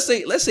have been, let's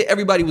say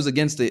everybody was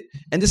against it.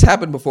 And this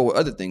happened before with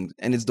other things.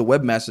 And it's the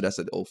webmaster that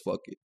said, oh, fuck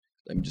it.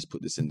 Let me just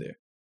put this in there.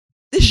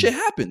 This shit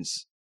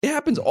happens. It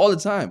happens all the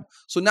time.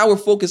 So now we're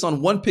focused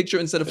on one picture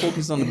instead of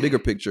focusing on the bigger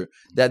picture.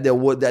 That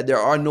there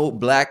are no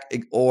black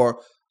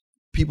or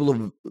people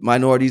of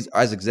minorities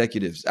as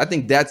executives. I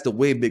think that's the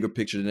way bigger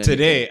picture than anything.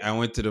 Today, I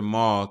went to the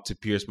mall to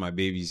pierce my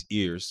baby's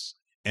ears.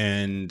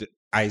 And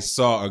I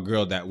saw a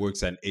girl that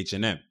works at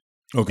H&M.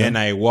 Okay. And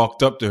I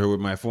walked up to her with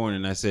my phone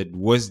and I said,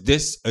 was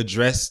this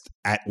addressed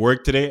at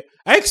work today?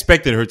 I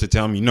expected her to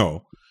tell me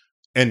no.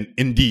 And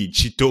indeed,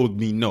 she told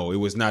me no, it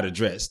was not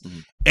addressed.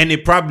 And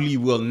it probably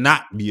will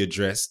not be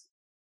addressed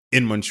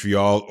in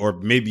Montreal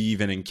or maybe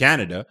even in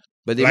Canada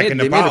But they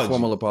made a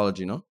formal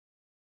apology, no?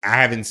 I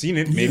haven't seen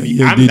it. Maybe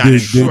yeah, I'm not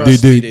sure.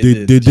 They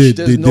did.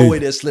 There's no way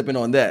they're slipping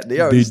on that.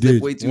 They already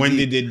slipped way too When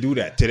deep. did they do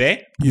that?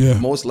 Today? Yeah,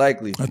 Most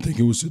likely. I think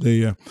it was today.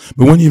 Yeah,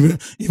 but when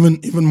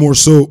even more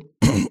so,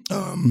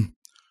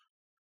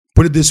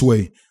 put it this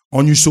way: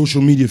 on your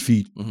social media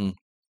feed,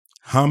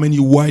 how many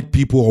white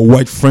people or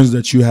white friends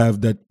that you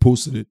have that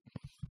posted it?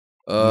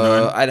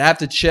 None. I'd have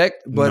to check,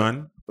 but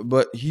None.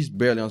 But he's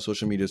barely on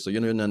social media, so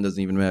none doesn't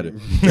even matter.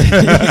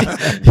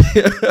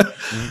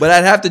 But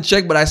I'd have to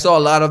check. But I saw a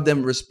lot of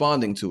them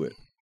responding to it.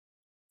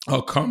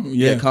 Oh, commenting.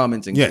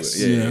 Yes,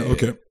 to it. Yeah,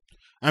 okay.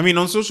 I mean,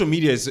 on social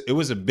media, it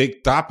was a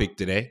big topic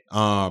today.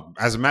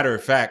 As a matter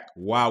of fact,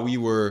 while we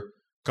were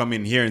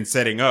coming here and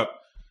setting up,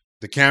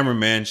 the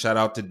cameraman, shout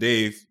out to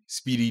Dave,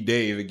 Speedy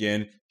Dave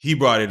again, he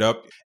brought it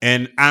up.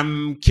 And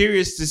I'm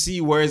curious to see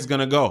where it's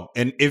going to go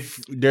and if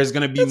there's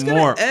going to be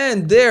more.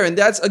 And there, and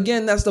that's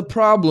the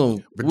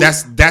problem. But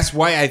that's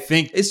why I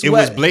think it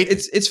was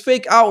blatant. It's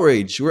fake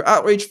outrage. We're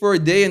outraged for a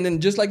day, and then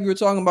just like you were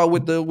talking about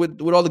with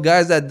all the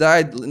guys that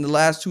died in the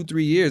last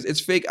 2-3 years, it's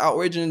fake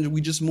outrage, and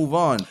we just move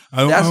on.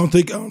 I don't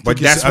think. But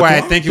that's why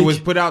I think it was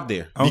put out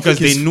there because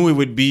they knew it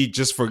would be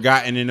just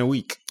forgotten in a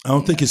week. I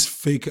don't think it's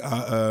fake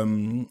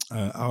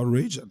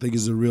outrage. I think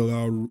it's a real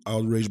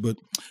outrage. But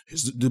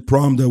it's the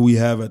problem that we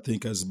have, I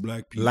think, as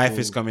Black people, life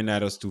is coming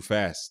at us too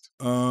fast.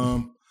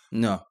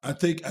 No, I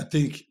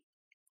think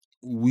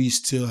we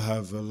still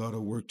have a lot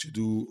of work to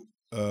do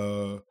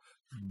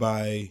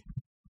by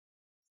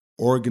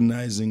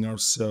organizing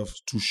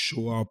ourselves to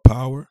show our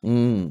power.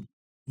 You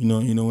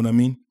know what I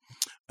mean?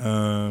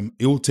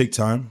 It will take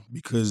time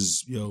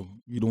because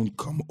you don't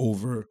come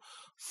over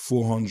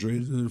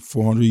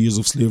 400 years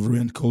of slavery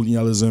and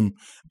colonialism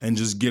and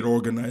just get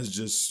organized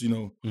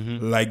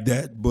like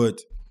that. But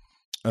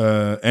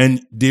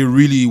and they're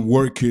really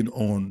working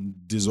on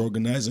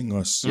disorganizing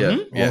us.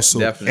 Also,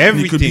 definitely.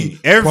 Everything,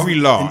 every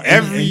law,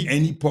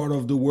 any part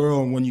of the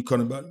world. When you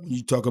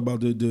talk about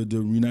the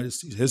United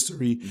States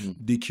history,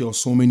 they kill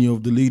so many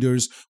of the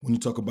leaders. When you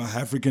talk about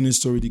African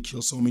history, they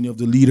kill so many of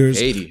the leaders.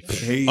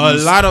 Haiti. A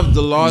lot of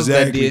the laws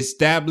that they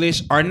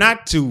establish are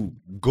not to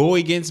go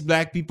against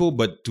Black people,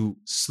 but to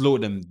slow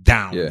them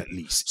down at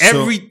least. I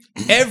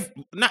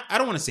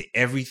don't want to say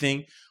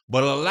everything,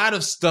 but a lot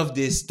of stuff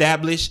they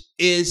establish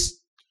is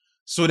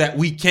so that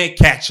we can't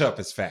catch up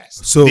as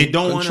fast. So they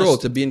don't want us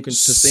to be in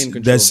sustained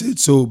control. That's it.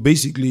 So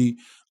basically,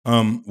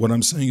 what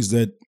I'm saying is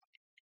that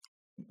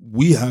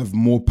we have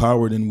more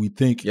power than we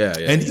think.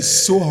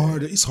 It's so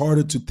hard. It's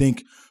harder to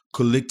think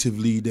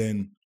collectively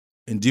than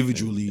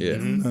individually.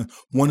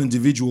 One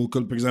individual,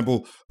 for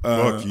example,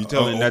 look, you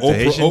telling that to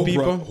Haitian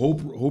people?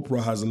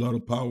 Oprah has a lot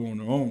of power on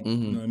her own. You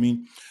know what I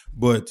mean?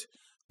 But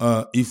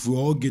if we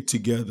all get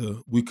together,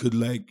 we could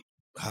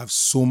have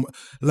so much.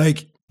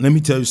 Let me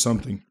tell you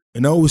something.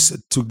 And I always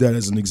took that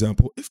as an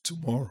example. If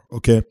tomorrow,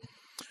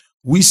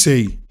 we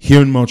say here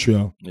in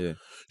Montreal, you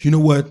know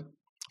what?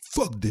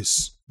 Fuck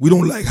this. We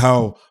don't like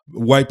how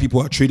white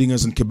people are treating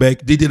us in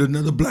Quebec. They did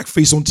another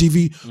blackface on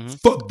TV.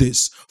 Fuck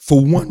this.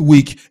 For 1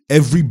 week,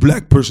 every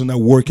Black person that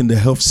work in the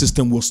health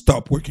system will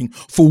stop working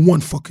for 1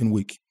 fucking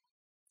week.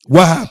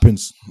 What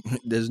happens?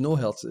 There's no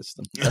health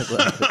system.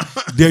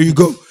 There you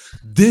go.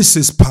 This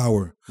is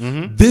power.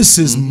 This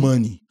is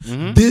money.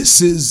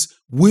 This is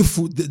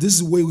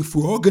the way if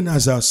we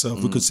organize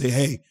ourselves, we could say,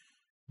 hey,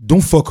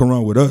 don't fuck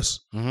around with us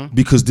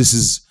because this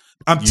is,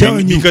 I'm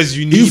telling you. Because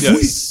you need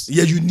us.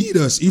 You need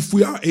us. If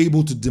we are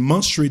able to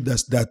demonstrate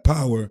that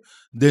power,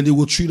 then they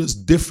will treat us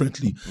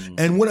differently.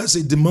 And when I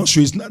say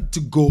demonstrate, it's not to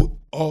go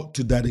all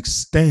to that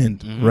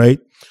extent, right?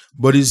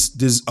 But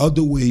there's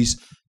other ways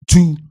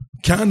to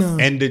kind of.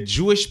 And the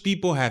Jewish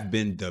people have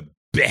been the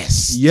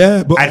best.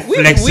 But at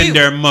flexing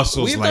their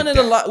muscles. We've like done it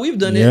that. a lot. We've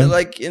done it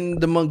like in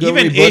the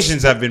Montgomery. Even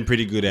Asians have been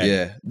pretty good at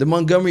it. The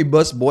Montgomery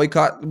bus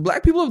boycott.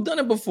 Black people have done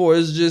it before.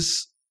 It's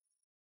just,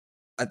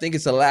 I think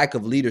it's a lack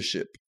of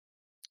leadership.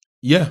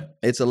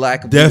 It's a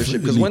lack of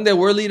leadership because when there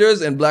were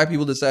leaders and Black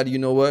people decided, you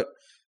know what,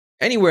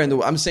 anywhere in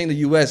I'm saying the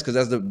U.S. because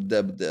that's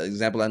the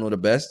example I know the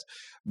best.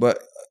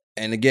 But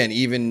and again,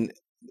 even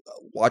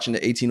watching the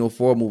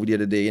 1804 movie the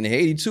other day in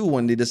Haiti too,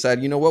 when they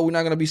decided, you know what, we're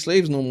not going to be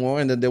slaves no more,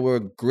 and that there were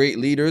great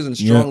leaders and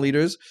strong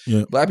leaders.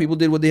 Black people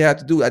did what they had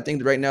to do. I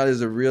think right now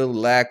there's a real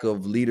lack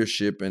of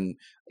leadership and,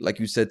 like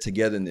you said,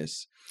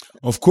 togetherness.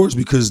 Of course,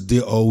 because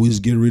they always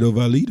get rid of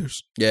our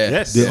leaders.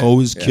 They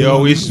always kill. They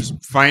always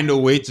find a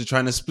way to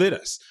try to split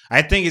us.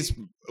 I think it's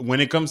when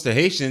it comes to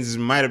Haitians, it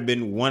might have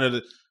been one of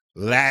the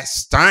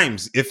last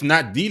times, if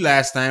not the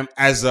last time,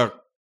 as a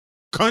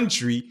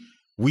country,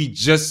 we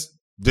just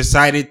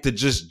decided to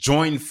just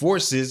join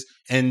forces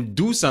and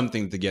do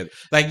something together.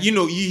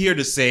 You hear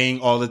the saying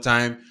all the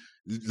time,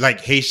 like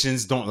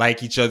Haitians don't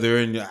like each other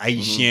and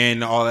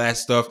Haitian, all that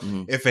stuff.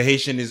 If a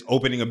Haitian is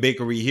opening a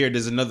bakery here,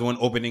 there's another one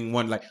opening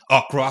one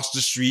across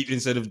the street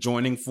instead of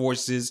joining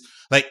forces.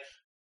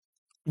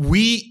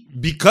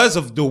 Because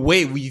of the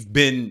way we've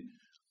been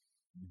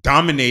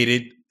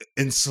dominated,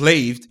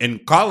 enslaved,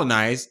 and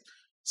colonized,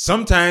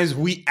 sometimes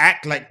we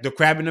act like the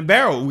crab in the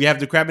barrel. We have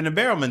the crab in the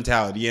barrel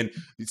mentality. And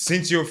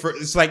since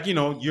it's like,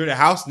 you're the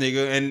house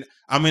nigga and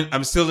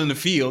I'm still in the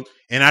field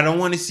and I don't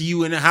want to see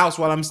you in the house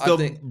while I'm still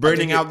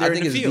burning out there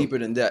in the field. I think it's deeper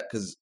than that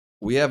because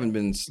we haven't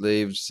been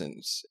slaves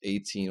since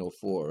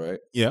 1804, right?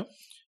 Yeah.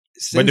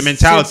 But the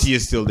mentality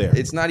is still there.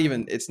 It's not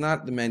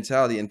the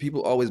mentality, and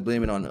people always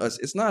blame it on us.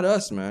 It's not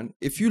us, man.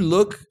 If you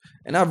look,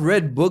 and I've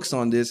read books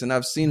on this and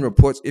I've seen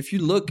reports, if you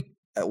look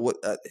at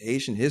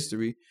Haitian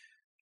history,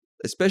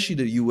 especially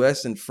the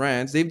US and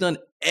France, they've done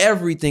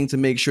everything to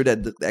make sure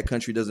that that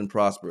country doesn't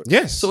prosper.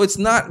 Yes. So it's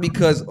not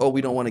because, we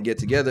don't want to get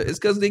together. It's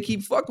because they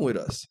keep fucking with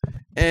us.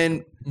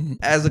 And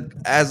as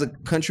a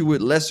country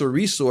with lesser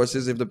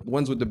resources, if the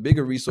ones with the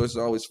bigger resources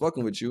are always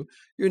fucking with you,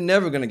 you're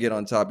never going to get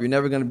on top. You're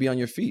never going to be on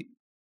your feet.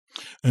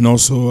 And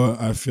also,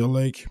 I feel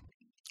like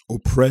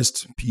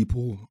oppressed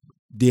people,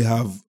 they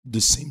have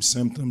the same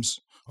symptoms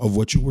of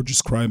what you were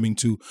describing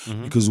too.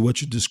 Because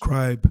what you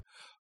describe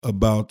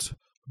about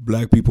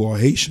Black people or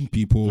Haitian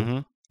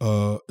people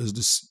is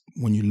this,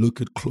 when you look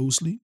at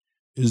closely,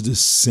 is the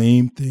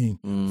same thing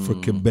for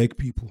Quebec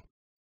people.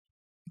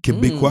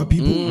 Quebecois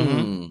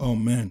people, oh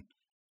man,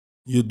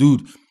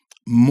 dude,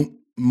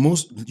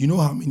 most,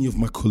 how many of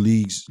my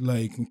colleagues,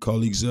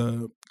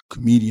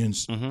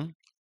 comedians,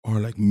 are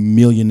like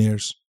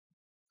millionaires,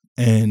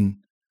 and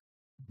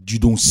you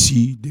don't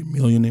see they're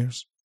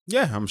millionaires.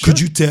 Yeah, I'm sure. Could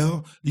you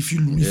tell if you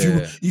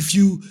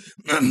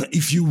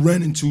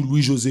ran into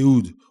Louis-José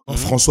Houd or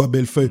François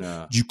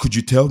Bellefeuille, could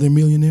you tell they're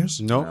millionaires?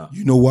 No.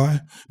 You know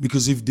why?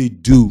 Because if they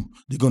do,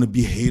 they're gonna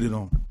be hated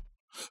on.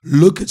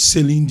 Look at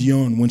Celine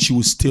Dion when she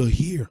was still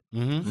here.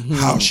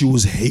 How she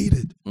was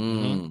hated.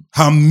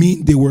 How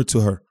mean they were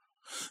to her.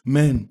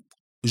 Man,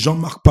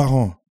 Jean-Marc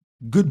Parent,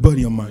 good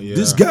buddy of mine. Yeah.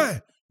 This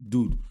guy,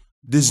 dude,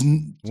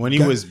 when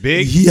he was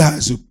big, he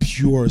has the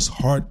purest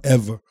heart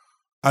ever.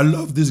 I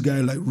love this guy,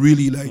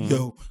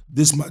 yo,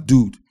 this my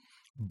dude.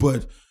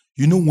 But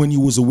when he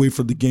was away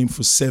from the game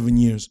for 7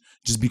 years,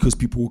 just because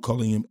people were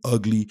calling him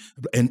ugly,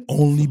 and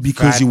only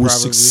because he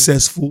was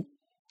successful.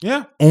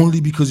 Yeah,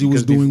 only because he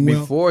was doing well.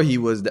 Before he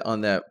was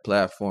on that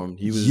platform,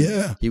 he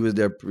was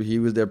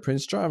their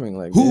Prince Charming.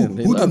 Like who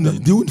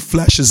doing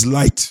Flash's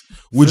Light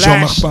with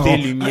Jean-Marc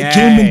Parent? I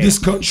came in this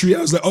country,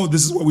 I was like,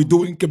 this is what we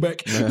do in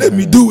Quebec. Let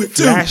me do it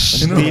too.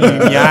 Flash, you know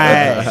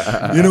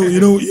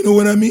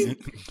what I mean?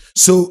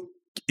 So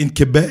in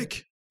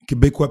Quebec,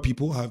 Quebecois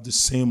people have the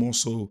same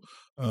also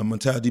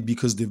mentality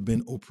because they've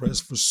been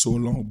oppressed for so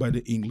long by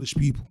the English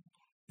people.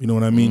 You know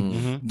what I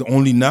mean? The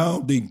only now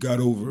they got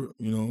over.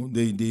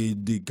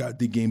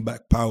 They gained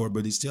back power,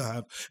 but they still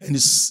have, and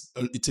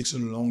it takes a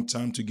long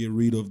time to get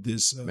rid of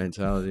this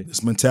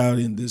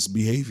mentality, and this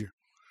behavior.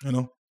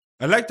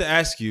 I'd like to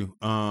ask you: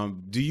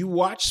 do you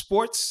watch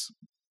sports?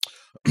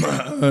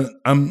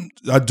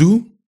 I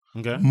do.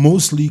 Okay.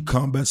 Mostly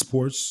combat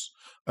sports.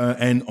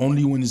 And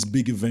only when it's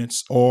big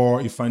events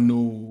or if I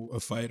know a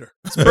fighter.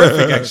 It's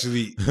perfect,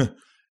 actually.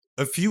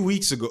 A few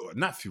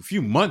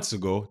months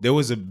ago, there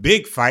was a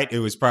big fight. It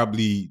was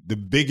probably the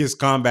biggest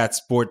combat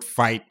sport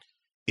fight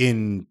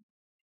in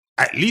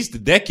at least a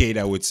decade,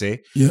 I would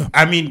say. Yeah.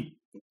 I mean,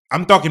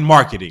 I'm talking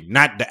marketing,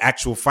 not the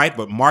actual fight,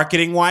 but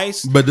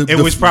marketing-wise,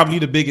 it was probably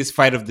the biggest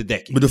fight of the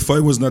decade. But the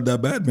fight was not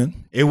that bad,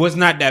 man. It was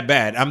not that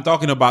bad. I'm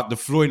talking about the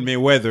Floyd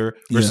Mayweather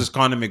versus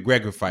Conor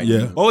McGregor fight.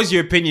 Yeah. What was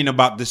your opinion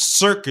about the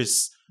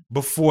circus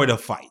before the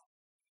fight?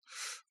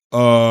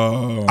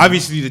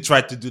 Obviously, they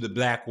tried to do the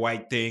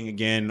black-white thing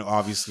again,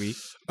 obviously.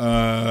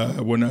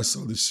 When I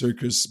saw the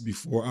circus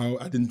before,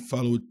 I didn't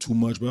follow it too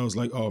much, but I was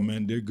like, oh,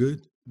 man, they're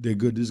good. They're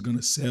good. This is going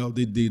to sell.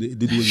 They did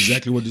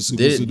exactly what they're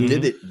supposed to do.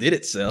 Did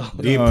it sell?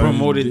 They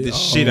promoted the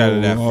shit out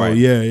of that fight.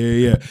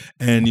 Yeah.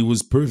 And it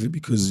was perfect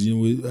because,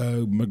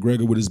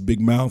 McGregor with his big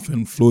mouth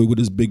and Floyd with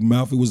his big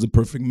mouth. It was the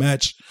perfect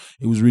match.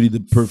 It was really the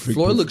perfect.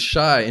 Floyd looked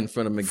shy in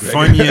front of McGregor.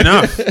 Funny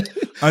enough.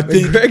 I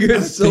think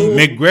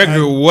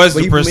McGregor was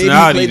the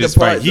personality of this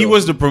fight. He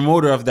was the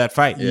promoter of that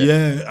fight.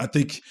 Yeah, I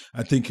think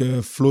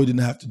Floyd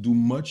didn't have to do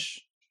much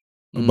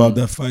about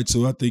that fight,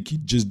 so I think he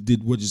just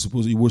did what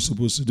he was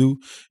supposed to do,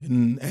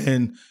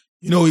 and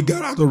he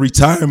got out of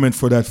retirement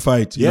for that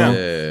fight.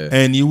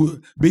 And he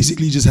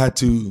basically just had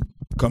to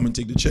come and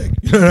take the check.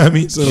 You know what I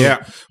mean? So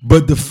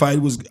but the fight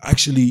was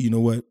actually,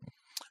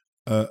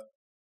 for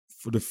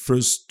the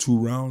first 2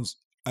 rounds,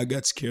 I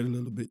got scared a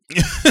little bit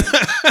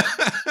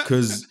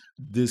because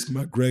this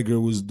McGregor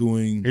was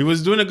doing. He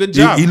was doing a good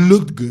job. He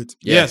looked good.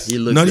 Yes, he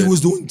looked good. He was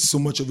doing so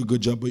much of a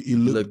good job, but he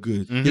looked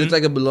good. He looked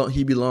like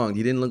he belonged.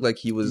 He didn't look like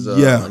he was.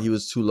 He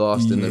was too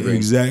lost in the ring.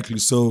 Exactly.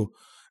 So,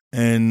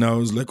 and I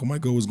was like, oh my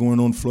God, what's going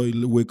on, Floyd?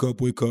 Wake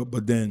up.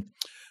 But then,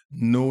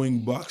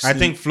 knowing boxing, I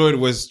think Floyd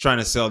was trying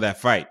to sell that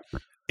fight.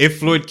 If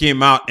Floyd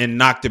came out and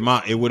knocked him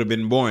out, it would have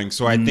been boring.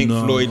 So I think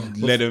Floyd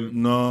let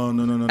him. No.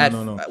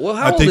 Well,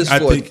 how old is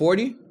Floyd?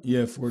 40?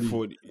 Yeah, 40.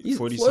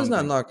 Floyd's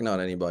not knocking out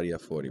anybody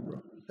at 40,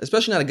 bro.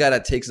 Especially not a guy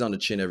that takes it on the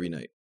chin every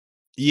night.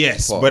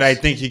 Yes, but I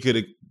think he could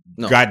have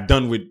got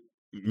done with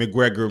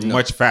McGregor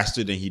much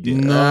faster than he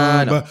did.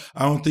 But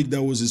I don't think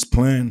that was his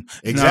plan.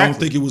 Exactly. And I don't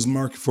think it was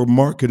for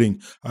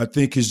marketing. I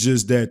think it's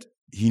just that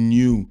he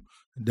knew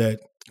that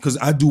because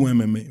I do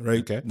MMA, right?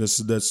 Okay.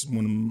 That's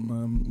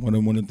one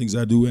of the things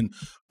I do, and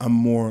I'm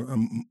more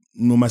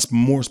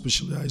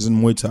specialized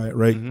in Muay Thai,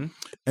 right? Mm-hmm.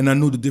 And I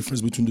know the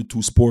difference between the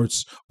two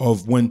sports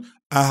of when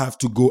I have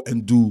to go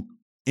and do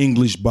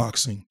English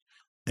boxing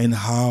and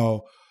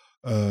how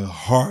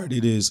hard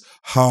it is,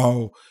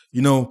 how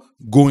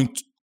going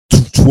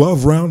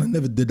 12 rounds. I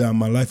never did that in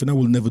my life, and I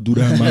will never do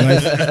that in my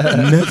life.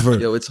 Never.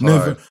 Yo, it's never.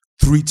 hard.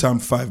 3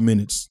 times 5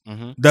 minutes.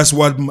 Mm-hmm. That's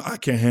what I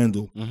can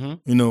handle.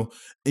 Mm-hmm.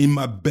 In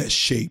my best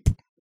shape.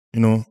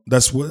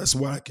 That's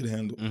what I can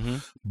handle. Mm-hmm.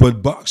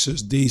 But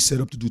boxers, they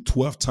set up to do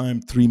 12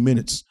 times 3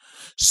 minutes.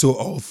 So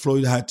all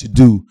Floyd had to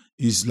do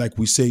is, like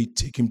we say,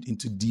 take him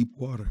into deep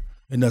water.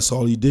 And that's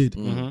all he did.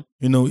 Mm-hmm.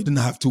 He didn't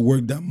have to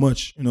work that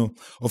much.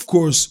 Of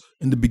course,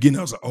 in the beginning,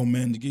 I was like, oh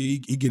man, he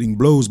getting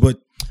blows. But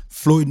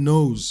Floyd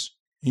knows.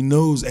 He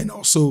knows. And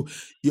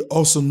he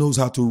also knows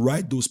how to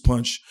ride those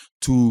punch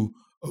to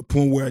a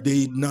point where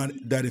they not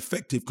that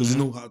effective because he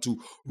know how to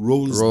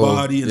roll his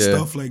body and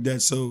stuff like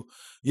that. So,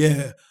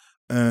 yeah.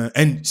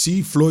 And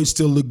see, Floyd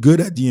still looked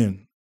good at the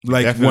end.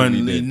 Like Definitely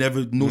when they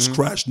never, no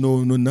scratch,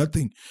 no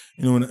nothing.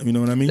 You know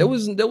what I mean? There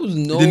was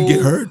no. He didn't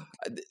get hurt.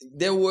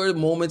 There were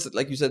moments,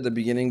 like you said at the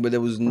beginning, but there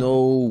was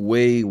no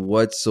way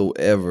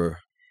whatsoever.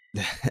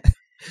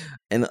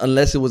 And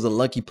unless it was a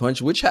lucky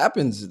punch, which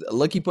happens,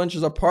 lucky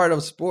punches are part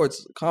of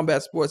sports,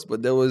 combat sports,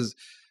 but there was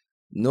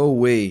no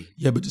way.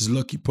 Yeah, but this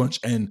lucky punch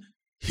and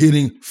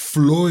hitting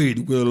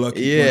Floyd with a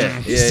lucky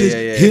punch.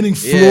 Yeah. Hitting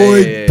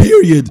Floyd,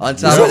 period. On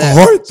top of that,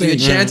 hard thing. So your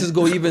chances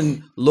go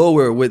even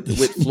lower with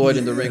Floyd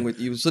in the ring with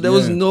you. So there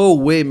was no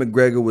way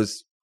McGregor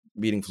was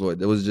beating Floyd.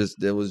 There was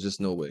just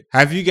no way.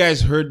 Have you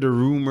guys heard the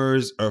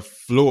rumors of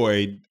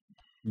Floyd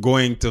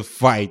going to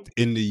fight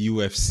in the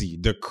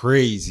UFC? The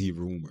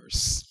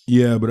rumors.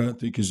 Yeah, but I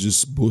think it's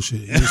just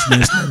bullshit.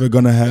 It's never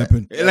gonna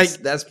happen.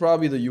 That's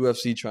probably the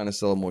UFC trying to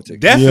sell more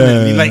tickets.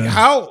 Definitely. Yeah. Like,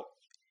 how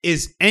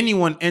is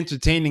anyone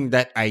entertaining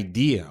that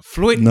idea?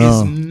 Floyd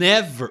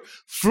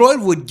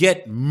would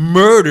get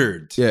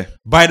murdered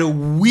by the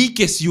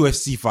weakest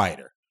UFC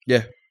fighter.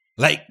 Yeah.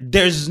 Like,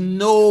 there's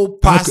no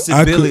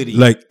possibility.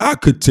 I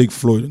could take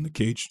Floyd in the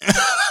cage.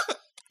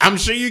 I'm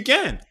sure you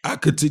can. I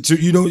could take,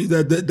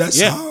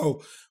 that's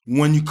how,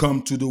 when you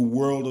come to the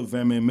world of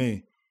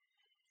MMA,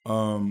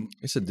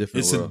 it's a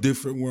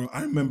different world.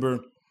 I remember,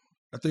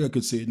 I think I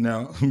could say it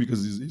now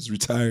because he's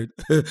retired.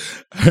 I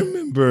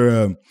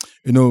remember,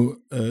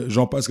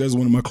 Jean Pascal is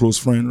one of my close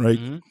friends, right?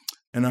 Mm-hmm.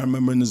 And I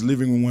remember in his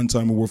living room one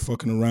time we were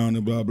fucking around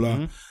and blah, blah.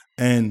 Mm-hmm.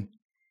 And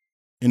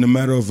in a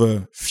matter of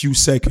a few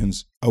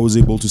seconds, I was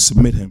able to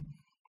submit him.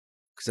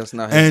 Because that's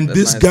not his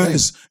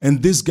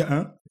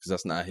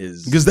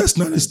Because that's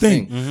not his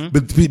thing.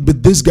 Mm-hmm.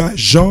 But this guy,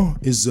 Jean,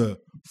 is a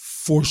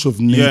force of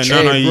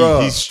nature.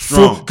 Yeah, he's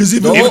strong. Because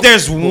even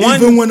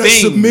when I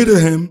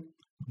submitted him,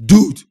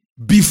 dude,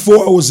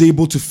 before I was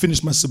able to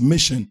finish my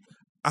submission,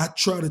 I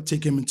tried to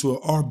take him into an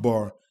arm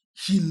bar.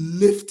 He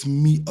lifted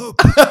me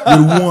up with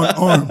one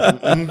arm.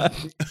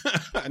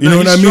 You know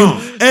what I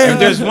mean?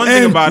 And there's one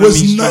thing about him,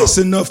 was nice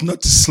enough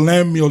not to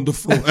slam me on the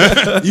floor.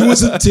 He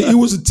wasn't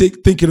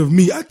thinking of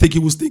me. I think he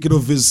was thinking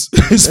of his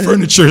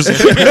furniture.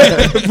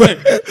 but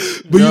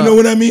you know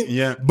what I mean?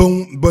 Yeah.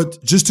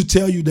 But just to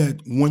tell you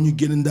that when you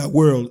get in that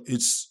world,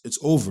 it's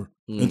over.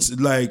 It's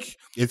like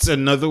it's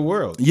another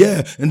world.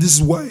 Yeah, and this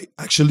is why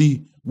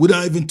actually,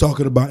 without even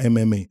talking about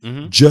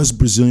MMA, just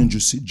Brazilian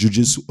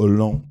Jiu-Jitsu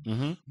alone.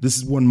 This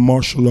is one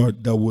martial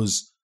art that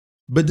was,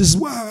 but this is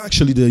why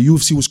actually the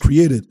UFC was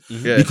created,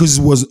 because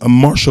it was a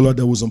martial art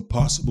that was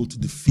impossible to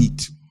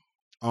defeat.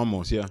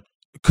 Almost, yeah.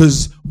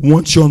 Because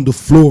once you're on the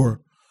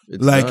floor,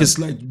 it's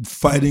like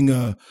fighting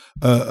a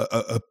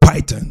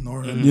python,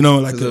 or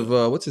like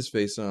what's his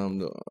face?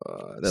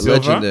 That Silva?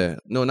 legend there.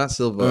 No, not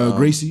Silva.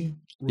 Gracie.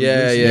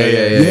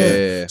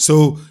 Yeah.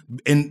 So,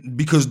 and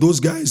because those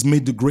guys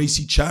made the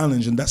Gracie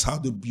challenge, and that's how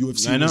the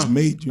UFC was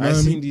made. You know I've what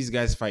I seen mean? these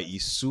guys fight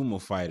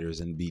sumo fighters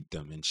and beat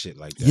them and shit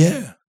like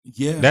that.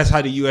 Yeah. That's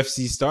how the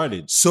UFC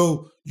started.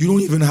 So you don't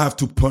even have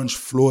to punch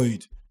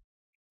Floyd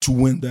to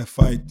win that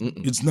fight.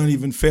 It's not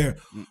even fair.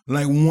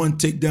 Like one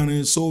takedown and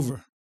it's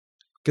over.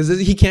 Because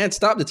he can't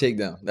stop the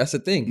takedown. That's the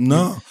thing.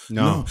 No.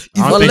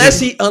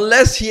 Unless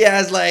he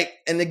has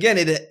and again,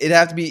 it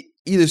have to be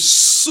either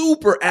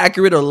super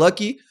accurate or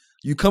lucky.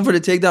 You come for the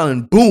takedown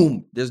and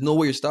boom, there's no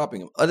way you're stopping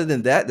him. Other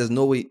than that, there's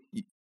no way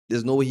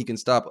he can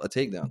stop a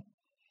takedown.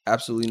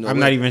 Absolutely no way. I'm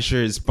not even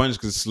sure his punch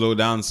could slow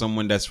down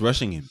someone that's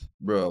rushing him.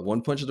 Bro,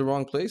 one punch at the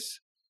wrong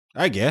place?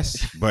 I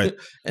guess, but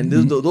and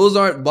those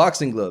aren't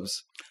boxing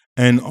gloves.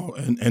 And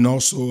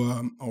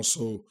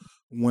also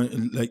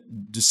when like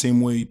the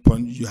same way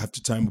you have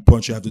to time a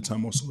punch, you have to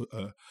time also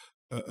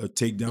a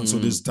takedown. So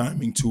there's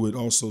timing to it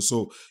also.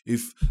 So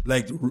if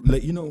like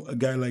a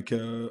guy like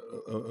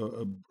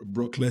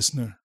Brock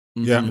Lesnar.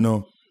 Yeah.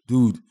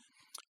 Dude,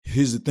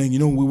 here's the thing.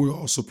 We were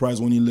all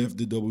surprised when he left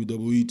the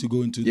WWE to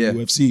go into the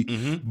UFC.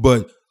 Mm-hmm.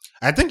 But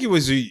I think he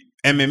was a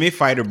MMA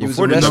fighter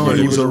before the WWE.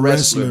 He was a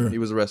wrestler. He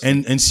was a wrestler.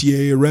 And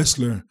NCAA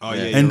wrestler. Oh,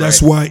 yeah. And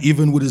that's why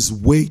even with his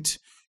weight,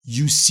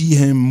 you see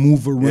him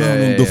move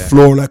around on the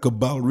floor like a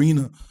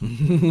ballerina.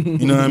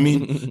 You know what I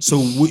mean? So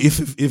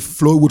if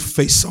Floyd would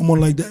face someone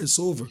like that, it's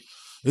over.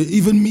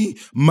 Even me,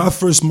 my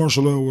first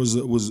martial art was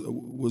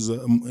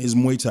his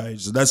Muay Thai.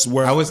 So that's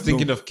where I was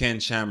thinking of Ken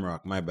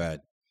Shamrock. My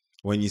bad.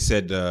 When you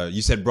said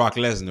Brock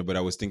Lesnar, but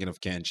I was thinking of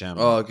Ken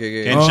Shamrock. Oh,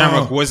 okay. Ken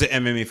Shamrock was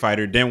an MMA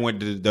fighter, then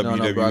went to the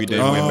WWE,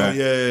 then went back.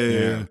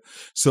 Yeah.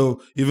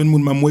 So even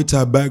with my Muay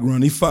Thai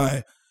background,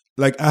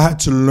 I had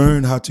to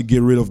learn how to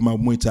get rid of my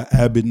Muay Thai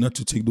habit, not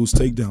to take those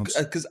takedowns.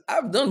 Because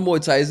I've done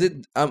Muay Thai. Is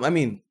it? I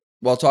mean,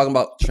 while talking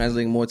about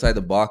translating Muay Thai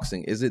to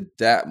boxing, is it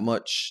that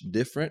much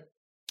different?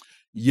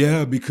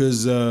 Yeah,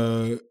 because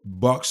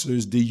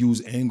boxers, they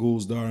use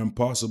angles that are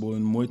impossible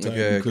in Muay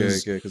Thai.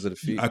 Because of the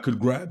feet. I could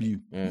grab you.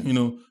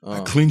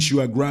 I clinch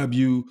you, I grab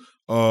you.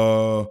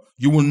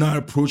 You will not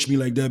approach me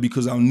like that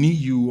because I'll knee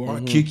you or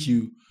I'll kick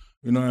you.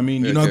 You know what I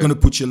mean? You're not going to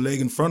put your leg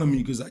in front of me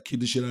because I kick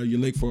the shit out of your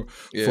leg for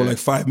like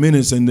 5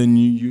 minutes and then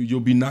you'll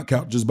be knocked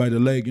out just by the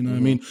leg. You know what I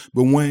mean?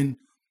 But when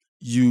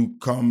you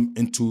come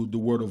into the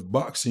world of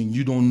boxing,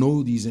 you don't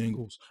know these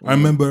angles. I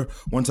remember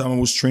one time I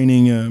was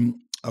training,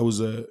 I was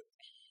at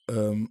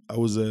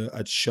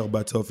Shell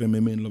Battle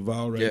MMA in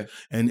Laval, right? Yeah.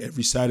 And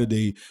every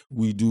Saturday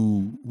we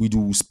do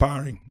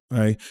sparring,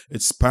 right?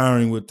 It's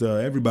sparring with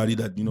everybody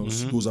that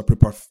those are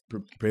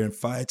preparing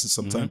fights, and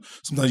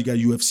sometimes you got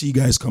UFC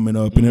guys coming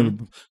up,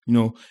 and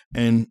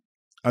and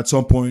at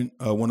some point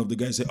one of the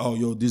guys said, "Oh,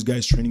 yo, this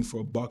guy's training for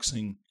a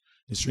boxing.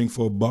 He's training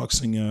for a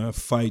boxing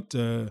fight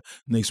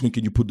next week.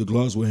 Can you put the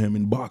gloves with him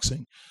in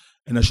boxing?"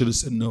 And I should have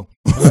said no.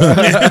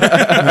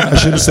 I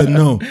should have said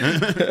no,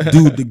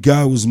 dude. The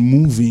guy was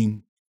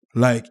moving.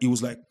 Like, it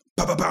was like,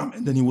 bam, bam, bam,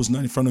 and then he was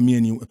not in front of me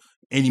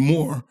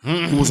anymore.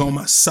 He was on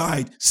my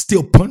side,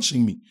 still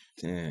punching me.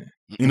 Damn.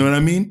 You know what I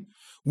mean?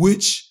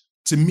 Which,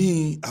 to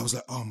me, I was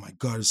like, oh my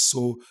God, it's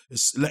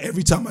like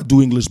every time I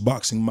do English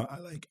boxing,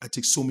 I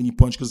take so many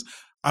punches because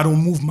I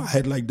don't move my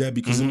head like that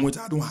because in Muay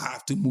Thai, I don't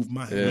have to move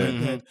my head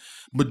like that.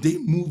 But they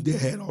move their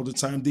head all the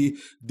time.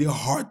 They're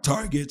hard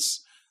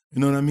targets. You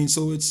know what I mean?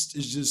 So it's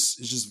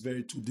just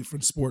very two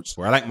different sports.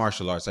 Well, I like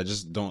martial arts. I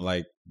just don't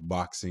like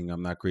boxing.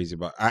 I'm not crazy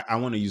about. I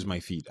want to use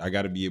my feet. I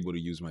got to be able to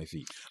use my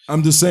feet.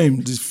 I'm the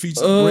same. The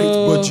feet are great,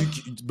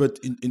 but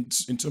in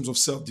terms of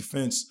self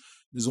defense,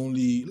 there's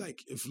only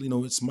if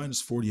it's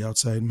 -40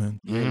 outside, man.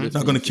 You're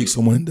not gonna kick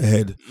someone in the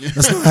head.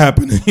 That's not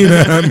happening. You know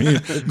what I mean?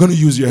 You're gonna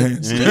use your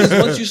hands.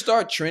 Once you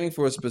start training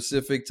for a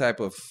specific type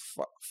of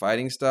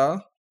fighting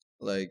style,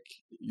 like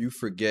you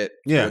forget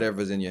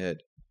whatever's in your head.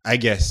 I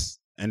guess.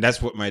 And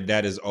that's what my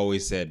dad has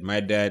always said. My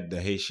dad,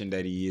 the Haitian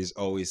that he is,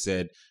 always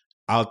said,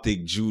 I'll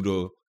take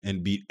judo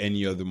and beat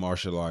any other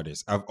martial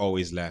artist. I've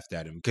always laughed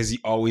at him because he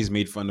always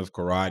made fun of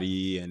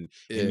karate and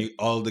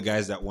all the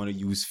guys that want to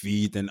use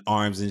feet and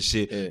arms and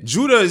shit. Yeah.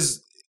 Judo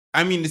is,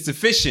 it's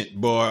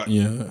efficient, but...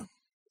 Yeah.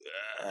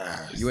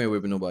 You ain't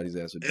whipping nobody's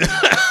ass with judo.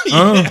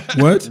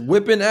 What?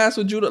 Whipping ass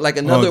with judo? Like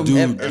another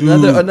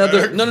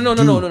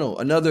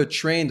another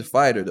trained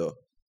fighter, though.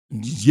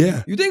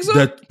 Yeah. You think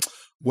so?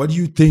 What do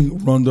you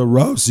think Ronda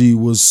Rousey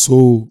was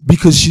so...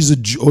 Because she's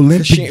an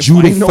Olympic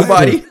judo fighter.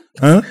 Nobody.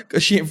 Huh?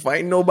 Because she ain't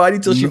fighting nobody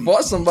till she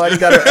fought somebody,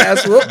 got her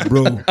ass whooped.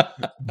 Bro,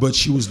 but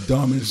she was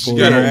dominant for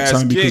a long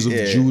time because of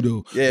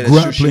judo. Yeah,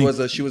 grappling.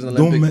 She was an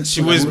Olympic.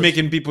 She was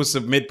making people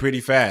submit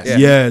pretty fast.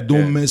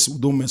 Don't mess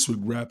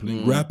with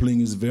grappling.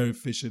 Grappling is very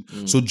efficient.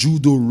 So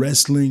judo,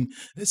 wrestling,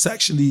 it's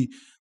actually...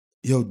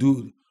 Yo,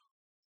 dude,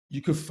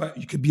 you could fight.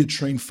 You could be a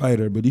trained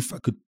fighter, but if I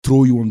could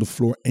throw you on the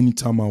floor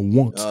anytime I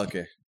want...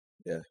 Okay.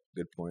 Yeah,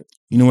 good point.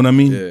 You know what I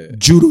mean? Yeah.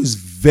 Judo is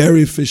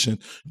very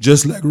efficient,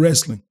 just like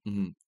wrestling.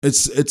 I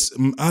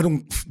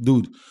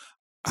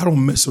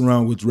don't mess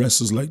around with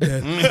wrestlers like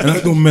that, and I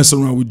don't mess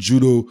around with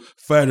judo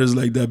fighters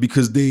like that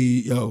because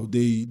they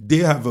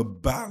have a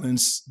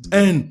balance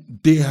and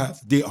they are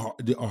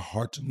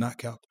hard to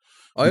knock out.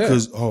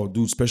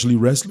 Dude, especially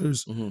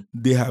wrestlers,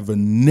 they have a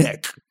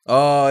neck.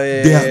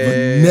 They have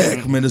a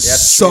neck, man, a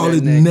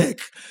solid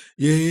neck.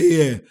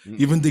 Yeah.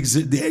 Even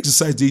the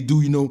exercise they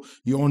do, you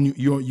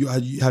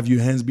have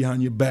your hands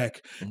behind your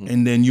back,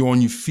 and then you're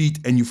on your feet,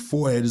 and your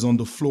forehead is on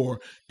the floor,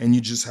 and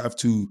you just have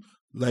to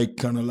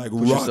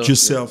rock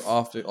yourself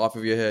off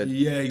of your head.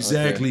 Yeah,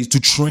 exactly. To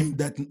train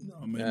that.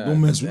 No, man,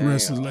 don't mess with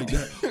wrestlers like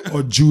that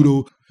or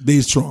judo.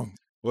 They strong.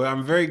 Well,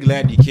 I'm very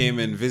glad you came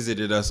and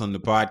visited us on the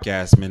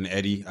podcast, man,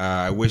 Eddie.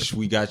 I wish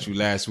we got you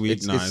last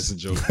week. It's a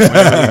joke.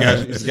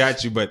 It's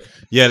got you. But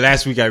yeah,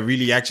 last week I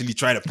really actually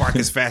tried to park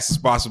as fast as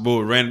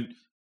possible,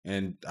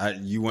 and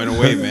you went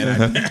away,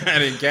 man. I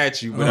didn't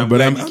catch you,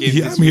 but I'm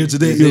here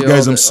today. Yo,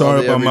 guys, I'm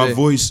sorry about my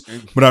voice,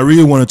 but I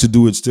really wanted to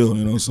do it still,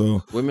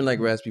 so. Women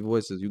like raspy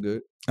voices. You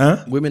good?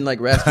 Huh? Women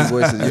like raspy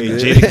voices. You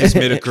good? Jadakiss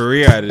made a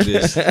career out of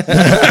this.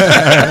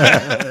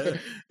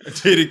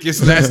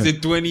 Jadakiss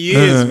lasted 20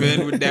 years,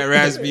 man, with that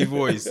raspy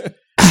voice.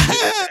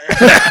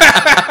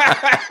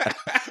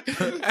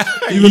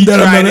 Even that,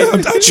 I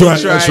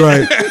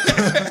tried.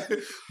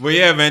 But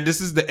yeah, man,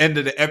 this is the end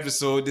of the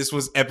episode. This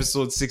was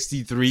episode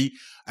 63.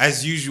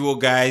 As usual,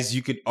 guys,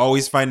 you could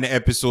always find the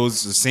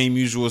episodes the same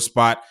usual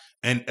spot.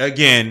 And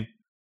again,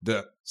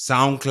 the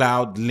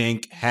SoundCloud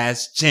link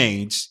has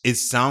changed.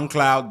 It's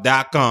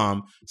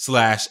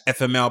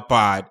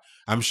soundcloud.com/FMLpod.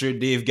 I'm sure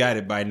Dave got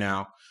it by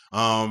now.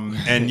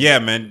 And yeah,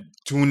 man,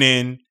 tune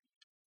in.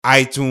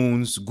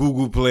 iTunes,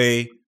 Google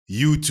Play,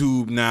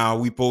 YouTube now.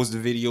 We post the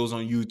videos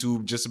on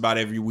YouTube just about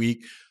every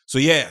week. So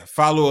yeah,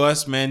 follow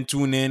us, man.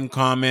 Tune in,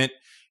 comment.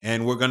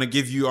 And we're going to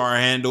give you our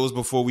handles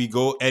before we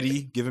go.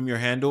 Eddie, give him your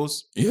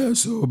handles. Yeah,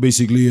 so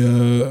basically,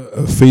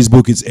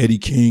 Facebook is Eddie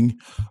King.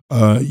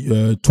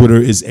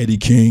 Twitter is Eddie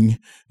King,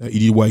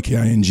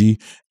 EDYKING.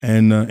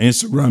 And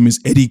Instagram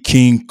is Eddie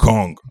King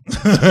Kong.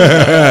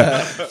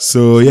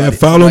 So yeah,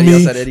 follow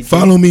me.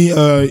 Follow me.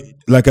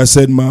 Like I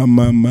said,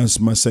 my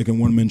second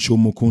one-man show,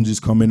 Mokunzi, is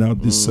coming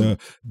out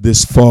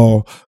this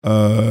fall.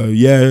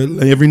 Yeah,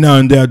 every now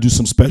and then I do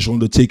some special on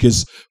the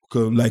tickets,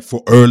 like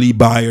for early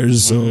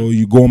buyers. So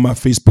you go on my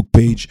Facebook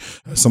page.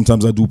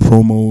 Sometimes I do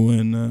promo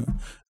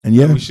and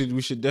yeah.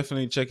 We should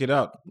definitely check it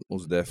out.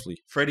 Most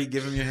definitely. Freddie,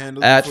 give him your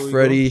handle. At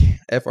Freddie,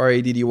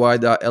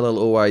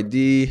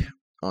 FRADDY.LLOYD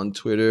on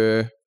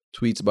Twitter.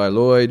 Tweets by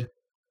Lloyd.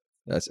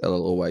 That's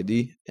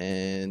LLOYD.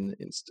 And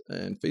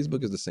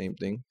Facebook is the same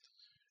thing.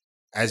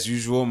 As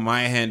usual,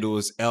 my handle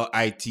is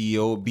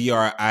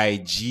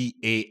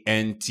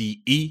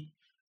LITOBRIGANTE.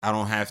 I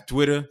don't have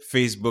Twitter.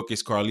 Facebook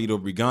is Carlito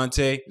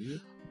Brigante. Mm-hmm.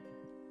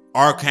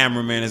 Our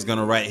cameraman is going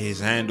to write his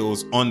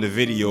handles on the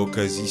video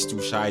because he's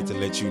too shy to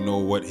let you know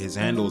what his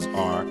handles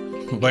are.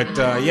 But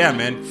yeah,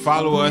 man,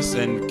 follow us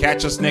and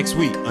catch us next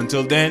week.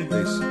 Until then,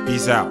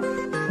 peace out.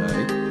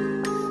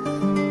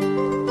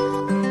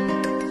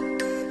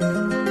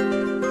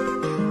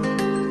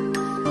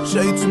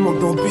 Chérie, tu manques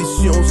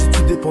d'ambition, si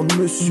tu dépends de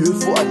monsieur,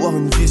 faut avoir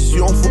une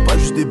vision, faut pas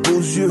juste des beaux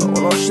yeux.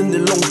 On enchaîne des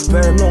longues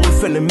peines, on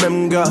refait les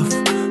mêmes gaffes.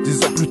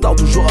 10 ans plus tard,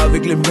 toujours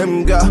avec les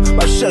mêmes gars.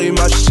 Ma chérie, il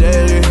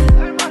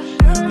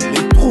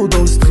est trop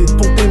dans le street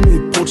pour t'aimer,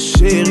 pour te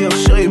chérir.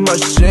 Chérie, ma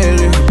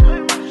chérie,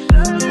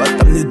 il va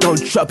t'amener dans le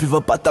trap, il va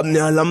pas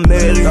t'amener à la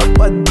mairie. T'as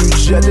pas de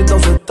budget, t'es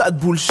dans un tas de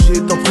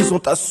bullshit. En prison,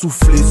 t'as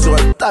soufflé sur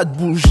un tas de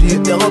bougies.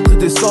 T'es rentré,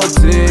 t'es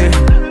sorti.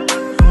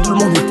 Tout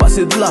le monde est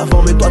passé de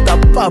l'avant, mais toi t'as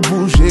pas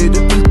bougé.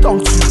 Depuis le temps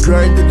que tu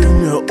grind, t'es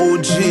devenu un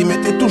OG.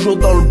 Mais t'es toujours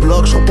dans le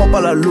bloc, je comprends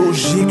pas la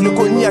logique. Le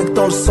cognac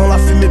dans le sang, la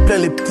fumée plein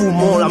les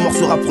poumons. La mort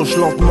se rapproche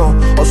lentement,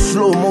 en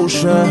slow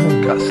motion.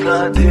 Casse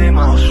la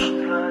démarche,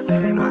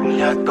 le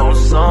cognac dans le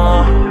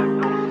sang.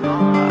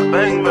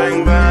 Bang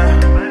bang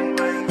bang,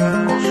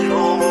 en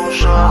slow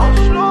motion.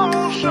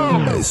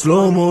 Hey,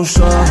 slow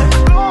motion,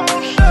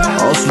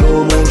 en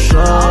slow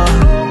motion.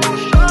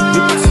 Les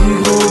petits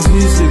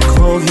grandissent, les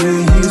grands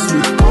vieillissent,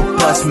 le temps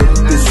passe, mais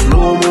t'es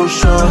slow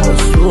motion, en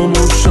slow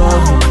motion,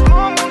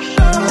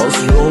 en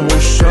slow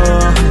motion.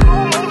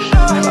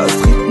 La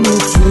street nous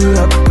tue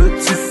à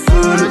petit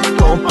feu, le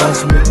temps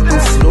passe, mais t'es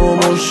slow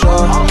motion.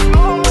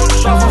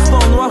 J'avance dans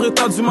le noir et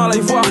t'as du mal à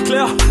y voir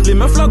clair. Les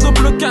meufs là de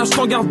blocage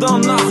t'en gardent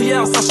en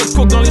arrière. S'achète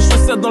coke dans les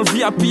chaussettes, dans le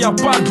VIP y'a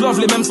pas de love.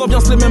 Les mêmes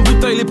ambiances, les mêmes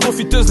bouteilles, les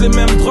profiteuses, les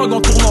mêmes drogues.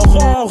 En tournant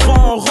rang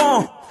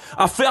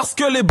à faire ce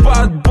que les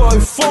bad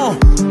boys font.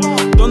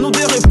 Donne-nous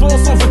des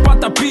réponses, on veut pas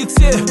ta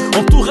pitié.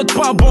 Entouré de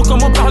pas bon,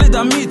 comment parler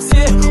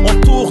d'amitié? On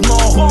tourne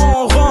en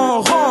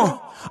rang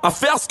à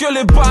faire ce que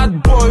les bad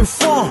boys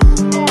font.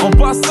 En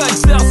bas ça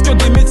exerce que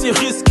des métiers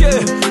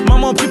risqués.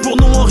 Maman prie pour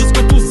nous, on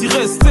risque tous y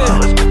rester. On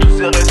risque tous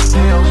y rester,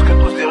 on risque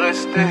tous y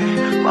rester.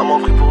 Maman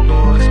prie pour nous,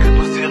 on risque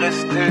tous y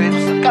rester.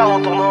 Tous ces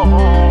 40 ans en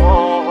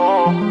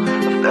rang à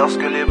faire ce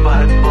que les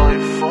bad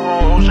boys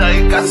font.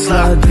 J'aille casse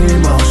la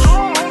démarche,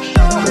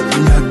 le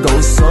cognac dans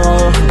le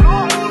sang.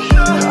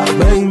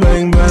 Bang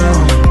bang bang,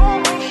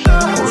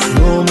 en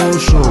slow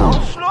motion.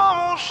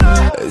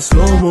 Hey,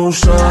 slow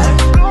motion,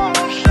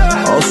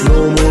 en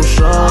slow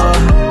motion.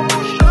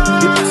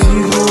 Les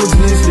petits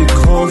grandissent, les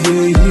grands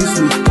vieillissent.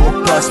 Le temps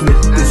passe, mais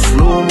t'es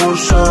slow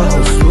motion,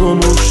 en slow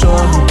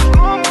motion,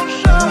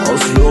 en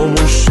slow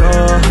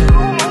motion.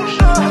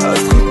 La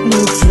street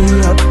nous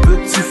tue à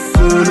petit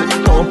feu. Le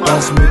temps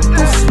passe, mais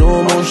t'es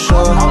slow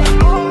motion.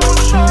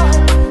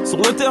 Sur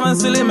le terrain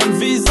c'est les mêmes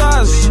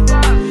visages,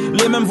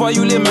 les mêmes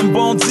voyous, les mêmes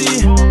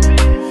bandits.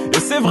 Et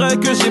c'est vrai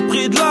que j'ai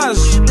pris de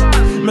l'âge,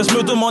 mais je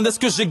me demande est-ce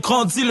que j'ai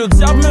grandi. Le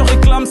diable me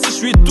réclame si je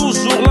suis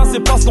toujours là.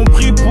 C'est parce qu'on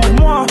prie pour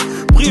moi.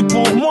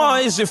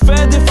 Et j'ai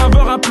fait des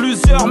faveurs à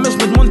plusieurs, mais je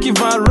me demande qui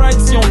va ride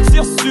si on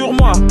tire sur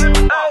moi.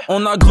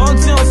 On a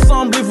grandi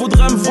ensemble, ils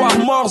voudraient me voir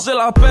mort. J'ai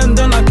la peine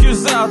d'un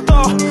accusé à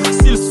tort.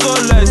 Si le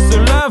soleil se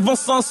lève, on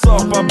s'en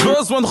sort. Pas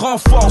besoin de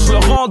renfort, je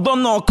leur en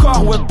donne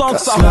encore. Ouais, tant que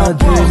ça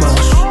rapporte.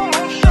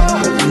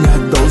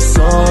 Cognac dans le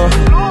sang.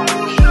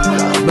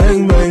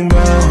 Bang bang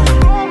bang,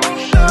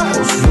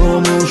 en slow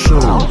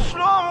motion.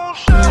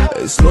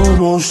 Hey, slow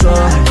motion,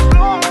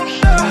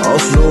 en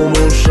slow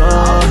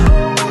motion.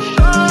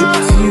 Les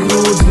petits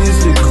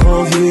grandissent, les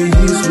grands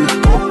vieillissent. Le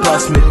temps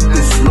passe, mais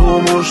t'es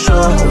slow motion,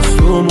 en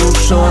slow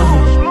motion,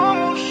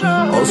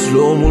 en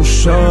slow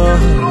motion.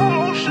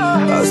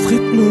 La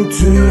street nous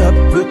tue à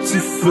petit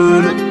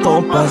feu. Le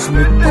temps passe,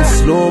 mais t'es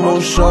slow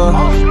motion.